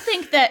I don't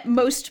think that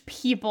most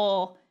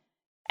people,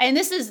 and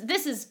this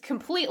is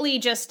completely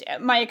just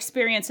my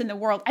experience in the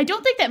world, I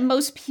don't think that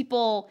most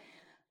people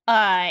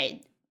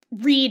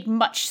read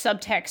much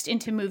subtext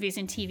into movies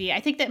and TV. I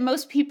think that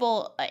most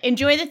people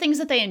enjoy the things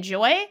that they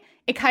enjoy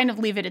and kind of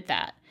leave it at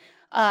that.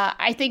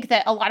 I think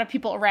that a lot of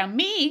people around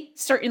me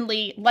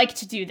certainly like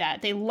to do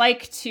that. They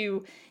like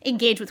to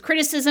engage with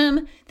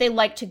criticism. They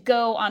like to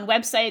go on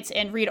websites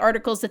and read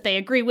articles that they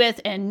agree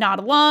with and nod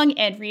along,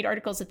 and read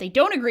articles that they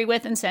don't agree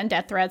with and send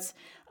death threats,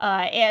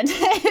 and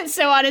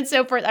so on and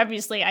so forth.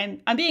 Obviously,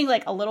 I'm being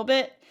a little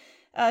bit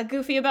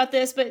goofy about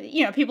this, but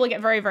people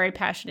get very, very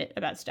passionate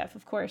about stuff,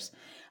 of course.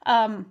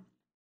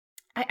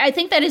 I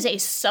think that is a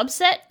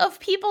subset of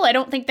people. I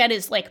don't think that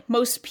is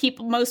most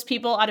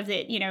people out of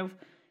the,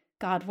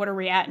 God, what are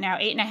we at now?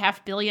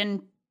 8.5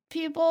 billion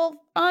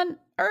people on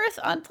Earth,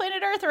 on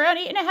planet Earth, around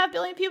 8.5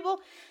 billion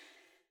people.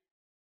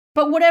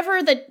 But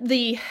whatever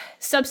the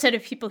subset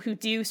of people who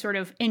do sort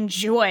of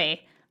enjoy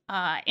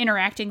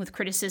interacting with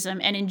criticism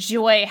and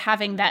enjoy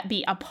having that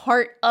be a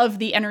part of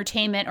the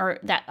entertainment or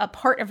that a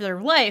part of their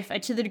life,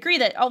 to the degree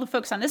that all the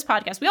folks on this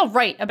podcast, we all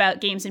write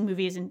about games and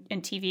movies and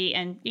TV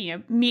and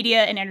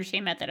media and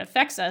entertainment that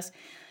affects us.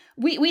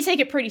 We take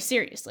it pretty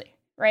seriously,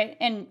 right?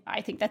 And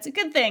I think that's a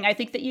good thing. I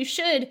think that you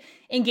should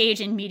engage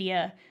in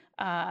media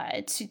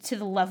to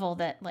the level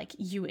that like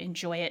you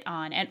enjoy it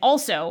on, and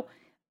also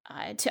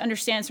to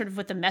understand sort of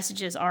what the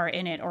messages are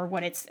in it or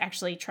what it's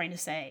actually trying to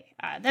say.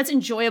 That's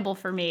enjoyable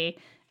for me.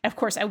 Of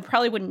course, I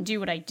probably wouldn't do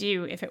what I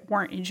do if it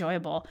weren't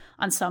enjoyable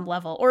on some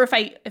level, or if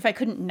I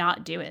couldn't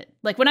not do it.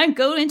 Like when I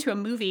go into a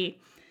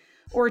movie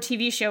or a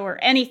TV show or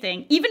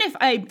anything, even if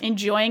I'm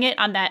enjoying it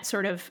on that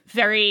sort of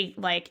very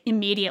like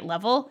immediate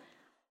level,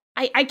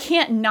 I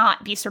can't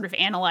not be sort of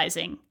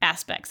analyzing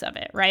aspects of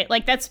it, right?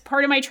 Like that's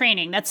part of my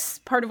training. That's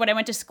part of what I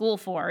went to school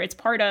for. It's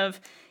part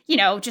of,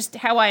 just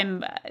how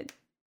I'm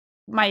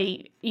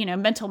my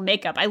mental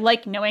makeup. I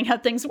like knowing how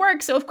things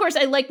work. So of course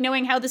I like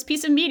knowing how this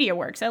piece of media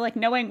works. I like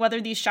knowing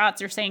whether these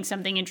shots are saying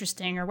something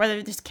interesting or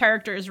whether this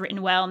character is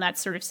written well and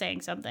that's sort of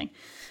saying something.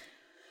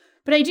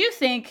 But I do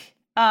think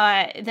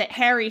that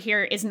Harry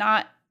here is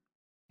not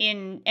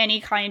in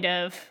any kind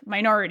of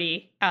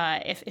minority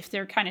if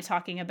they're kind of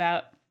talking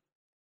about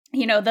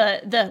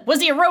the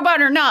was he a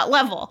robot or not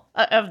level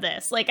of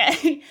this. Like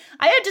I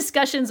had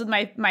discussions with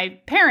my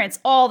parents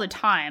all the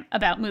time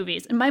about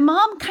movies, and my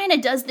mom kind of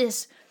does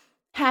this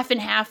half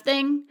and half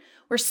thing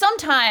where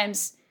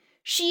sometimes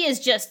she is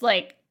just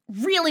like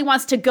really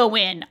wants to go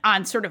in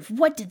on sort of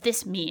what did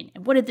this mean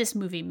and what did this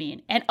movie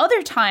mean, and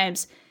other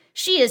times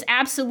she is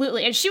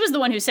absolutely, and she was the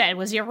one who said,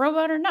 was he a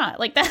robot or not?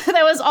 Like that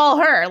was all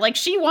her. Like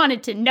she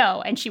wanted to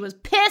know, and she was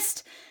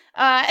pissed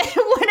when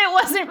it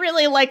wasn't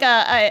really like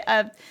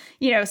a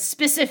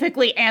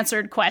specifically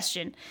answered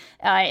question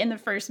in the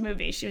first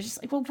movie. She was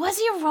just like, well, was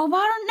he a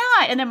robot or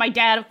not? And then my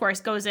dad, of course,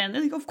 goes in.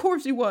 They're like, of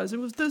course he was. It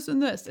was this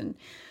and this. And,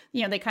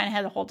 they kind of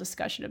had a whole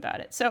discussion about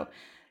it. So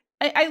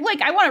I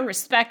want to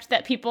respect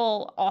that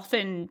people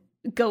often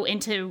go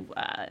into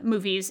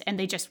movies and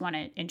they just want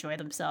to enjoy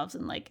themselves.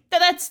 And like,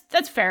 that's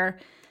fair.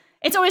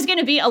 It's always going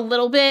to be a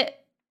little bit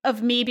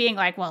of me being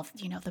like, well,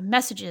 the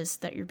messages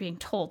that you're being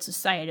told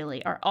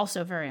societally are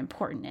also very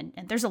important.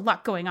 And there's a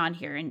lot going on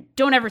here. And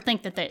don't ever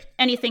think that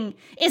anything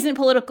isn't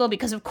political,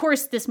 because of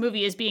course this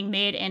movie is being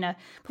made in a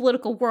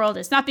political world.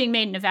 It's not being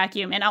made in a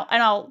vacuum. And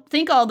I'll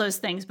think all those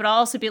things, but I'll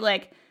also be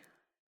like,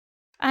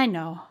 I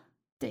know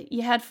that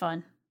you had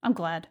fun. I'm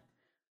glad.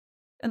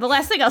 And the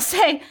last thing I'll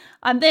say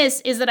on this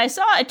is that I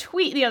saw a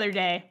tweet the other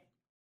day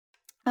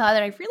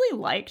that I really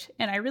liked,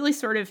 and I really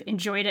sort of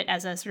enjoyed it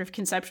as a sort of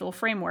conceptual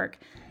framework.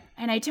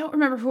 And I don't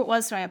remember who it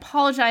was, so I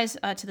apologize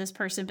to this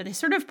person, but they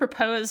sort of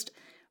proposed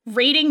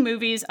rating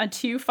movies on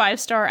 2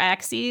 5-star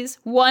axes.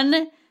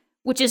 One,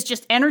 which is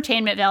just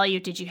entertainment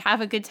value, did you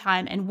have a good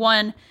time? And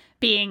one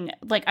being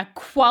like a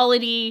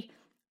quality,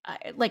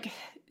 like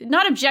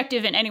not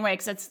objective in any way,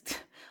 because that's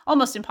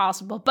almost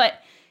impossible, but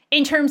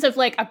in terms of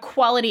like a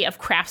quality of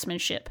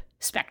craftsmanship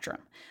spectrum.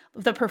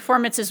 The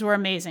performances were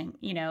amazing.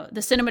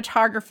 The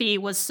cinematography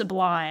was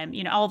sublime,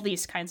 all of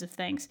these kinds of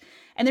things.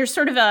 And there's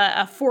sort of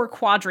a 4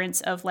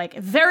 quadrants of like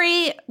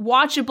very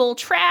watchable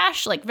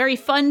trash, like very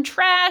fun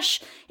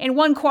trash in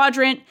one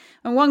quadrant,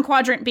 and one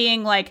quadrant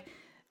being like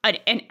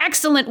an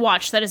excellent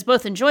watch that is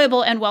both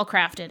enjoyable and well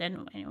crafted.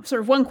 And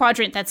sort of one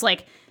quadrant that's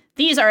like,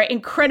 these are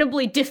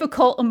incredibly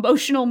difficult,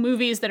 emotional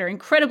movies that are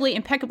incredibly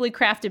impeccably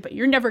crafted, but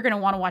you're never going to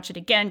want to watch it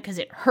again because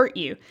it hurt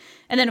you.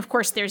 And then, of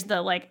course, there's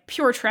the like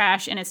pure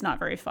trash and it's not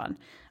very fun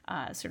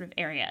sort of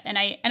area. And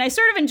I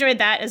sort of enjoyed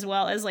that as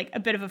well as like a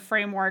bit of a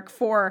framework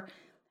for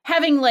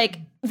having like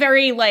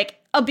very like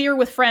a beer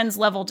with friends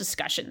level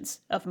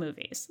discussions of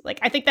movies. Like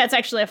I think that's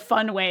actually a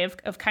fun way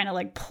of kind of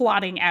like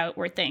plotting out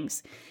where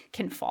things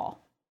can fall.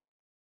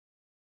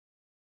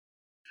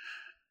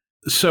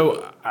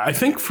 So I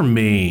think for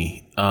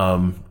me,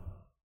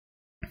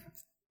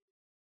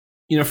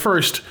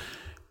 first,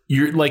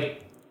 you're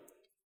like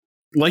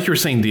you were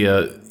saying,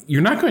 Dia,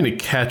 you're not going to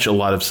catch a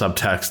lot of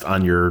subtext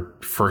on your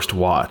first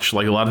watch.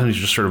 Like a lot of times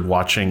you're just sort of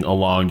watching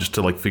along just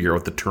to like figure out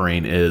what the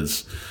terrain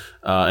is.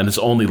 And it's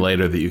only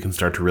later that you can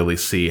start to really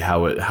see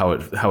how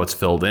it's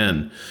filled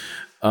in.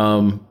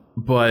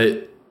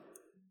 But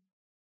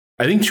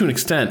I think to an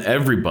extent,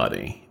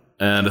 everybody,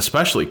 and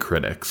especially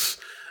critics,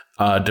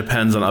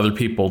 depends on other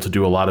people to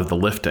do a lot of the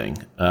lifting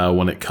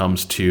when it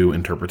comes to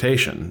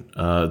interpretation.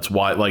 It's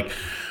why, like,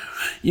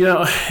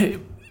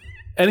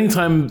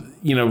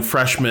 anytime,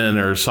 freshmen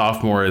or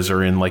sophomores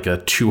are in like a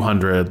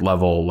 200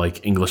 level,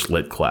 like English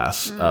lit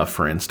class,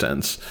 for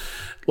instance,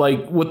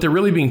 like what they're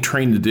really being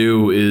trained to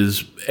do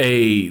is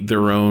A,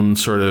 their own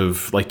sort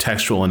of like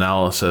textual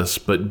analysis,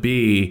 but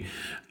B,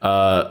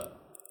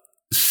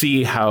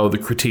 see how the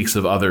critiques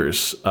of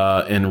others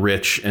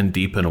enrich and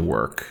deepen a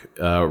work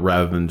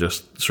rather than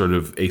just sort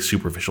of a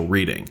superficial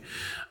reading.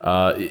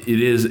 It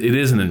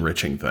is an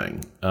enriching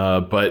thing,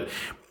 but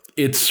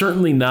it's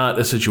certainly not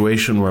a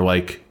situation where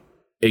like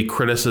a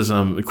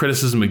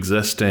criticism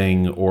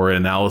existing or an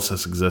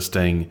analysis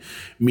existing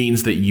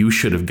means that you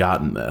should have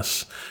gotten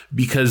this,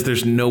 because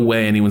there's no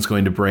way anyone's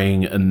going to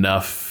bring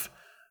enough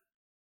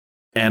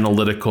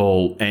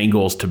analytical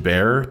angles to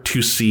bear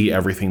to see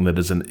everything that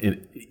is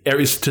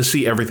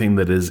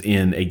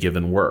in a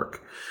given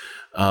work.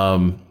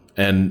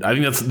 And I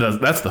think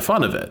that's the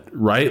fun of it,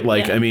 right?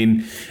 Like, yeah. I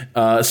mean,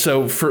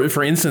 so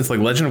for instance, like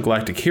Legend of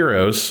Galactic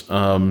Heroes,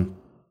 I'm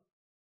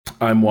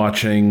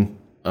watching,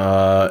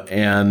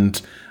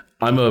 and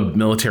I'm a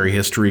military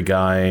history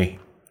guy,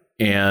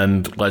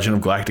 and Legend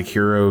of Galactic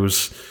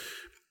Heroes,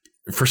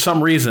 for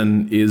some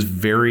reason, is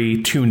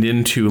very tuned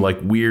into like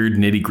weird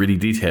nitty gritty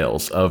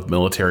details of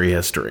military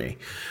history.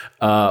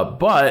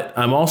 But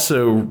I'm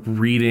also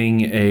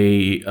reading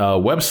a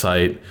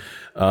website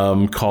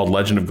called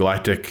Legend of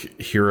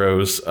Galactic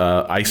Heroes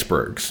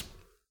Icebergs,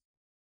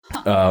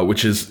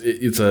 which is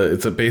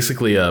it's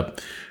basically a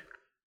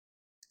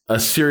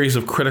series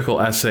of critical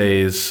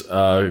essays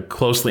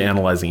closely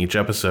analyzing each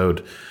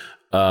episode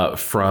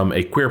from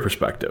a queer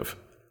perspective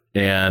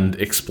and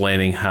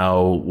explaining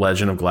how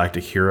Legend of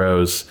Galactic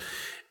Heroes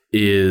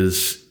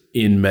is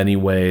in many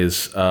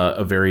ways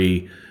a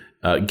very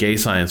gay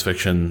science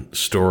fiction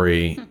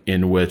story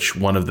in which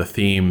one of the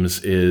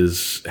themes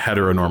is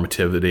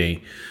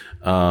heteronormativity,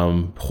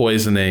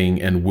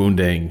 poisoning and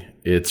wounding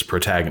its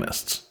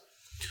protagonists.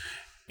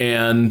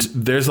 And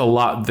there's a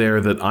lot there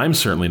that I'm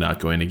certainly not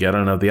going to get. I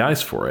don't have the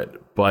eyes for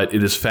it, but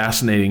it is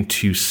fascinating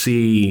to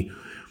see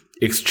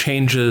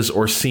exchanges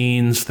or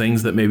scenes,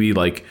 things that maybe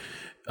like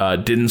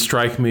didn't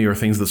strike me, or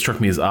things that struck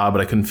me as odd,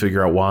 but I couldn't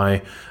figure out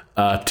why,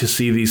 to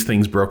see these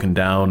things broken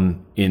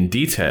down in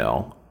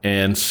detail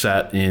and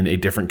set in a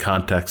different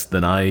context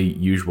than I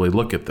usually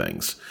look at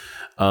things.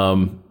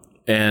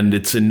 And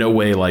it's in no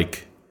way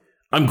like,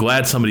 I'm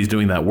glad somebody's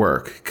doing that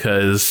work,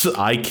 because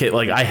I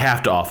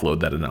have to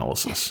offload that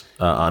analysis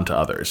onto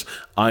others.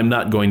 I'm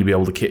not going to be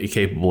able to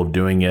capable of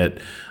doing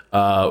it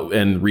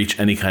and reach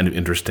any kind of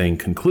interesting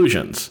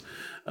conclusions.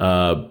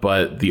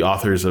 But the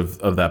authors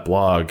of that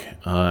blog,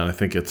 and I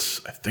think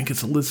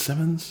it's Liz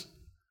Simmons.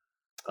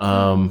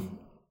 Hang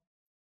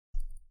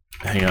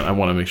on, I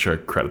want to make sure I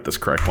credit this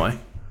correctly.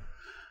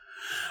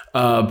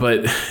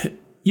 But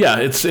yeah,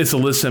 it's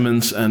Liz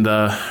Simmons and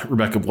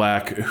Rebecca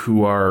Black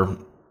who are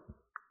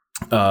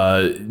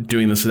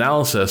doing this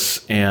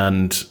analysis,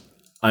 and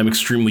I'm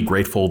extremely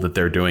grateful that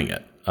they're doing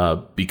it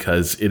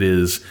because it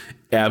is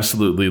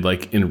absolutely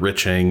like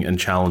enriching and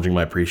challenging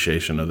my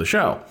appreciation of the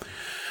show.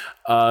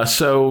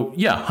 So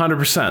yeah,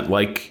 100%.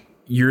 Like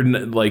you're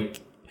like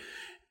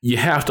you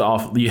have to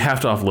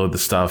offload the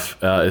stuff.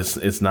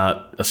 It's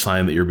not a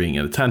sign that you're being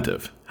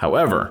inattentive.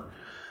 However,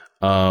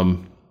 I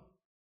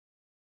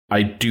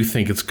do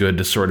think it's good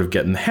to sort of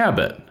get in the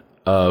habit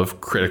of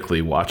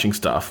critically watching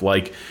stuff.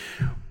 Like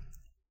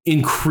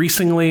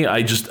increasingly,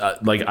 I just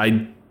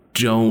I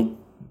don't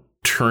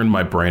turn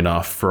my brain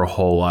off for a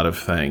whole lot of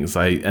things.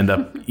 I end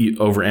up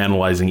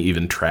overanalyzing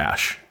even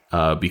trash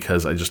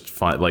because I just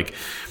find like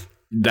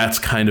that's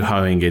kind of how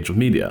I engage with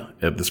media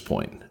at this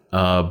point.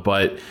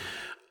 But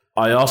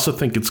I also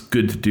think it's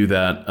good to do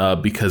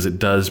that because it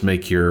does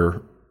make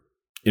your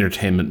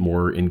entertainment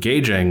more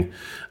engaging.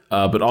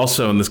 But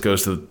also, and this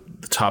goes to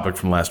the topic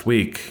from last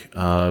week,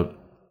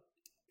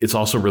 it's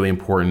also really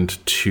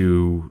important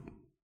to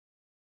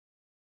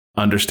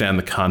understand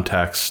the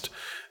context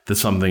that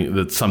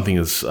something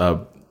is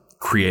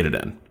created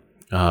in.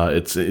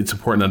 It's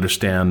important to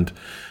understand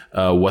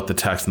what the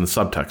text and the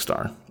subtext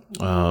are.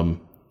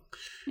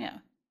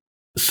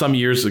 Some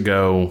years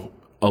ago,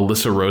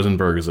 Alyssa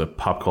Rosenberg, is a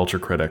pop culture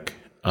critic,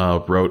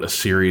 wrote a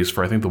series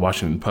for, I think, the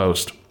Washington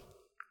Post,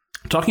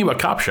 talking about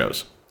cop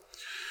shows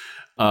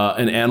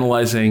and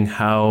analyzing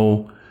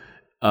how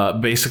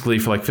basically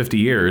for like 50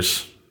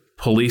 years,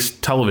 police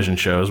television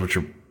shows, which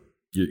are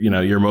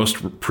your most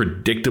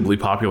predictably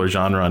popular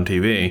genre on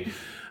TV,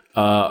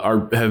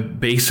 have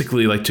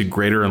basically, like, to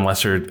greater and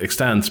lesser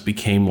extents,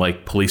 became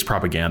like police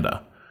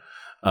propaganda,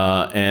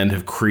 and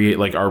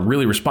are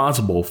really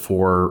responsible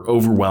for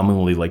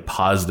overwhelmingly like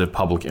positive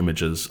public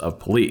images of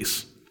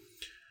police.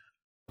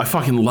 I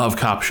fucking love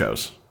cop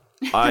shows.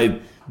 I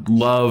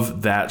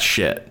love that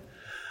shit.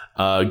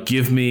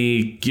 Give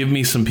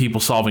me some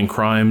people solving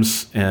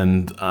crimes,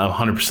 and I'm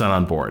 100%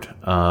 on board.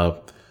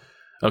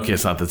 Okay,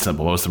 it's not that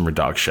simple. Most of them are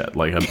dog shit.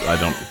 Like I don't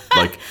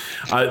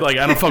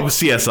I don't fuck with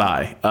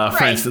CSI,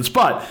 for instance.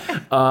 But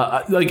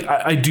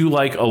I do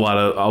like a lot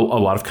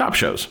of cop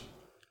shows.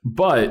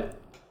 But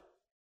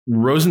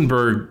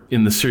Rosenberg,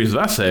 in the series of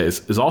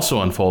essays, is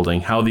also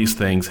unfolding how these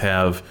things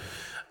have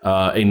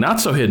a not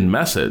so hidden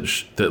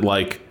message that,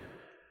 like,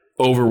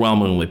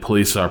 overwhelmingly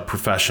police are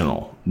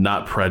professional,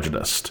 not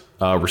prejudiced,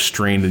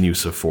 restrained in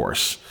use of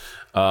force.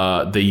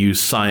 They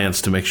use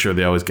science to make sure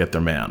they always get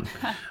their man.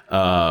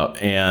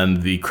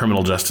 And the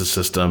criminal justice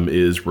system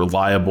is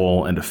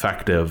reliable and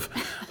effective,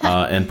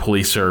 and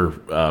police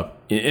are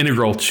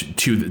integral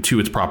to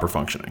its proper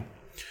functioning.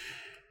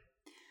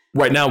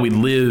 Right now, we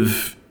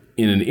live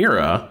in an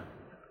era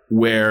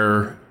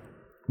where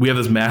we have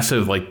this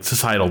massive, like,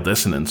 societal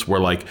dissonance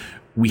where, like,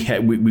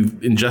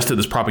 we've ingested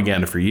this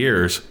propaganda for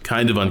years,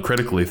 kind of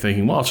uncritically,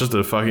 thinking, well, it's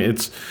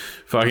just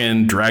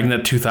fucking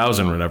Dragnet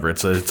 2000 or whatever.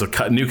 It's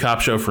a new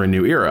cop show for a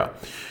new era.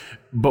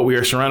 But we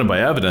are surrounded by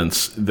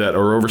evidence that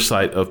our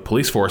oversight of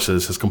police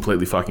forces has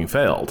completely fucking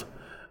failed.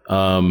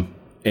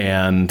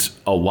 And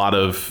a lot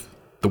of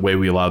the way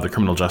we allow the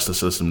criminal justice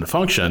system to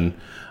function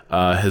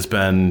has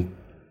been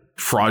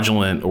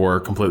fraudulent or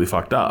completely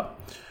fucked up.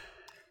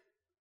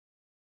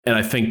 And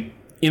I think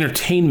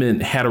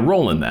entertainment had a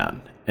role in that.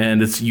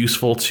 And it's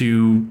useful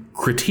to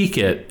critique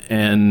it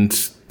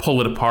and pull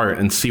it apart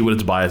and see what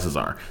its biases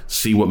are.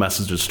 See what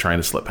message it's trying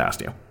to slip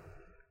past you.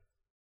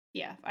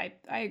 Yeah,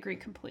 I agree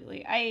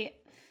completely. I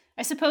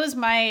suppose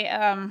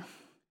my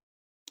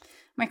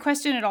my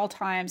question at all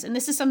times, and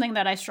this is something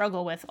that I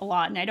struggle with a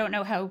lot, and I don't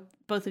know how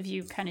both of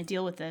you kind of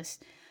deal with this,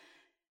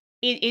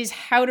 it is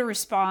how to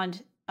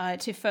respond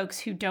to folks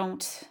who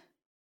don't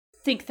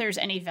think there's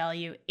any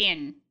value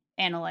in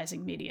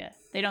analyzing media.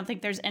 They don't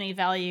think there's any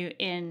value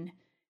in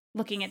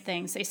looking at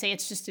things. They say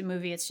it's just a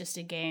movie, it's just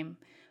a game.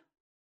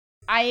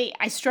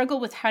 I struggle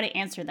with how to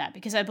answer that,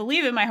 because I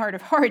believe in my heart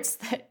of hearts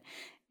that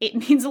it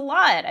means a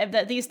lot,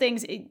 that these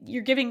things,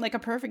 you're giving like a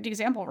perfect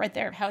example right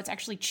there of how it's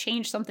actually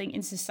changed something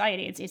in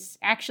society. It's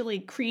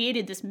actually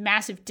created this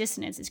massive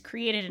dissonance. It's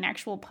created an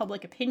actual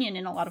public opinion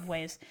in a lot of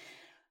ways.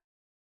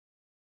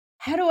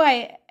 How do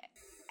I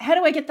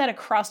get that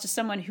across to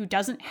someone who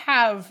doesn't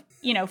have,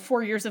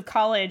 4 years of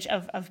college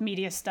of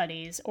media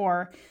studies,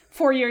 or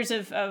 4 years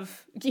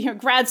of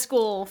grad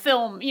school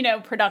film,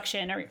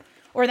 production,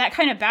 or that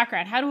kind of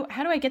background? How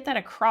do I get that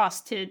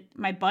across to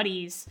my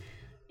buddies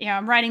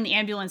I'm riding the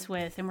ambulance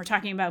with, and we're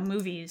talking about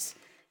movies,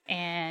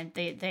 and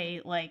they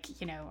like,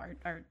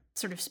 are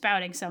sort of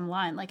spouting some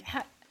line? Like,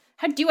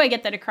 how do I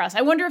get that across?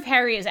 I wonder if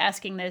Harry is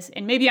asking this,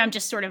 and maybe I'm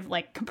just sort of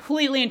like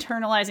completely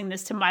internalizing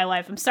this to my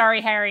life. I'm sorry,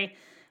 Harry.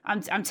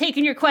 I'm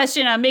taking your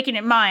question, I'm making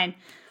it mine.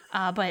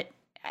 But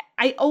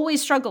I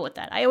always struggle with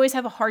that. I always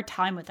have a hard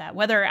time with that,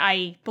 whether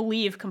I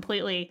believe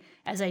completely,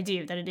 as I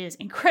do, that it is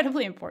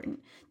incredibly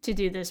important to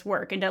do this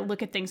work and to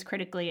look at things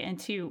critically and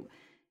to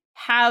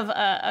have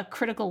a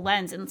critical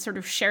lens and sort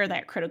of share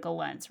that critical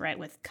lens, right,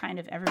 with kind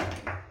of everybody.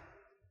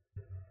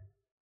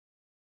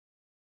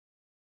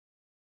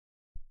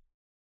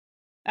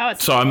 Oh,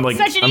 it's so I'm struggling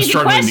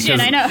question, because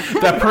I know.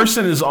 That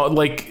person is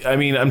like,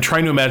 I'm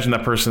trying to imagine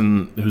that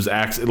person who's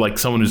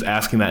someone who's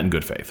asking that in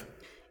good faith.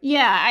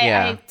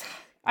 Yeah,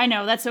 I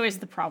know, that's always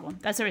the problem.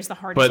 That's always the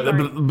hardest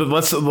part.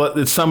 But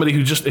it's somebody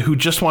who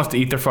just wants to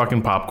eat their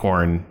fucking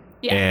popcorn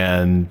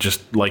and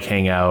just like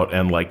hang out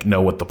and like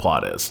know what the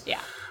plot is.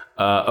 Yeah.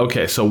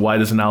 Okay, so why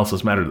does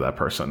analysis matter to that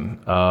person?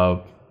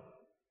 Come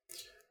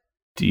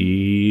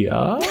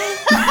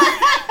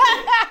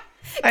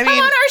on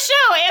our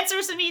show,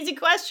 answer some easy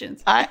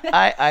questions.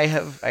 I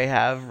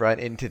have run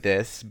into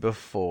this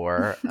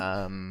before,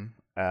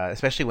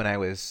 especially when I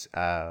was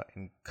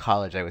in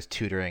college. I was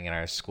tutoring in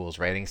our school's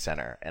writing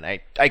center, and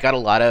I got a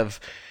lot of,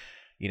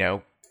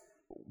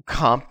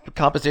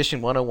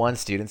 composition 101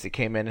 students that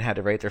came in and had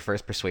to write their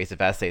first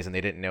persuasive essays, and they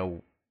didn't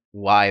know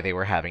why they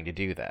were having to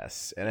do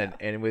this. And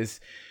it was,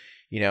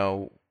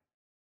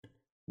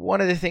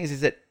 one of the things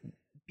is that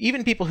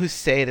even people who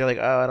say, they're like,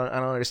 oh, I don't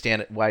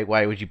understand it.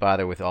 Why would you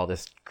bother with all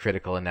this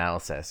critical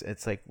analysis?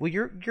 It's like, well,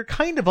 you're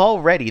kind of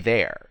already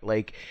there.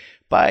 Like,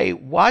 by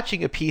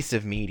watching a piece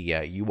of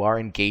media, you are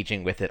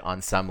engaging with it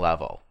on some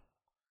level.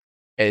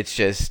 It's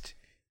just,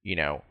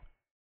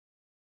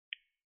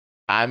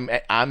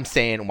 I'm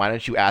saying, why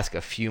don't you ask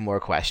a few more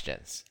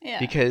questions? Yeah.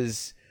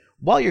 Because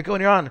while you're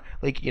going on,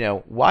 like,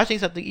 watching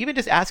something, even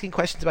just asking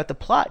questions about the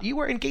plot, you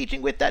are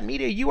engaging with that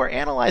media. You are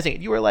analyzing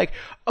it. You are like,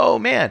 oh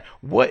man,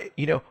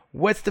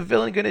 what's the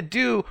villain going to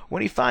do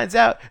when he finds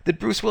out that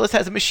Bruce Willis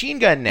has a machine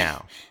gun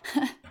now?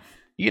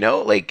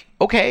 Like,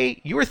 okay,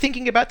 you were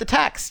thinking about the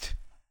text.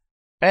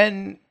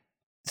 And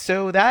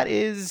so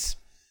that's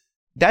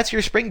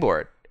your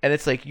springboard. And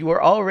it's like, you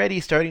are already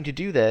starting to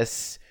do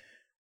this.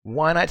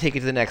 Why not take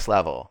it to the next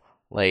level?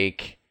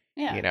 Like,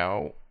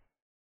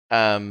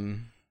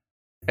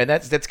 and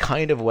that's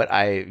kind of what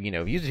I,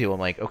 use to people. I'm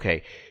like,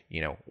 okay,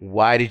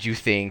 why did you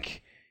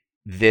think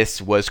this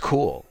was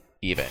cool?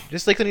 Even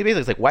just like something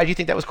basic, like, why did you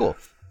think that was cool?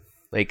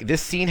 Like,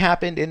 this scene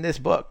happened in this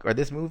book or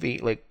this movie.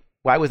 Like,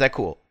 why was that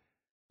cool?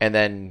 And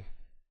then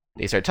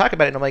they start talking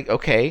about it, and I'm like,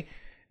 okay,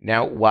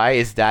 now why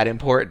is that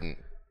important?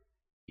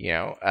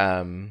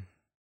 And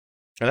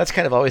that's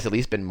kind of always at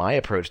least been my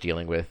approach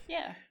dealing with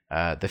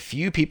the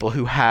few people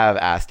who have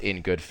asked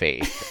in good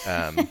faith.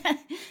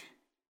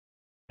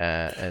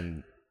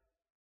 And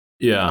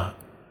yeah.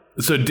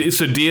 So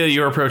Dia,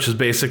 your approach is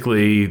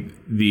basically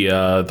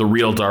the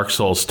real Dark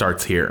Souls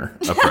starts here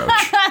approach.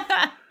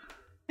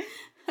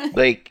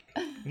 Like,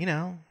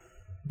 It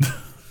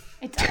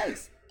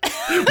does.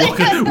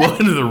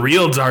 Welcome to the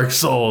real Dark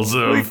Souls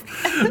of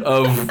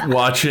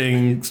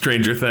watching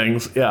Stranger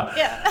Things. Yeah.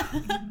 Yeah.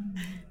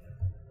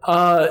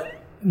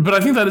 But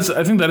I think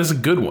that is a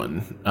good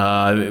one.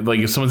 Like,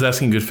 if someone's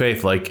asking in good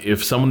faith, like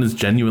if someone is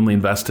genuinely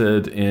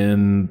invested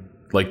in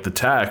like the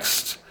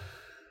text,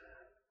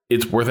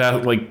 it's worth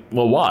out. Like,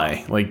 well,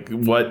 why? Like,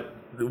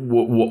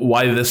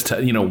 why this?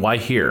 Why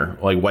here?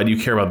 Like, why do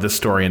you care about this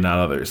story and not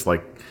others?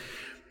 Like,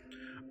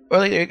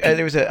 well,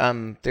 there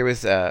was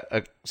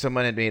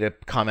someone had made a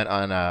comment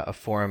on a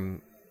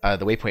forum,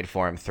 the Waypoint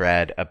forum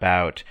thread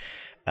about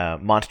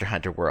Monster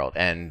Hunter World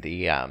and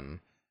the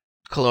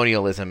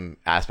colonialism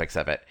aspects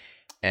of it,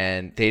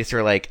 and they just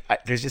were like,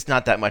 there's just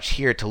not that much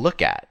here to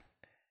look at.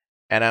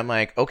 And I'm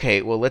like,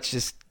 okay, well,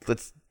 let's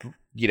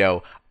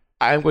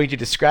I'm going to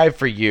describe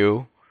for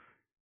you,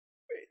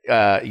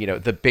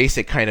 the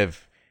basic kind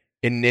of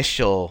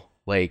initial,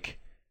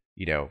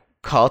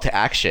 call to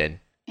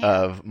action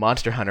of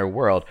Monster Hunter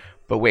World.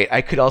 But wait,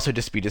 I could also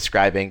just be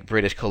describing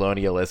British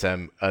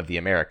colonialism of the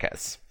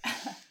Americas.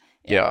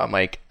 I'm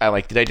like,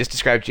 did I just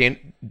describe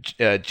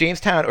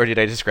Jamestown, or did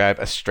I describe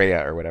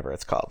Australia, or whatever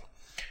it's called?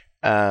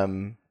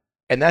 And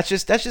that's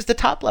just the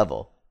top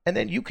level. And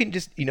then you can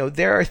just,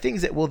 there are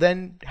things that will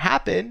then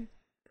happen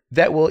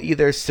that will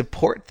either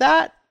support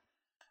that,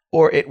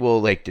 or it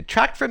will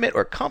detract from it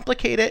or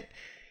complicate it.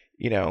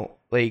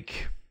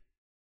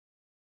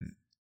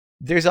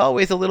 There's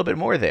always a little bit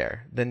more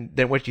there than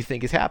what you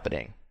think is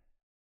happening.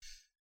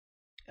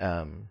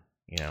 Yeah,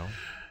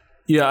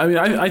 I mean,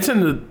 I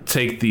tend to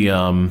take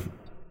the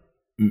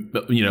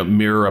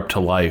mirror up to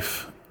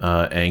life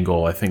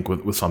angle. I think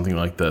with something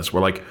like this,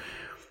 where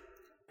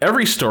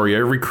every story,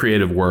 every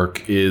creative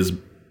work is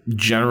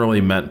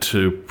generally meant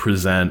to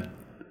present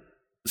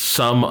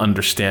some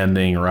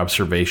understanding or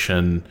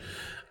observation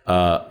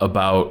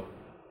about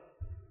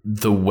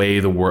the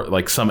way the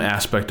world, some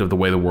aspect of the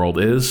way the world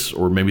is,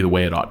 or maybe the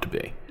way it ought to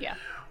be. Yeah.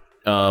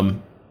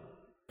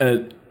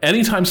 And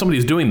anytime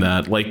somebody's doing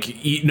that,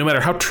 no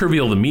matter how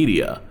trivial the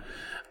media,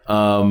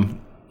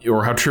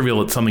 or how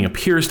trivial something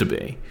appears to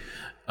be,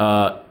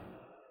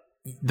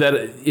 that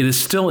it is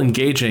still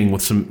engaging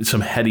with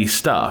some heady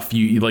stuff.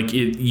 Anything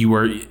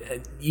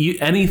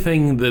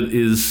that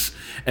is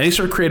any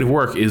sort of creative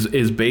work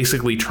is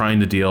basically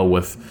trying to deal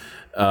with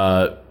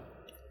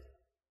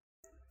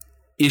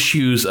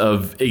issues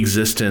of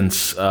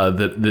existence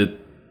that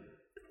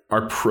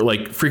are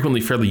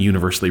frequently fairly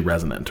universally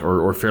resonant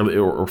or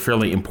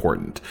fairly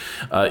important.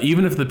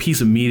 Even if the piece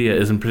of media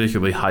isn't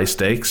particularly high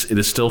stakes, it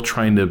is still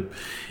trying to,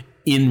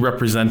 in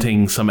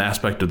representing some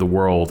aspect of the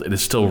world, it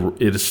is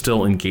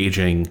still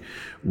engaging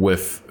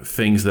with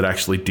things that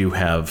actually do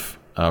have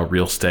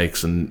real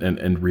stakes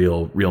and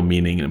real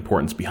meaning and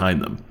importance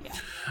behind them. Yeah.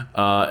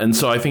 And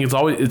so I think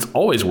it's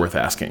always worth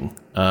asking.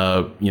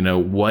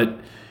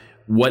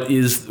 What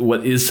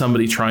is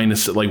somebody trying to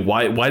say?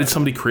 Why did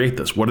somebody create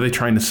this? What are they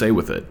trying to say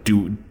with it?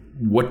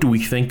 What do we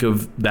think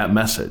of that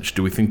message?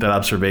 Do we think that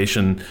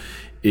observation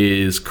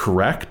is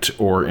correct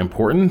or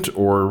important,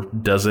 or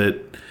does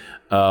it?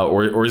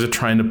 Or is it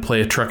trying to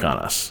play a trick on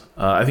us?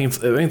 I think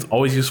it's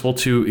always useful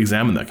to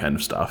examine that kind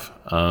of stuff,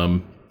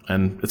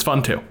 and it's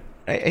fun too.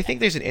 I think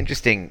there is an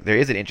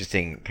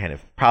interesting kind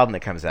of problem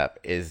that comes up,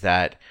 is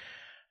that,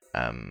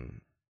 I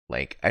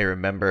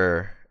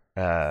remember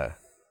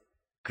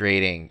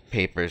grading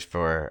papers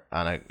on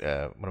one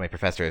of my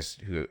professors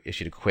who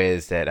issued a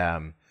quiz that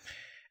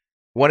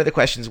one of the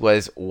questions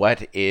was,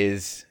 what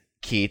is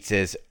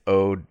Keats's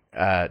Ode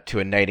to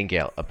a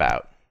Nightingale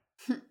about?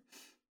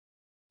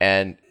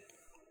 And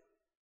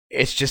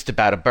it's just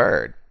about a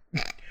bird.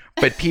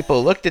 But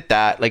people looked at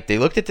that, they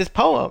looked at this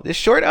poem, this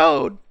short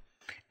ode,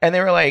 and they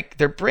were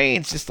their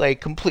brains just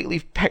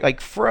completely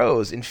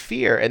froze in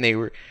fear, and they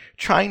were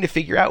trying to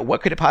figure out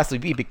what could it possibly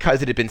be,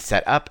 because it had been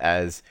set up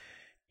as,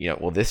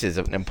 well, this is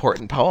an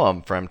important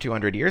poem from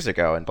 200 years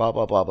ago, and blah,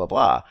 blah, blah, blah,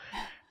 blah.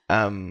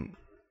 And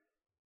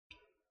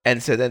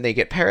so then they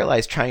get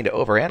paralyzed trying to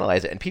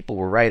overanalyze it, and people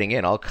were writing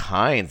in all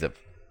kinds of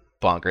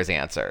bonkers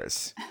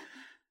answers.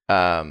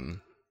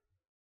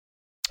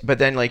 But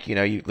then,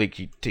 you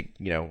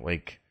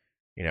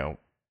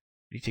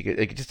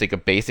take a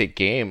basic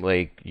game,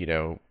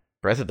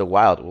 Breath of the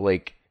Wild. Well,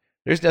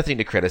 there's nothing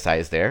to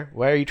criticize there.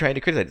 Why are you trying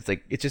to criticize?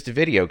 It's just a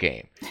video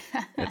game.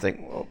 It's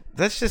well,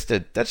 that's just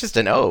an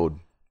ode.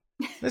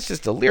 That's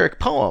just a lyric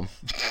poem.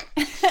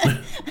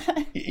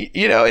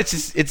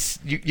 It's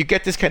you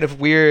get this kind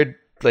of weird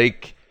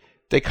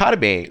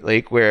dichotomy,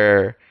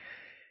 where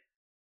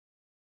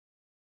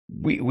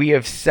we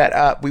have set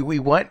up, we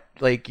want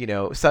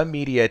some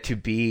media to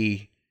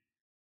be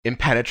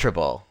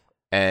impenetrable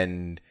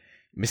and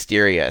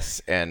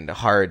mysterious and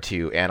hard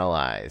to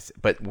analyze,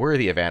 but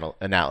worthy of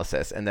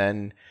analysis. And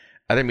then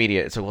other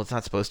media, it's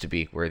not supposed to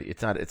be worthy.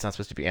 It's not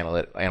supposed to be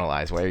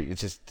analyzed. Why? It's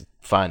just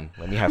fun.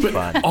 Let me have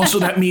fun. Also,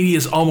 that media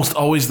is almost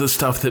always the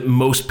stuff that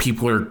most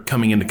people are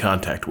coming into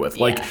contact with.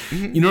 Yeah.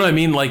 You know what I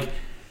mean?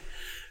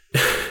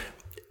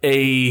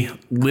 A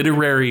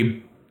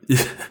literary,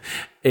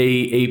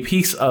 a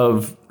piece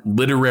of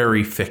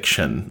literary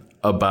fiction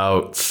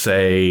about,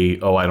 say,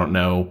 I don't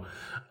know,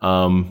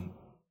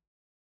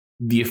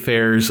 the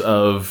affairs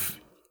of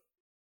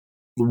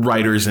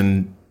writers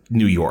in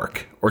New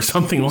York, or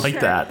something like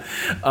that,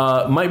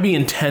 might be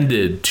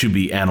intended to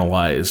be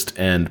analyzed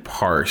and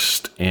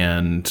parsed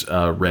and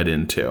read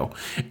into.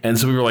 And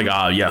so we were like,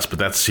 yes, but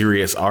that's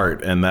serious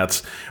art, and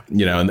that's,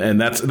 and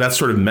that's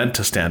sort of meant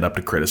to stand up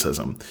to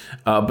criticism.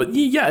 But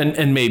yeah,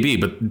 and maybe,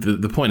 but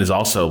the point is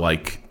also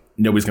like,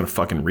 nobody's going to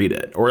fucking read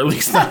it, or at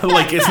least not,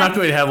 like it's not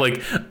going to have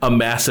like a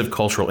massive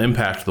cultural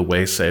impact the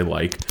way, say,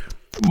 like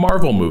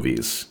Marvel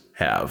movies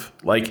have.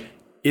 Like,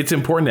 it's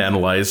important to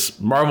analyze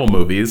Marvel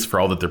movies for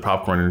all that they're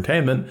popcorn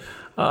entertainment,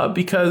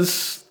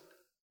 because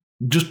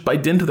just by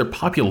dint of their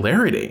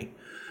popularity,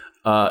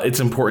 it's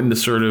important to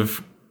sort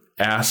of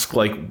ask,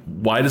 like,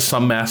 why does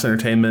some mass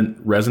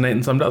entertainment resonate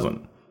and some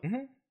doesn't?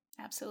 Mm-hmm.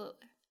 Absolutely.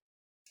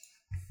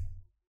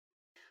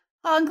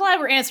 Oh, I'm glad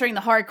we're answering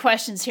the hard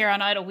questions here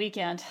on Idle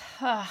Weekend.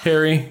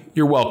 Harry,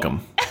 you're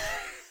welcome.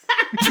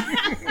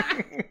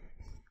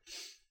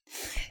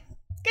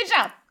 Good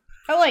job.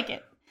 I like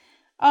it.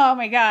 Oh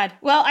my God.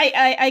 Well,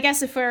 I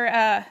guess if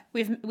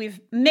we've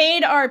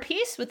made our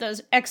peace with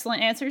those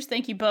excellent answers.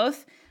 Thank you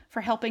both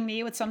for helping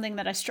me with something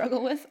that I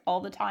struggle with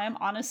all the time.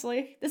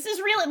 Honestly, this is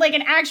really like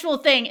an actual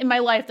thing in my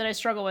life that I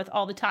struggle with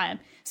all the time.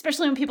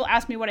 Especially when people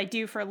ask me what I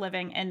do for a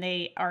living and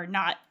they are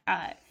not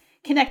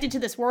connected to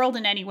this world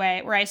in any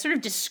way. Where I sort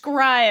of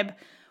describe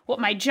what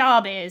my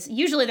job is.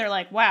 Usually they're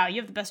like, "Wow,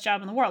 you have the best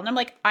job in the world," and I'm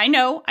like, "I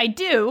know, I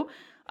do."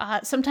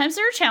 Sometimes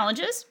there are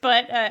challenges,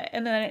 but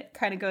and then it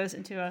kind of goes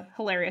into a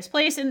hilarious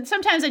place. And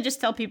sometimes I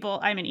just tell people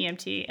I'm an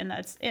EMT, and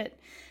that's it.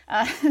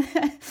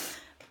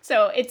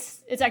 So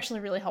it's actually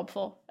really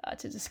helpful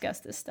to discuss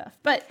this stuff.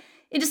 But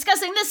in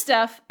discussing this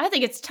stuff, I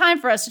think it's time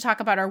for us to talk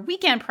about our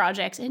weekend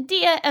projects. And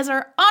Dia, as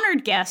our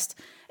honored guest,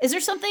 is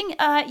there something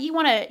you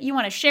want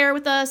to share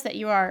with us that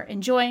you are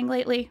enjoying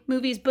lately?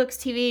 Movies, books,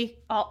 TV,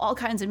 all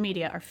kinds of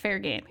media are fair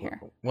game here.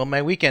 Well,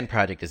 my weekend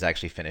project is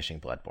actually finishing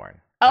Bloodborne.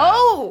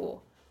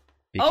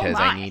 Because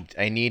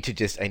I need to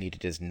just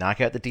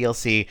knock out the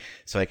DLC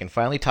so I can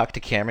finally talk to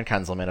Cameron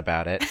Kunzelman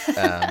about it.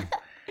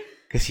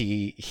 Because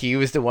he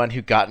was the one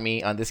who got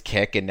me on this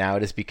kick, and now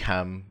it has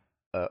become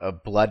a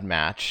blood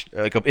match.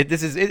 Like it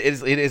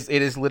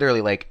is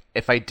literally like,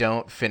 if I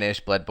don't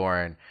finish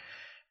Bloodborne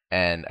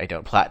and I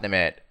don't platinum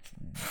it,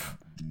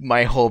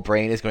 my whole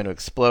brain is going to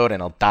explode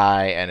and I'll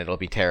die and it'll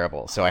be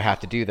terrible. So I have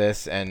to do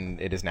this,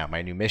 and it is now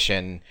my new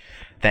mission.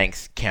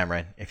 Thanks,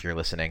 Cameron, if you're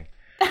listening.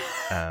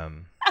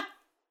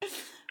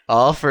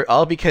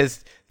 All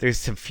because there's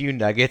some few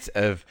nuggets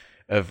of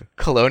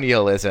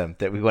colonialism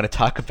that we want to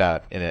talk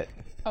about in it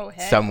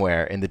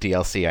somewhere in the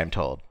DLC, I'm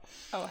told.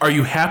 Are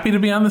you happy to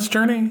be on this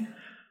journey?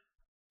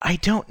 I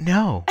don't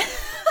know.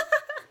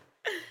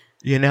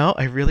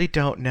 I really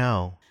don't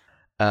know.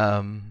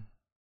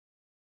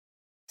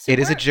 It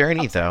is a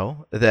journey,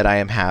 though, that I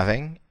am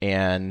having,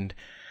 and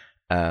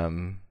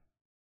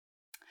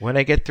when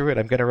I get through it,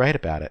 I'm going to write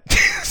about it.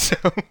 So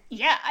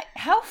yeah,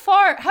 how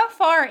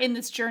far in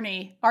this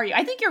journey are you?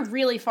 I think you're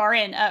really far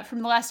in.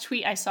 From the last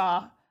tweet I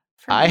saw.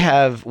 I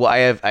have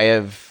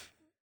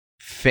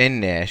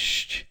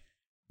finished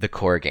the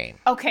core game.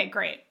 Okay,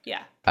 great.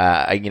 Yeah.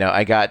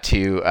 I got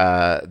to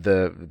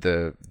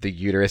the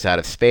uterus out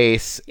of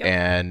space,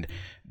 and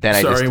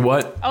then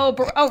what?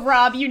 Oh,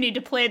 Rob, you need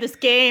to play this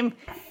game.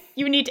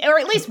 You need to, or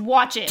at least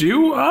watch it.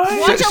 Do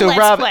I? So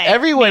Rob,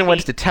 everyone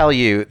wants to tell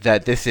you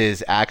that this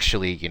is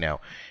actually,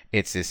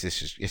 it's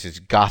this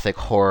gothic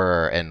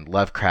horror and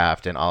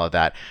Lovecraft and all of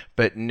that.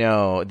 But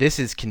no, this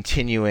is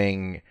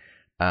continuing.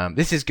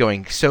 This is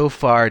going so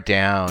far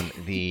down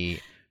the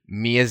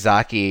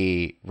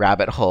Miyazaki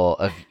rabbit hole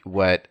of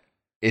what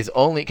can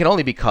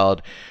only be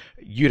called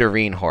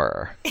uterine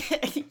horror.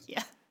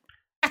 Yeah.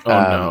 Oh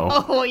no.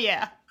 Oh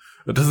yeah.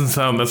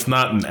 That's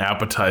not an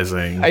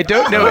appetizing. I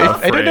don't know.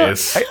 I don't know.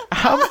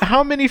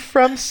 How many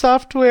From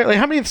Software, like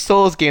how many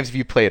Souls games have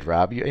you played,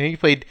 Rob? You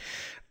played.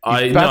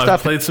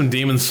 I've played some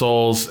Demon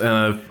Souls,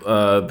 and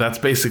that's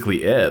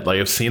basically it. Like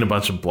I've seen a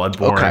bunch of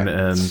Bloodborne,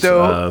 and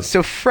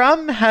so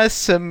From has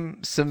some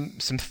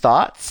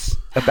thoughts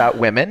about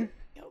women.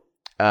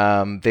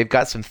 They've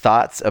got some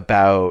thoughts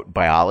about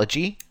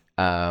biology.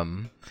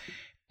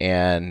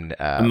 And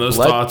those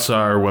thoughts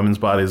are women's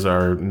bodies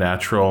are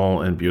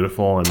natural and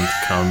beautiful and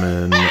come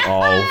in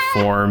all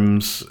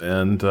forms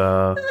and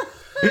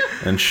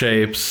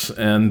shapes,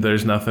 and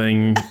there's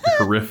nothing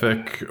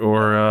horrific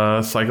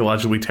or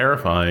psychologically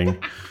terrifying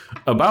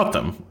about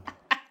them.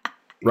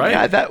 Right?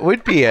 Yeah, that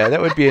would be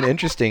an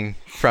interesting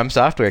From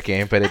Software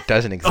game, but it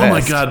doesn't exist. Oh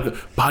my god,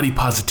 body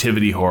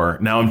positivity horror.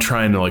 Now I'm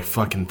trying to like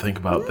fucking think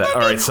about that.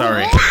 All right,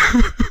 sorry.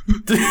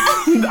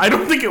 I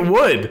don't think it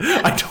would.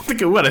 I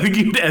think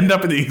you'd end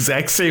up in the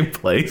exact same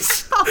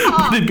place.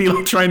 But it'd be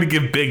like trying to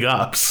give big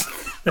ups.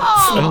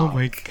 Oh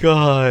my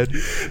god.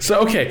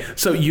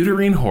 So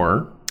uterine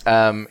horror.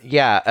 The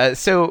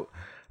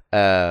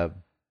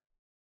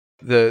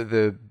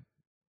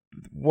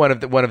one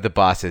of the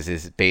bosses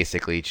is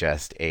basically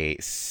just a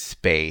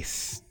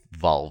space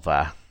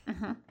vulva.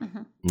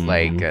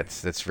 Like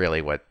that's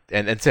really what,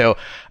 and so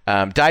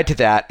died to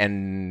that,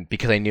 and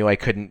because I knew I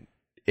couldn't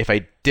if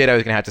I did, I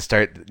was gonna have to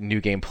start the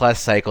New Game Plus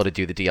cycle to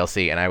do the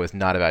DLC, and I was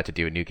not about to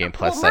do a New Game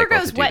Plus cycle to do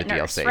Murgo's the Wet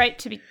Nurse, DLC. right?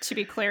 To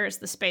be clear, is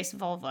the space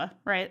vulva,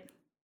 right?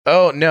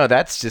 Oh no,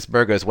 that's just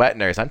Murgo's Wet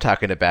Nurse. I'm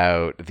talking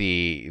about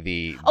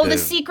the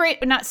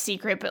secret, not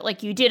secret, but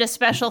like you did a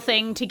special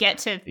thing to get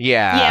to.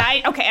 Yeah.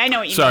 Yeah. I know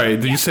what you mean. Sorry,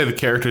 did you say the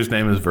character's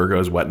name is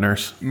Virgo's Wet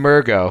Nurse?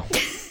 Murgo.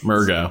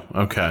 Murgo.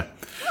 Okay.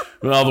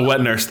 Well, the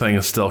wet nurse thing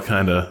is still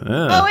kind of.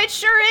 Oh, it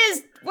sure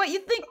is what you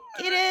think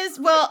it is.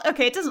 Well,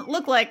 okay, it doesn't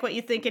look like what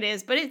you think it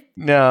is, but it.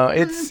 No,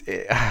 it's.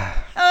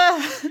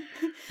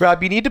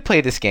 Rob, you need to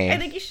play this game. I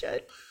think you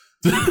should.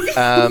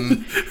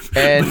 And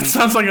it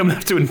sounds like I'm gonna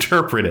have to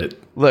interpret it.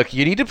 Look,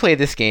 you need to play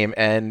this game,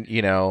 and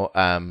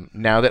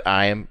now that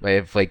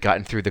I've like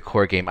gotten through the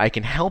core game, I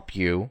can help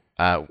you.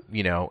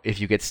 If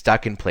you get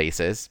stuck in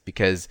places,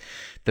 because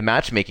the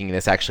matchmaking in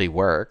this actually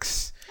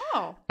works.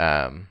 Oh.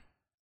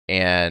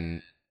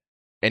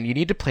 And you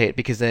need to play it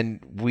because then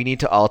we need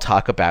to all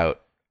talk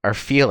about our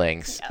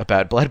feelings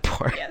about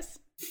Bloodborne. Yes.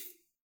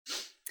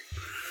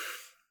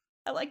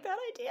 I like that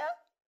idea.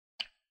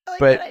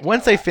 But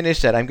once I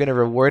finish that, I'm going to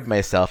reward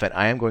myself, and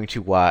I am going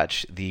to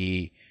watch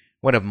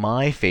one of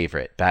my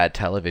favorite bad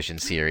television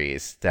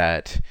series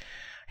that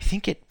I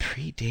think it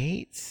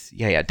predates.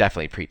 Yeah,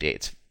 definitely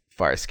predates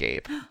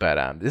Farscape.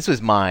 But this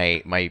was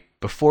my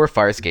before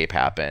Farscape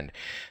happened.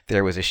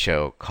 There was a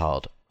show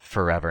called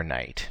Forever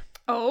Knight.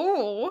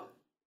 Oh.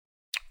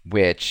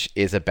 Which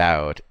is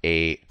about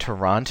a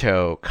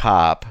Toronto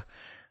cop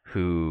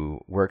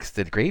who works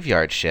the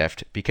graveyard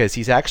shift because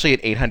he's actually an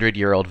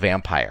 800-year-old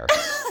vampire.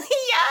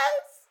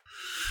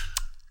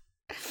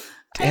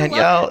 And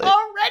y'all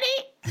already.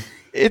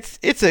 It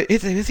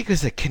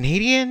was a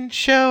Canadian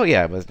show.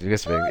 Yeah, it was.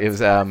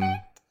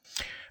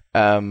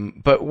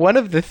 But one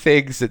of the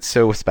things that's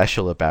so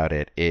special about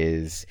it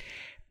is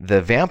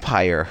the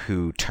vampire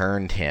who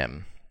turned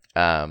him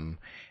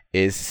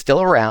is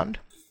still around,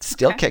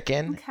 still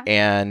kicking,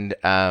 and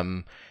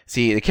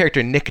see the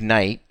character Nick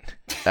Knight,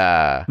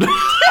 the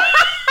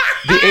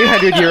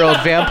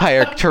 800-year-old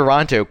vampire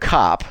Toronto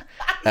cop.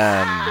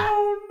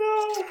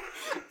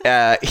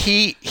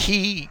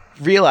 He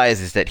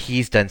realizes that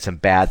he's done some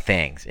bad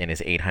things in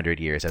his 800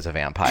 years as a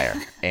vampire,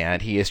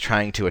 and he is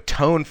trying to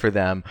atone for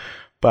them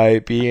by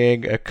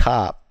being a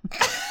cop.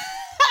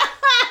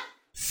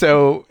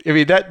 So, I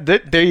mean, that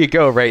there you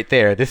go, right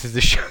there. This is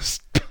the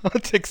show's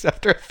politics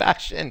after a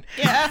fashion.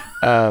 Yeah.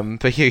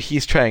 But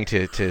he's trying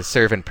to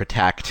serve and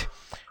protect,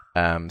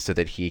 so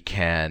that he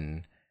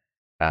can,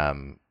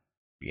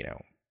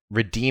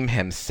 redeem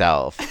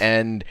himself.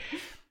 And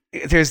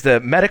there's the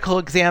medical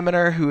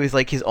examiner who is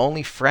like his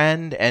only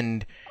friend,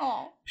 and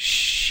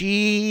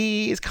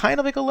she is kind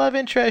of like a love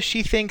interest.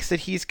 She thinks that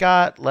he's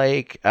got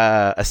like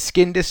a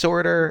skin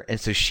disorder, and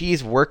so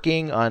she's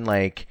working on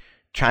like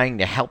trying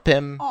to help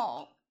him.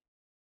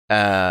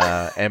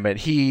 But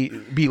he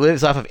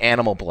lives off of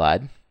animal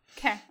blood.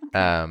 Okay.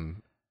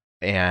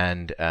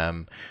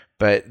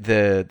 But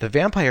the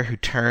vampire who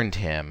turned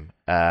him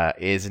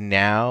is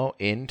now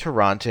in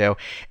Toronto,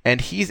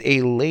 and he's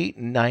a late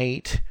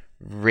night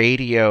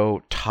radio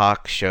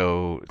talk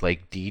show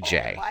like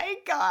DJ. Oh my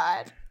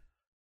god.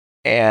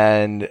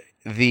 And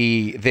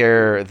they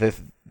were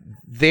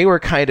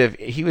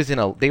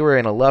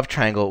in a love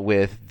triangle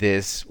with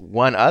this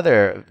one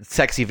other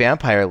sexy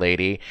vampire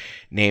lady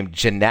named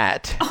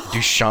Jeanette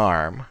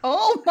Ducharme.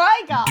 Oh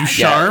my god.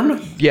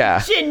 Ducharme?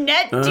 Yeah.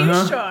 Jeanette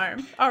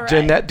Ducharme. All right.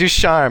 Jeanette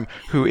Ducharme,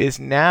 who is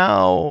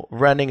now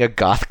running a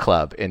goth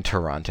club in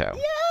Toronto.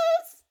 Yes.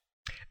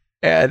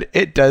 And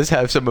it does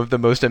have some of the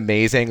most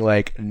amazing,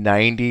 like,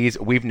 90s,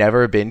 we've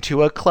never been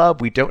to a club,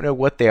 we don't know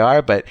what they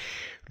are, but,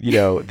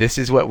 this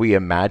is what we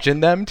imagine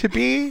them to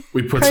be.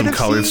 We put some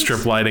colored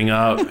strip lighting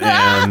up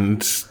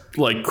and,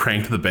 like,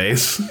 cranked the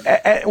bass.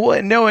 And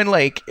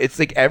it's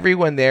like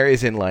everyone there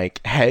is in,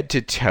 like, head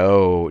to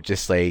toe,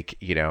 just like,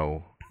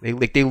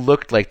 they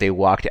looked like they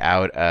walked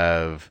out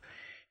of,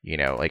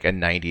 like a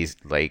 90s,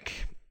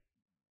 like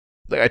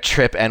a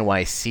Trip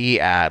NYC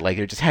ad. Like,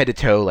 they're just head to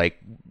toe, like,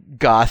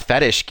 goth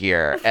fetish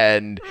gear,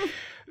 and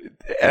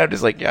I'm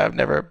just like, I've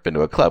never been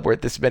to a club where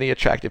this many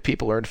attractive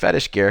people are in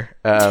fetish gear,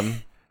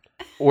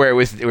 where it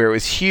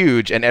was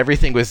huge, and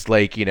everything was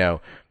like,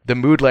 the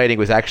mood lighting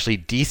was actually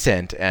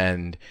decent,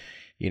 and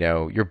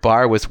your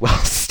bar was well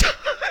stocked.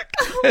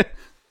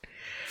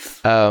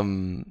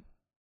 But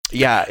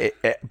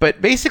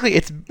basically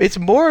it's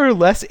more or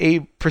less a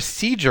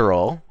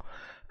procedural,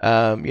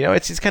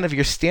 it's just kind of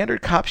your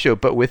standard cop show,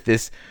 but with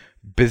this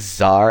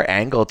bizarre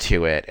angle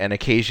to it, and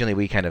occasionally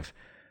we kind of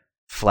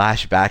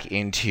flash back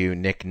into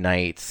Nick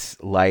Knight's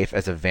life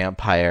as a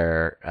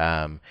vampire,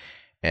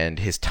 and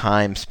his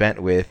time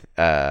spent with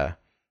the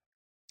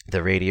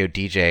radio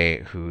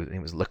DJ who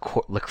it was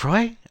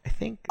LaCroix, I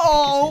think.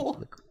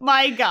 Oh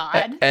my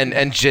god!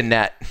 And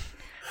Jeanette.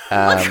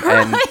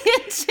 LaCroix and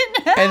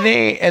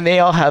Jeanette. And they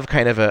all have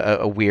kind of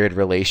a weird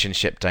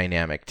relationship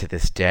dynamic to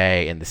this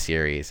day in the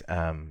series.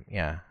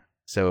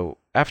 So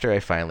after I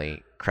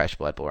finally crush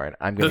Bloodborne,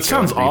 I'm going to go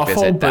and revisit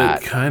awful,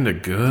 that. But kind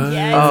of good.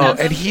 Yeah,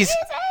 and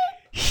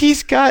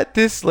he's got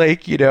this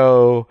like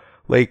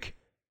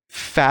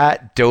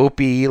fat,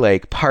 dopey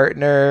like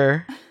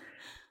partner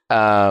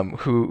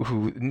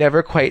who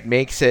never quite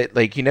makes it.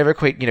 Like he never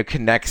quite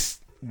connects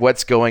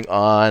what's going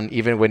on,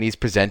 even when he's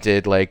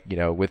presented like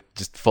with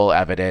just full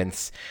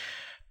evidence.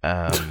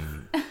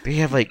 They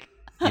have like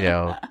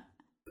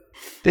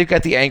they've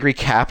got the angry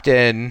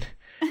captain,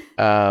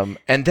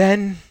 and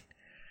then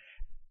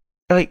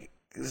like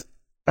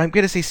I'm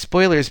gonna say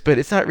spoilers, but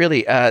it's not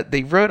really.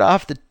 They wrote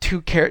off the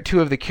two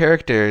of the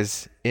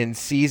characters in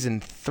season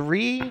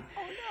 3,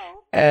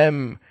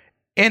 in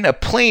a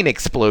plane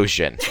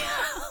explosion.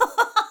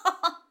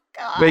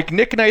 Like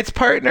Nick Knight's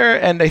partner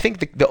and I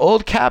think the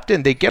old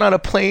captain, they get on a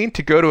plane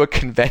to go to a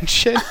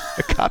convention,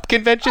 a cop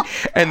convention,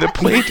 and the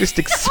plane just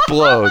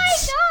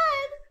explodes.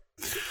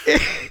 Oh my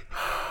God.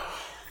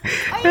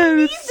 I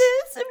need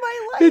this in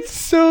my life. It's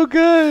so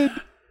good.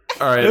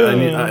 All right,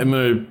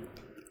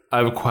 I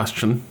have a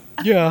question.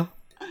 Yeah.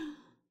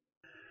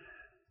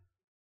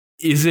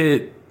 Is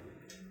it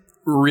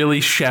really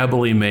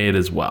shabbily made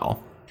as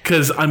well?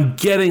 Because I'm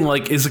getting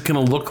like, is it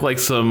going to look like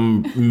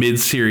some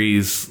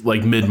mid-series,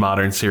 like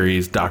mid-modern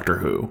series Doctor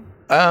Who?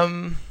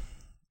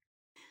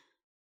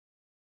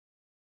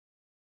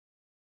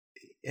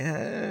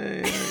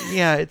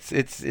 Yeah,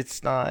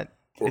 it's not.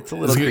 It's a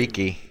little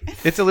creaky.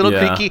 It's a little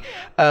creaky.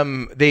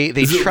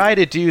 They try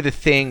to do the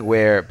thing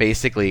where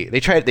basically they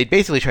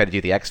basically try to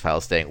do the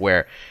X-Files thing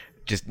where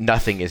just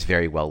nothing is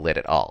very well lit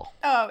at all.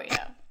 Oh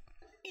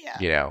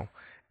yeah.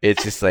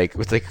 It's just like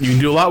you can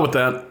do a lot with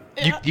that.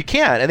 You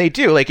can, and they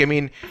do. Like, I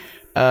mean,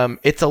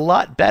 it's a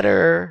lot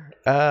better.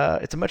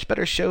 It's a much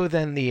better show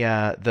than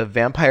the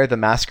Vampire the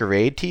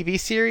Masquerade TV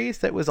series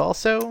that was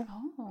also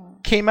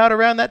came out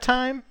around that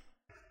time.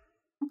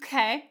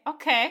 Okay.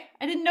 I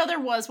didn't know there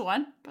was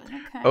one, but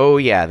okay. Oh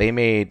yeah, they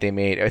made.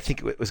 I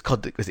think it was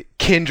called. Was it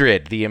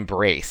Kindred the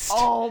Embraced?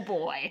 Oh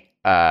boy.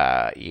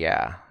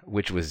 Yeah,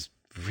 which was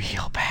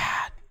real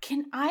bad.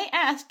 Can I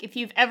ask if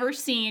you've ever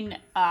seen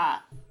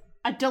a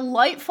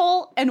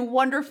delightful and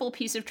wonderful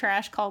piece of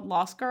trash called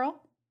Lost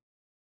Girl?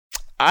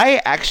 I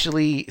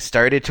actually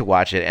started to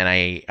watch it, and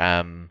I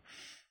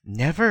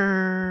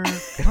never.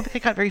 I don't think I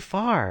got very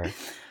far.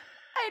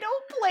 I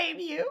don't blame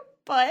you,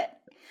 but.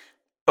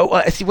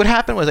 Oh, see, what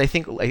happened was I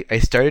think I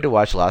started to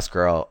watch Lost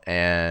Girl,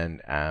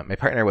 and my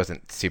partner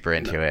wasn't super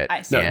into it.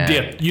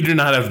 You do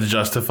not have to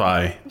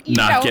justify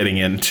not getting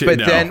into.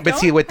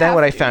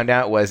 What I found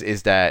out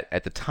is that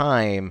at the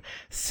time,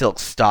 Silk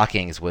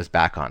Stockings was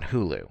back on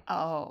Hulu.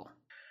 Oh.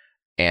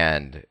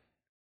 And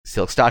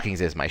Silk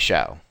Stockings is my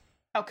show.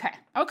 Okay,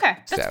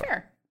 that's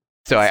fair.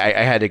 So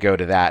I had to go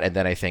to that, and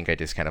then I think I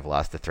just kind of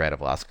lost the thread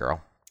of Lost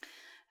Girl.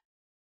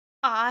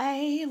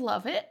 I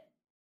love it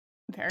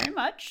very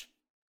much.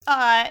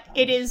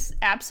 It is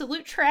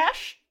absolute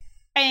trash,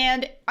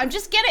 and I'm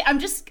just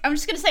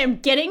gonna say I'm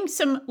getting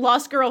some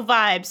Lost Girl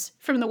vibes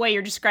from the way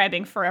you're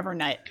describing Forever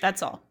Night.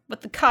 That's all, with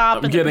the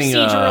cop and the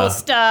procedural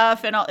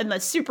stuff and the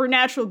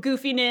supernatural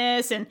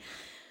goofiness,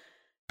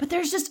 but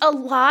there's just a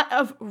lot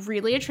of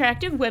really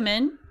attractive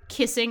women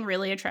kissing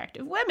really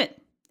attractive women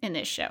in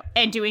this show,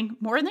 and doing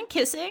more than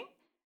kissing,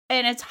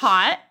 and it's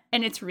hot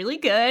and it's really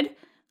good,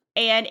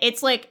 and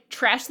it's like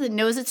trash that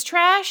knows it's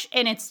trash,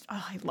 and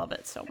I love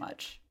it so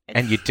much.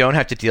 And you don't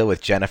have to deal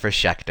with Jennifer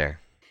Schechter.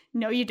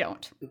 No, you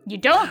don't. You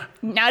don't.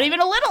 Not even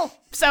a little.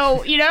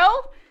 So,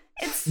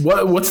 it's...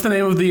 What's the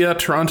name of the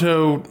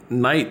Toronto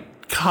night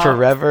cop?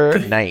 Forever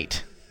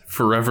Night.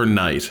 Forever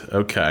Night.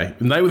 Okay.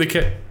 Night with a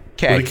K.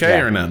 K. With a K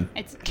or an N?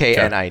 It's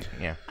K-N-I.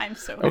 Yeah. I'm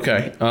so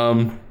okay.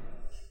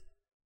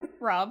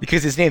 Rob.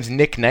 Because his name's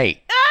Nick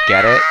Knight.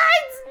 Get it?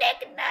 It's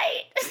Nick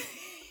Knight.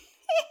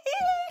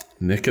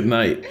 Nick at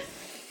Night.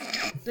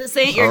 This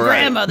ain't your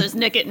grandmother's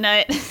Nick at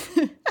Night.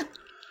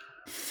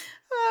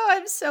 Oh,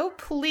 I'm so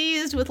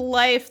pleased with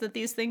life that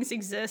these things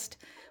exist.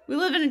 We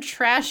live in a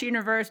trash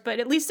universe, but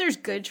at least there's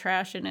good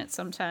trash in it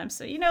sometimes.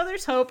 So,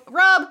 there's hope.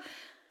 Rob,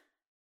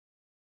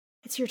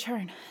 it's your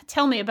turn.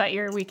 Tell me about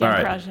your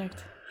weekend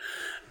project.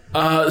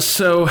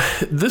 So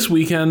this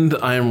weekend,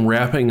 I'm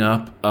wrapping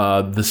up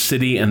The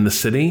City and the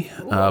City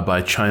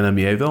by China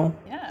Miéville.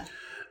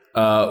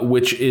 Yeah.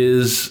 Which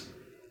is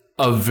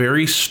a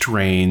very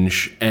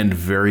strange and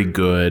very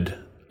good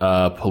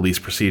police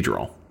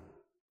procedural.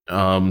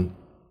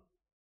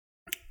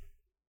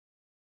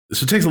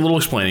 So it takes a little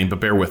explaining,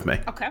 but bear with me.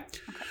 Okay.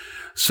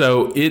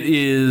 So it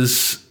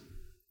is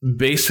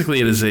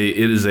basically it's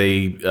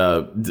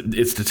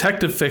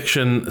detective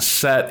fiction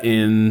set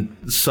in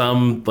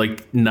some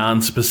like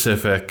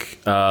non-specific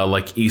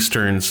like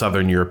Eastern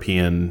Southern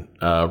European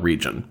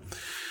region,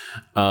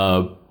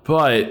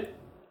 but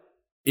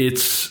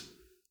it's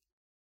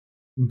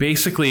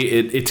basically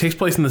it takes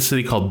place in the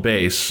city called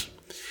Base.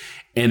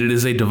 And it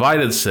is a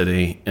divided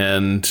city,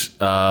 and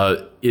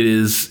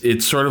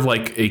it's sort of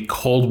like a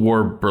Cold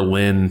War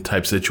Berlin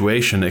type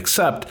situation,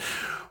 except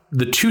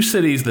the two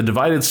cities, the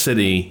divided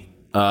city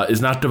is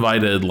not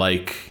divided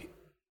like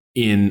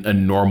in a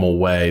normal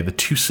way. The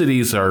two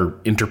cities are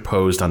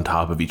interposed on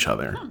top of each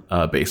other,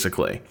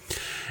 basically.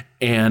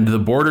 And the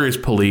border is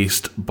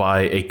policed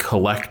by a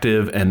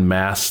collective and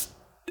mass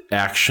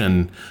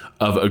action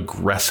of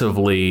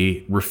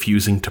aggressively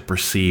refusing to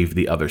perceive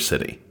the other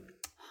city.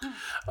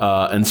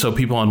 And so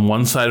people on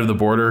one side of the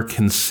border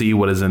can see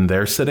what is in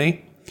their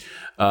city.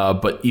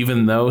 But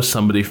even though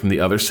somebody from the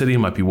other city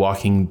might be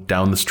walking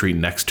down the street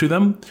next to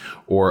them,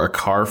 or a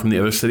car from the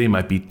other city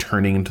might be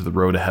turning into the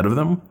road ahead of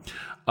them,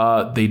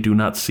 they do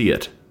not see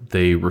it.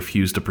 They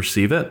refuse to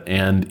perceive it.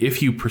 And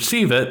if you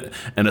perceive it,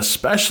 and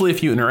especially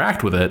if you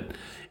interact with it,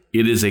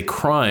 it is a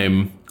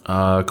crime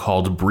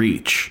called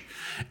breach.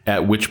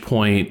 At which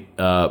point,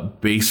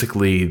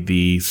 basically,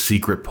 the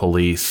secret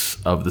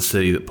police of the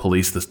city that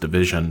police this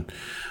division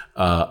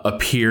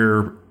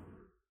appear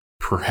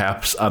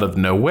perhaps out of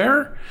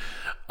nowhere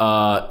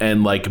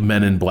and like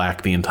Men in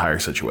Black the entire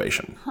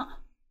situation. Huh.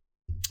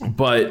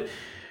 But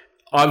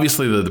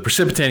obviously, the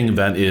precipitating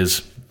event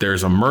is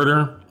there's a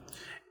murder.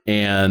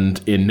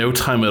 And in no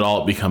time at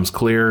all, it becomes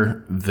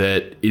clear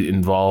that it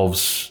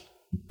involves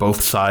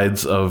both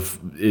sides of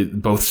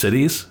both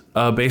cities,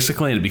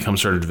 basically. And it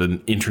becomes sort of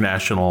an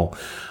international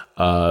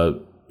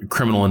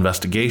criminal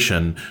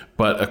investigation,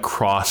 but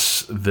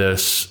across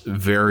this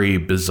very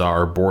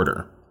bizarre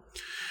border.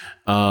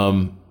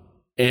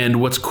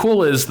 And what's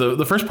cool is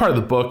the first part of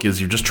the book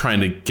is you're just trying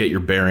to get your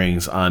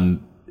bearings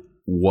on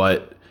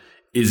what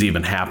is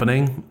even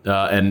happening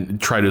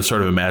and try to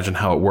sort of imagine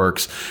how it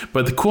works.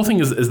 But the cool thing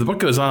is, as the book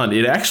goes on,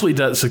 it actually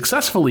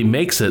successfully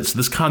makes it so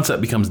this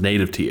concept becomes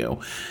native to you.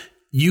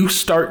 You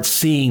start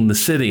seeing the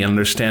city and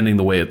understanding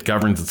the way it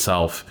governs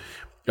itself,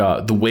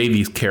 the way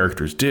these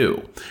characters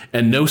do.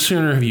 And no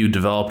sooner have you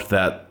developed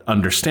that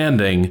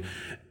understanding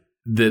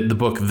that the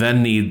book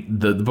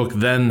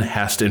then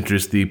has to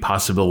introduce the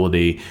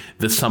possibility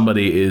that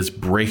somebody is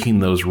breaking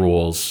those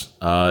rules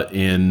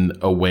in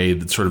a way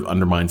that sort of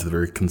undermines the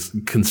very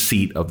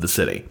conceit of the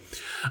city.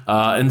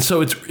 And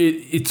so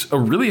it's a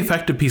really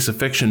effective piece of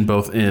fiction,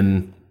 both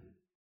in.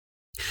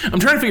 I'm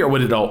trying to figure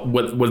out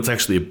what it's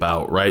actually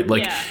about, right?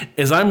 Like,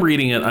 as I'm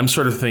reading it, I'm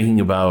sort of thinking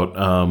about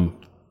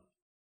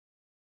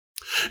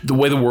the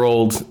way the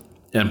world,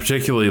 and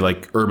particularly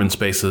like urban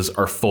spaces,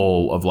 are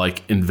full of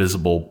like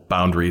invisible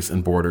boundaries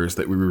and borders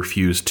that we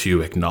refuse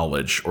to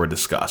acknowledge or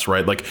discuss,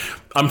 right? Like,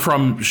 I'm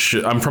from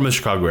the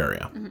Chicago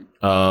area,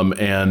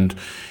 and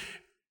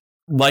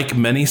like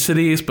many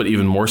cities, but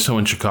even more so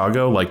in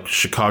Chicago, like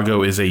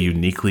Chicago is a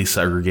uniquely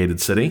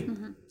segregated city.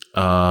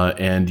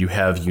 And you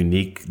have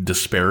unique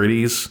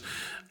disparities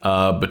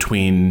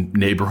between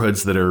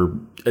neighborhoods that are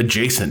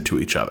adjacent to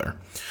each other.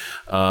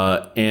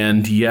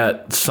 And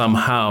yet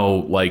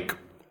somehow, like,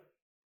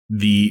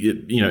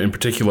 in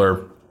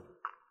particular,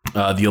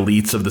 the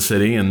elites of the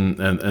city and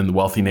the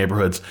wealthy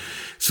neighborhoods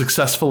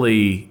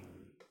successfully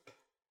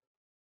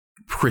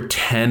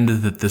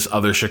pretend that this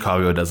other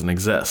Chicago doesn't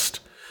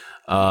exist.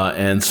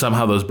 And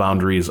somehow those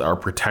boundaries are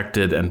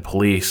protected and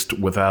policed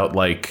without a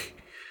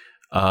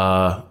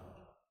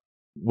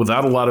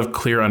lot of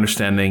clear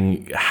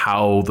understanding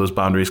how those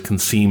boundaries can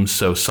seem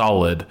so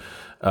solid,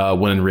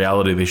 when in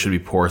reality they should be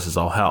porous as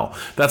all hell.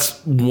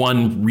 That's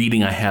one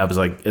reading I have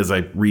as I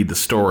read the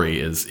story.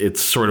 Is it's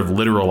sort of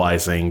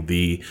literalizing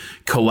the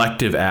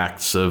collective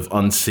acts of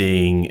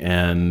unseeing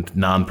and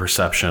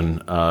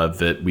non-perception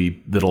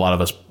that a lot of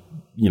us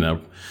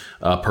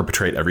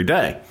perpetrate every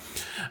day.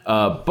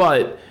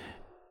 But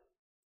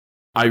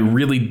I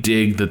really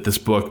dig that this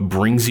book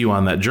brings you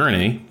on that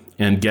journey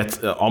and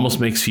almost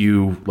makes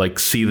you like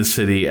see the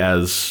city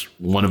as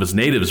one of its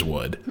natives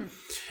would,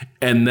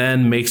 and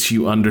then makes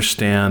you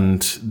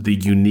understand the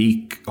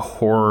unique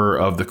horror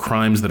of the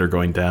crimes that are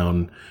going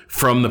down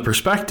from the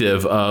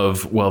perspective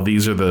of, well,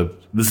 this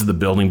is the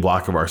building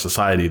block of our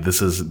society.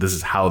 This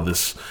is how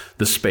this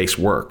space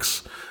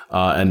works,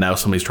 and now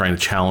somebody's trying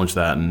to challenge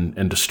that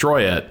and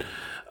destroy it.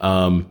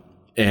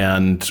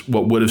 And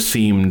what would have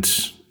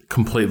seemed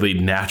completely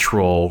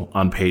natural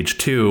on page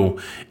 2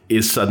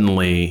 is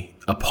suddenly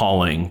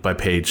appalling by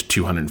page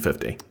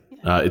 250.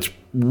 It's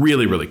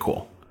really, really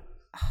cool.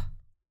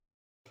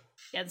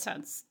 Yeah, that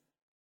sounds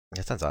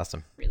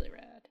awesome. Really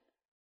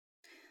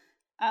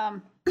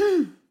rad.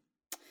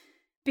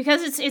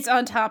 Because it's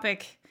on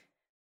topic,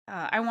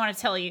 I want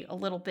to tell you a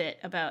little bit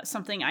about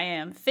something I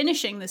am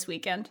finishing this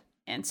weekend.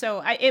 And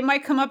so it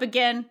might come up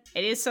again.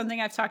 It is something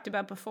I've talked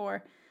about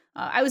before.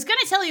 I was going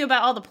to tell you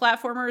about all the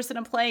platformers that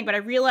I'm playing, but I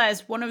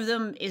realized one of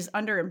them is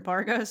under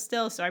embargo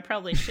still, so I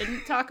probably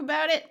shouldn't talk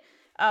about it.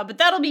 But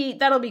that'll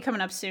be coming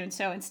up soon.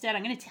 So instead,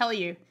 I'm going to tell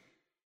you,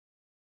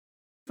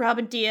 Rob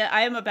and Dia,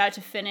 I am about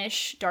to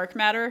finish Dark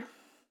Matter,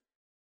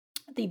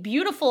 the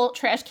beautiful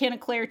Trash Can of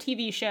Claire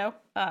TV show,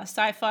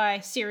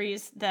 sci-fi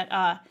series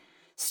that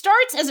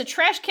starts as a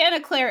Trash Can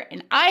of Claire,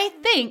 and I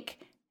think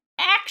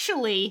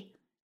actually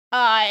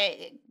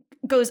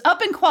goes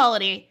up in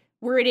quality,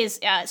 where it is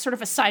sort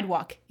of a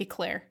sidewalk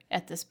eclair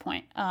at this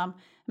point. I'm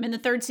in the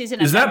 3rd season.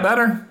 Is that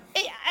better?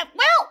 Let's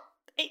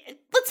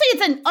say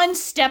it's an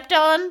unstepped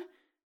on.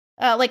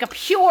 Like a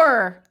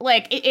pure,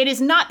 like it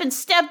has not been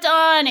stepped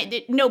on.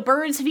 No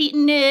birds have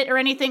eaten it or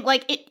anything.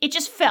 Like it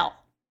just fell,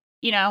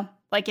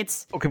 Like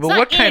it's Okay, it's but not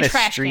what in kind a of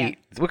trash street?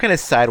 can. What kind of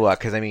sidewalk?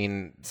 Because I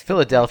mean,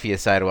 Philadelphia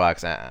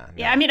sidewalks. No.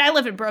 Yeah, I mean, I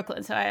live in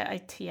Brooklyn, so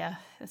yeah,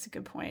 that's a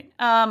good point.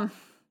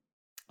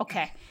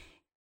 Okay,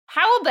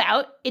 how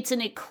about it's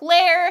an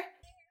eclair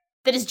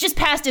that is just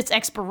past its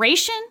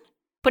expiration,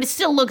 but it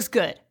still looks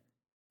good.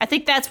 I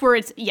think that's where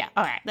it's. Yeah,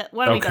 all right.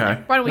 Why don't we go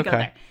there? Why don't we go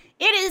there?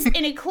 It is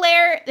an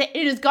eclair that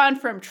it has gone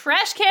from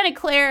trash can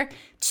eclair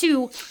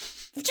to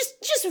just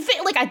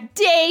like a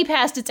day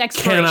past its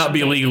expiration. Cannot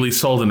be legally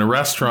sold in a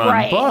restaurant,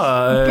 right.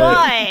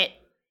 but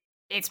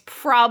it's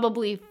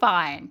probably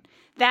fine.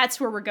 That's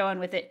where we're going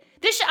with it.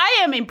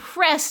 I am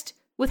impressed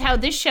with how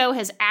this show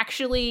has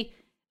actually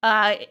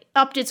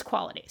upped its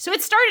quality. So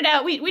it started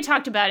out, we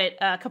talked about it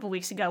a couple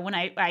weeks ago when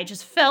I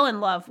just fell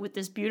in love with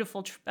this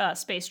beautiful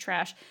space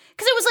trash.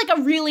 Because it was like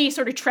a really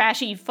sort of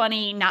trashy,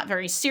 funny, not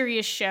very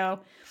serious show.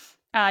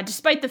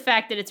 Despite the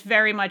fact that it's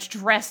very much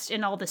dressed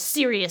in all the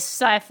serious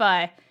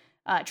sci-fi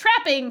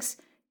trappings,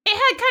 it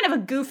had kind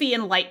of a goofy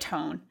and light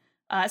tone.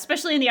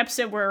 Especially in the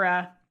episode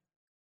where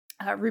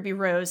Ruby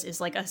Rose is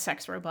like a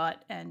sex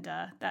robot, and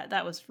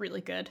that was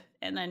really good.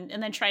 And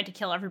then tried to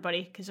kill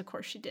everybody, because of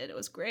course she did. It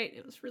was great.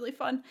 It was really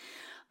fun.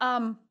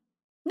 No,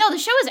 the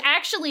show has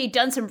actually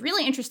done some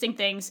really interesting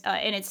things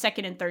in its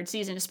second and third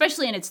season,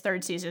 especially in its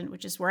third season,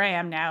 which is where I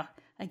am now.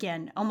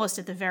 Again, almost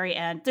at the very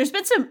end. There's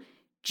been some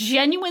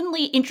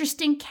genuinely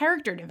interesting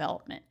character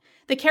development.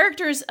 The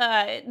characters,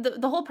 the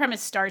whole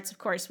premise starts, of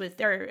course, with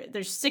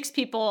there's 6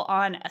 people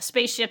on a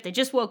spaceship. They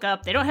just woke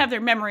up. They don't have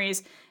their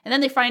memories. And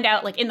then they find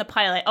out, like in the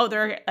pilot, oh,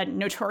 they're a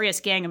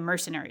notorious gang of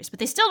mercenaries. But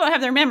they still don't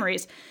have their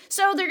memories.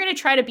 So they're going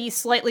to try to be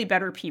slightly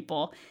better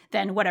people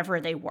than whatever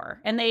they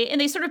were. And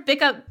they sort of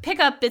pick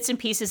up bits and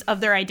pieces of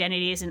their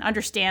identities and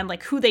understand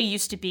like who they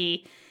used to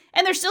be.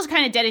 And they're still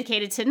kind of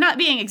dedicated to not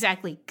being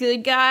exactly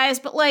good guys,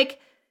 but like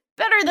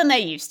better than they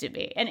used to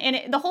be.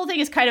 And the whole thing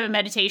is kind of a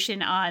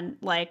meditation on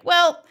like,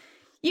 well,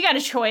 you got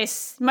a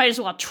choice. Might as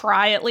well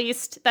try at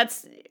least.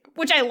 That's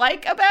which I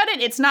like about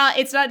it. It's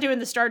not doing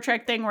the Star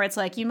Trek thing where it's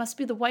like, you must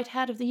be the white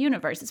hat of the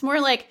universe. It's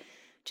more like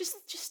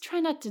just try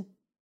not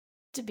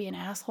to be an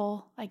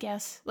asshole, I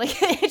guess. Like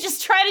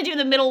just try to do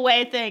the middle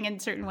way thing in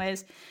certain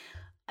ways.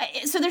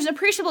 So there's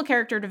appreciable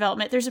character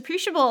development. There's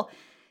appreciable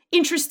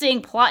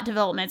interesting plot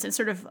developments and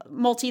sort of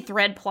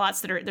multi-thread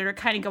plots that are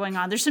kind of going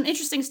on. There's some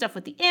interesting stuff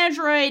with the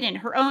android and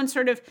her own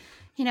sort of,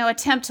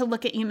 attempt to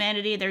look at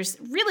humanity. There's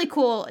really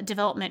cool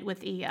development with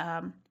the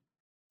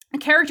a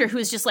character who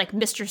is just like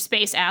Mr.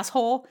 Space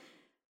asshole.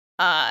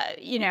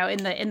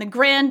 In the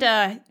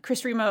grand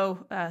Chris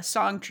Remo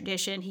song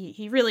tradition,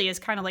 he really is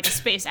kind of like a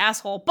space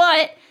asshole,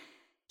 but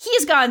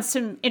he's gone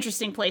some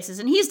interesting places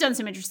and he's done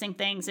some interesting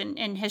things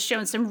and has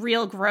shown some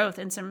real growth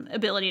and some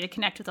ability to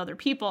connect with other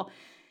people.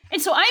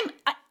 And so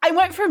I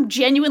went from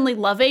genuinely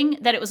loving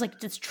that it was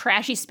like this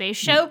trashy space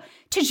show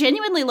to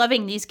genuinely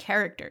loving these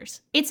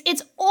characters.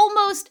 It's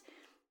almost,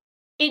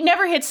 it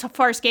never hits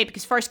Farscape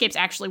because Farscape's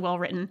actually well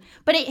written,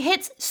 but it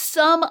hits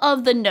some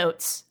of the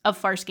notes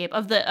of Farscape,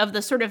 of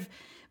the sort of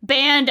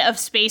band of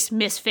space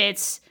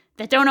misfits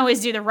that don't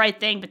always do the right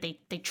thing, but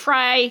they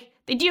try,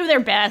 they do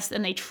their best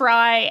and they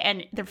try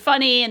and they're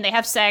funny and they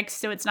have sex,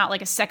 so it's not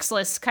like a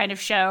sexless kind of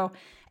show.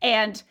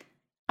 And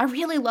I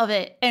really love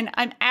it. And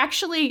I'm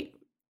actually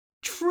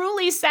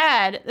truly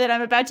sad that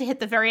I'm about to hit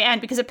the very end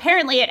because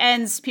apparently it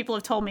ends, people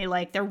have told me,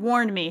 like, they're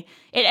warned me,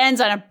 it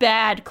ends on a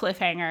bad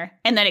cliffhanger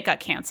and then it got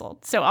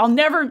canceled. So I'll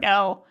never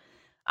know.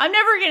 I'm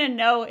never going to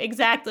know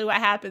exactly what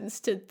happens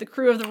to the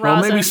crew of the Raza.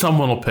 Well, maybe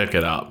someone will pick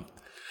it up.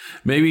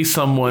 Maybe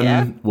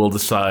someone will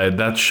decide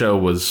that show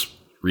was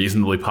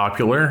reasonably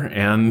popular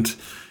and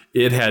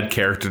it had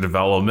character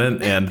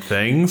development and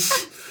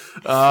things.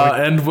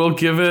 And we'll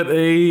give it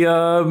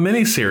a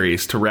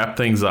mini-series to wrap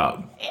things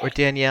up. Or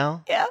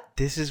Danielle, yeah,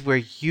 this is where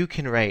you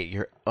can write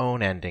your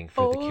own ending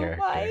for the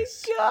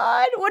characters. Oh my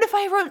God. What if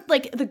I wrote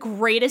like the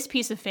greatest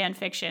piece of fan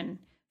fiction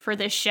for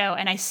this show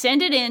and I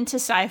send it in to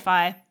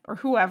Sci-Fi or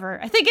whoever?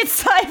 I think it's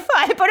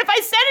Sci-Fi, but if I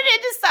send it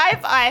into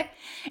Sci-Fi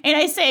and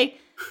I say,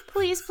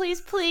 please,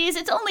 please, please,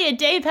 it's only a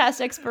day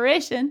past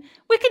expiration,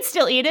 we can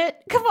still eat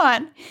it. Come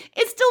on.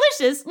 It's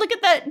delicious. Look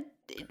at that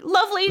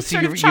lovely So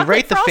sort of chocolate you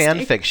write the frosting.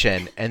 fan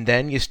fiction and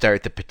then you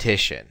start the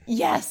petition.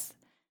 Yes.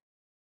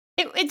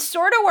 It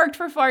sort of worked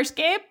for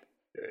Farscape.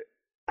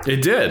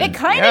 It did. It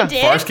kind of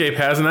did. Farscape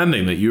has an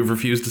ending that you've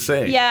refused to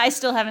say. Yeah, I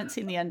still haven't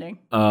seen the ending.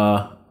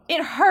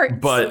 It hurts.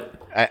 But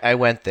I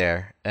went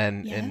there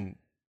and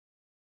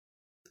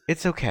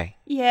it's okay.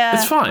 Yeah.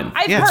 It's fine.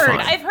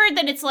 I've heard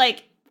that it's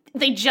like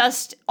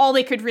all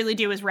they could really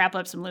do was wrap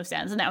up some loose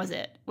ends and that was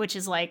it, which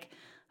is like,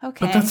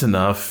 okay. But that's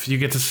enough. You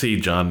get to see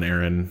John and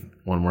Aaron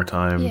one more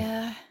time.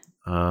 Yeah.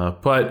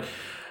 But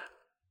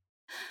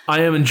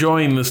I am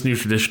enjoying this new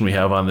tradition we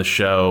have on the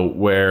show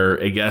where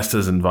a guest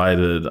is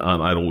invited on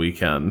Idle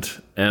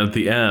Weekend. And at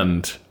the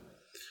end,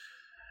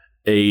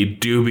 a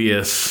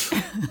dubious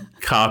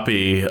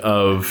copy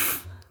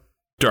of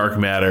dark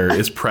matter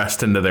is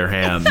pressed into their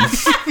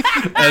hands,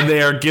 and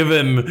they are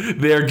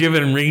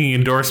given ringing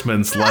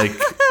endorsements like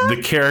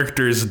the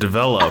characters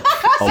develop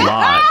a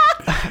lot.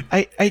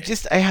 I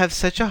have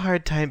such a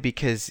hard time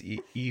because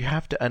you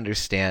have to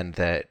understand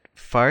that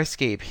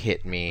Farscape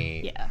hit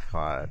me. Yeah.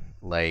 God,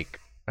 like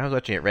I was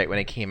watching it right when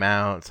it came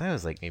out, so I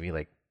was like maybe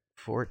like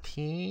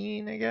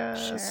 14, I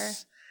guess. Sure.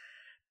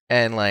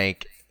 And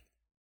like,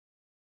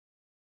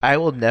 I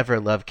will never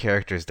love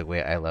characters the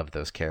way I love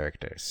those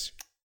characters.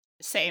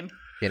 Same.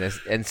 You know,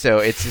 and so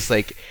it's just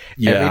like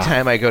every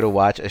time I go to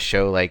watch a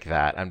show like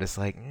that, I'm just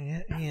like,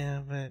 yeah,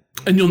 but.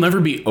 And you'll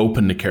never be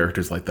open to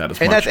characters like that as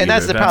much. And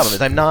that's the problem.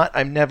 Is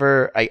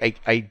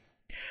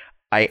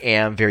I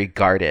am very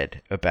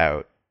guarded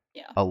about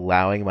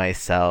allowing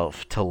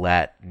myself to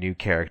let new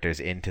characters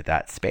into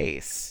that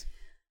space.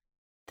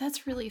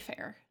 That's really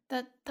fair.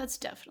 That's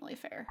definitely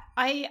fair.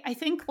 I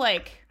think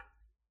like,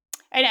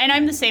 and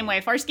I'm the same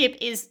way. Farscape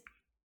is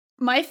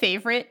my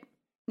favorite,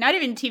 not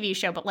even TV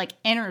show, but like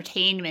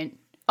entertainment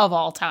of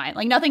all time.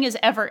 Like nothing is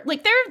ever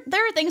like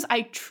there are things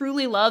I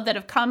truly love that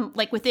have come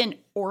like within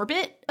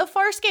orbit of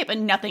Farscape,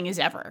 and nothing has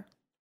ever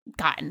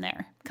gotten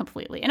there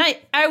completely. And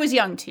I was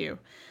young too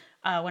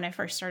when I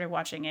first started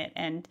watching it,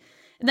 and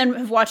then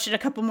have watched it a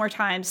couple more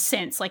times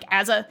since, like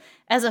as a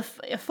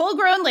full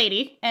grown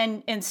lady,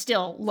 and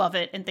still love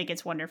it and think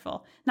it's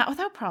wonderful. Not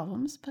without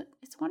problems, but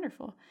it's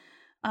wonderful.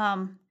 I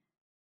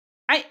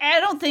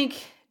don't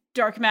think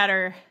dark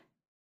matter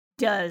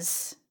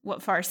does what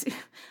Farscape.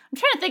 I'm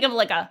trying to think of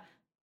like a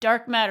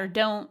dark matter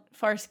don't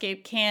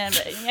Farscape can,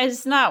 but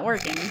it's not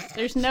working.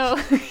 There's no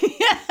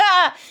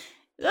it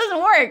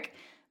doesn't work.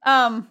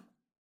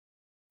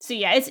 So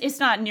yeah, it's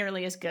not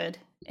nearly as good.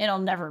 It'll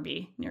never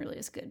be nearly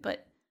as good,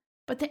 but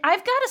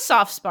I've got a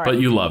soft spot. But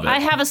you love it. I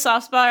have a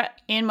soft spot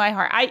in my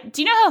heart.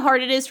 Do you know how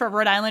hard it is for a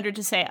Rhode Islander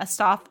to say a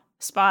soft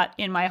spot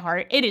in my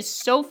heart? It is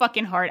so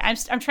fucking hard. I'm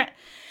trying.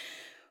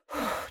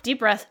 Deep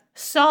breath.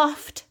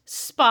 Soft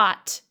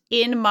spot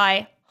in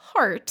my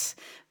heart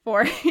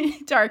for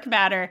dark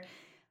matter.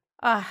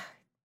 Yeah.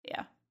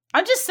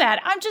 I'm just sad.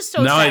 I'm just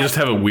so now sad. I just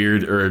have a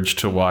weird urge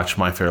to watch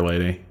My Fair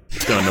Lady.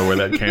 Don't know where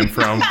that came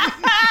from.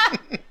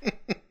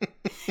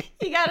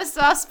 You got a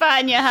soft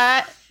spot in your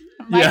heart.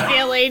 My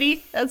Fair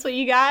Lady. That's what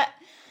you got.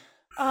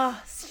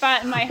 Oh,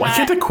 spot in my heart. Why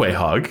can't a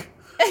quahog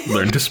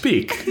learn to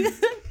speak?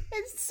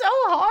 It's so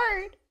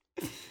hard.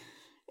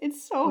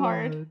 It's so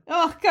hard.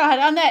 Oh God.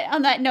 On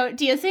that note,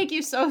 Dia, thank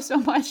you so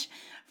much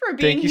for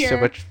being here. Thank you so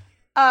much.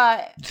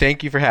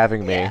 Thank you for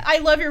having me. Yeah, I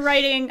love your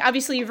writing.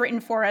 Obviously, you've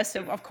written for us,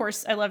 so of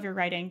course I love your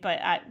writing.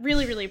 But I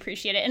really, really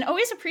appreciate it, and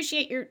always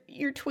appreciate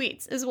your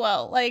tweets as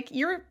well. Like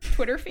your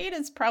Twitter feed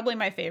is probably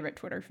my favorite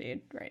Twitter feed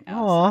right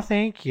now. Oh,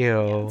 thank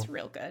you. Yeah, it's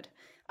real good.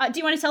 Do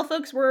you want to tell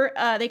folks where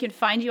they can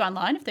find you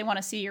online if they want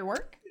to see your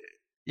work?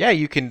 Yeah,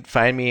 you can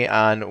find me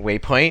on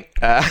Waypoint,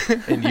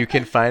 and you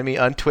can find me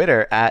on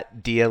Twitter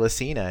at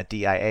Dialacina,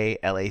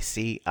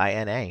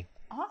 DIALACINA.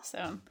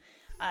 Awesome.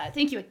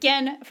 Thank you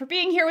again for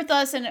being here with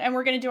us, and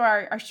we're going to do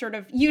our sort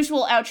of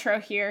usual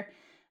outro here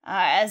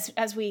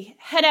as we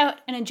head out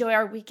and enjoy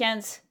our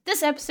weekends.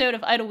 This episode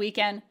of Idle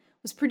Weekend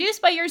was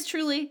produced by yours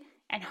truly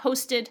and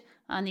hosted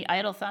on the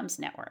Idle Thumbs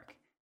Network.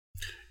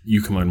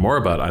 You can learn more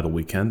about Idle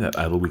Weekend at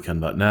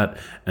idleweekend.net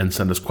and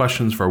send us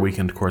questions for our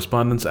weekend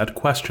correspondence at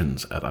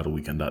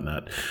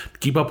questions@idleweekend.net. To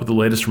keep up with the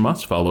latest from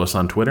us, follow us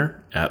on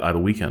Twitter at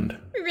Idle Weekend.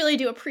 We really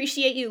do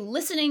appreciate you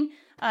listening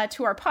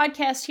to our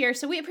podcast here.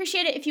 So we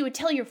appreciate it if you would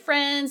tell your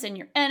friends and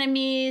your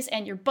enemies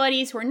and your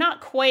buddies who are not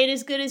quite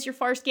as good as your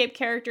Farscape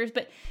characters,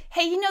 but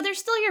hey, you know, they're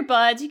still your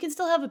buds. You can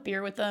still have a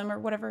beer with them or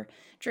whatever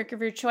drink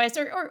of your choice,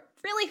 or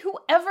really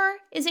whoever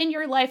is in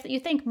your life that you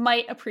think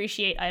might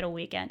appreciate Idle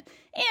Weekend.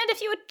 And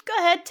if you would go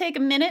ahead, take a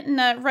minute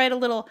and write a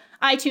little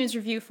iTunes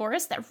review for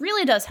us, that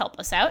really does help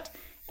us out,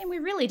 and we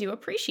really do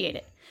appreciate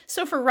it.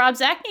 So for Rob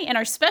Zacny and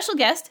our special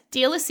guest,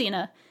 Dia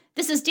Lucina,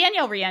 this is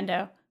Danielle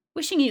Riendeau,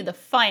 wishing you the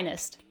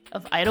finest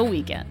of Idle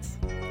Weekends.